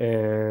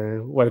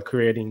while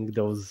creating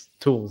those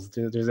tools.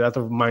 There's a lot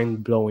of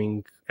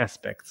mind-blowing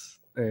aspects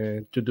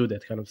to do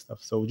that kind of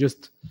stuff. So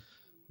just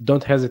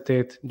don't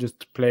hesitate,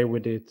 just play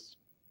with it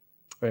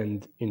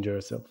and enjoy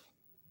yourself.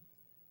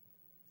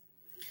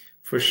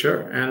 For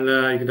sure. And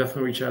you can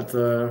definitely reach out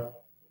to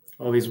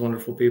all these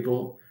wonderful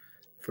people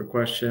for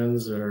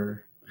questions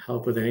or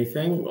help with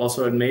anything.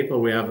 Also at Mayple,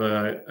 we have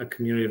a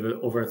community of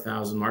over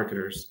 1,000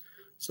 marketers.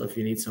 So if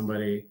you need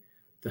somebody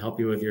to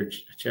help you with your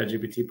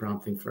ChatGPT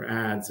prompting for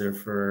ads or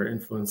for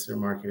influencer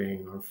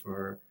marketing or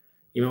for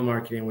email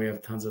marketing, we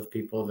have tons of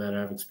people that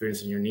have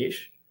experience in your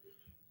niche.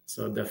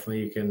 So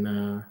definitely you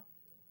can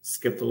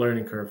skip the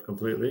learning curve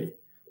completely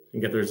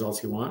and get the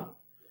results you want.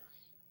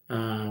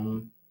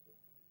 And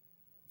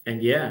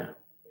yeah,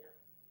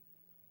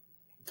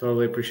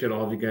 totally appreciate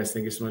all of you guys.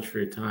 Thank you so much for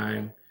your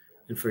time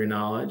and for your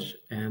knowledge.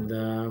 And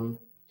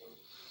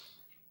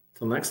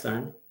till next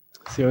time.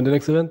 See you on the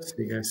next event.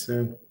 See you guys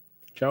soon.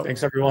 Ciao.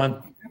 Thanks,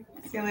 everyone.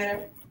 See you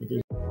later. Thank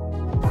you.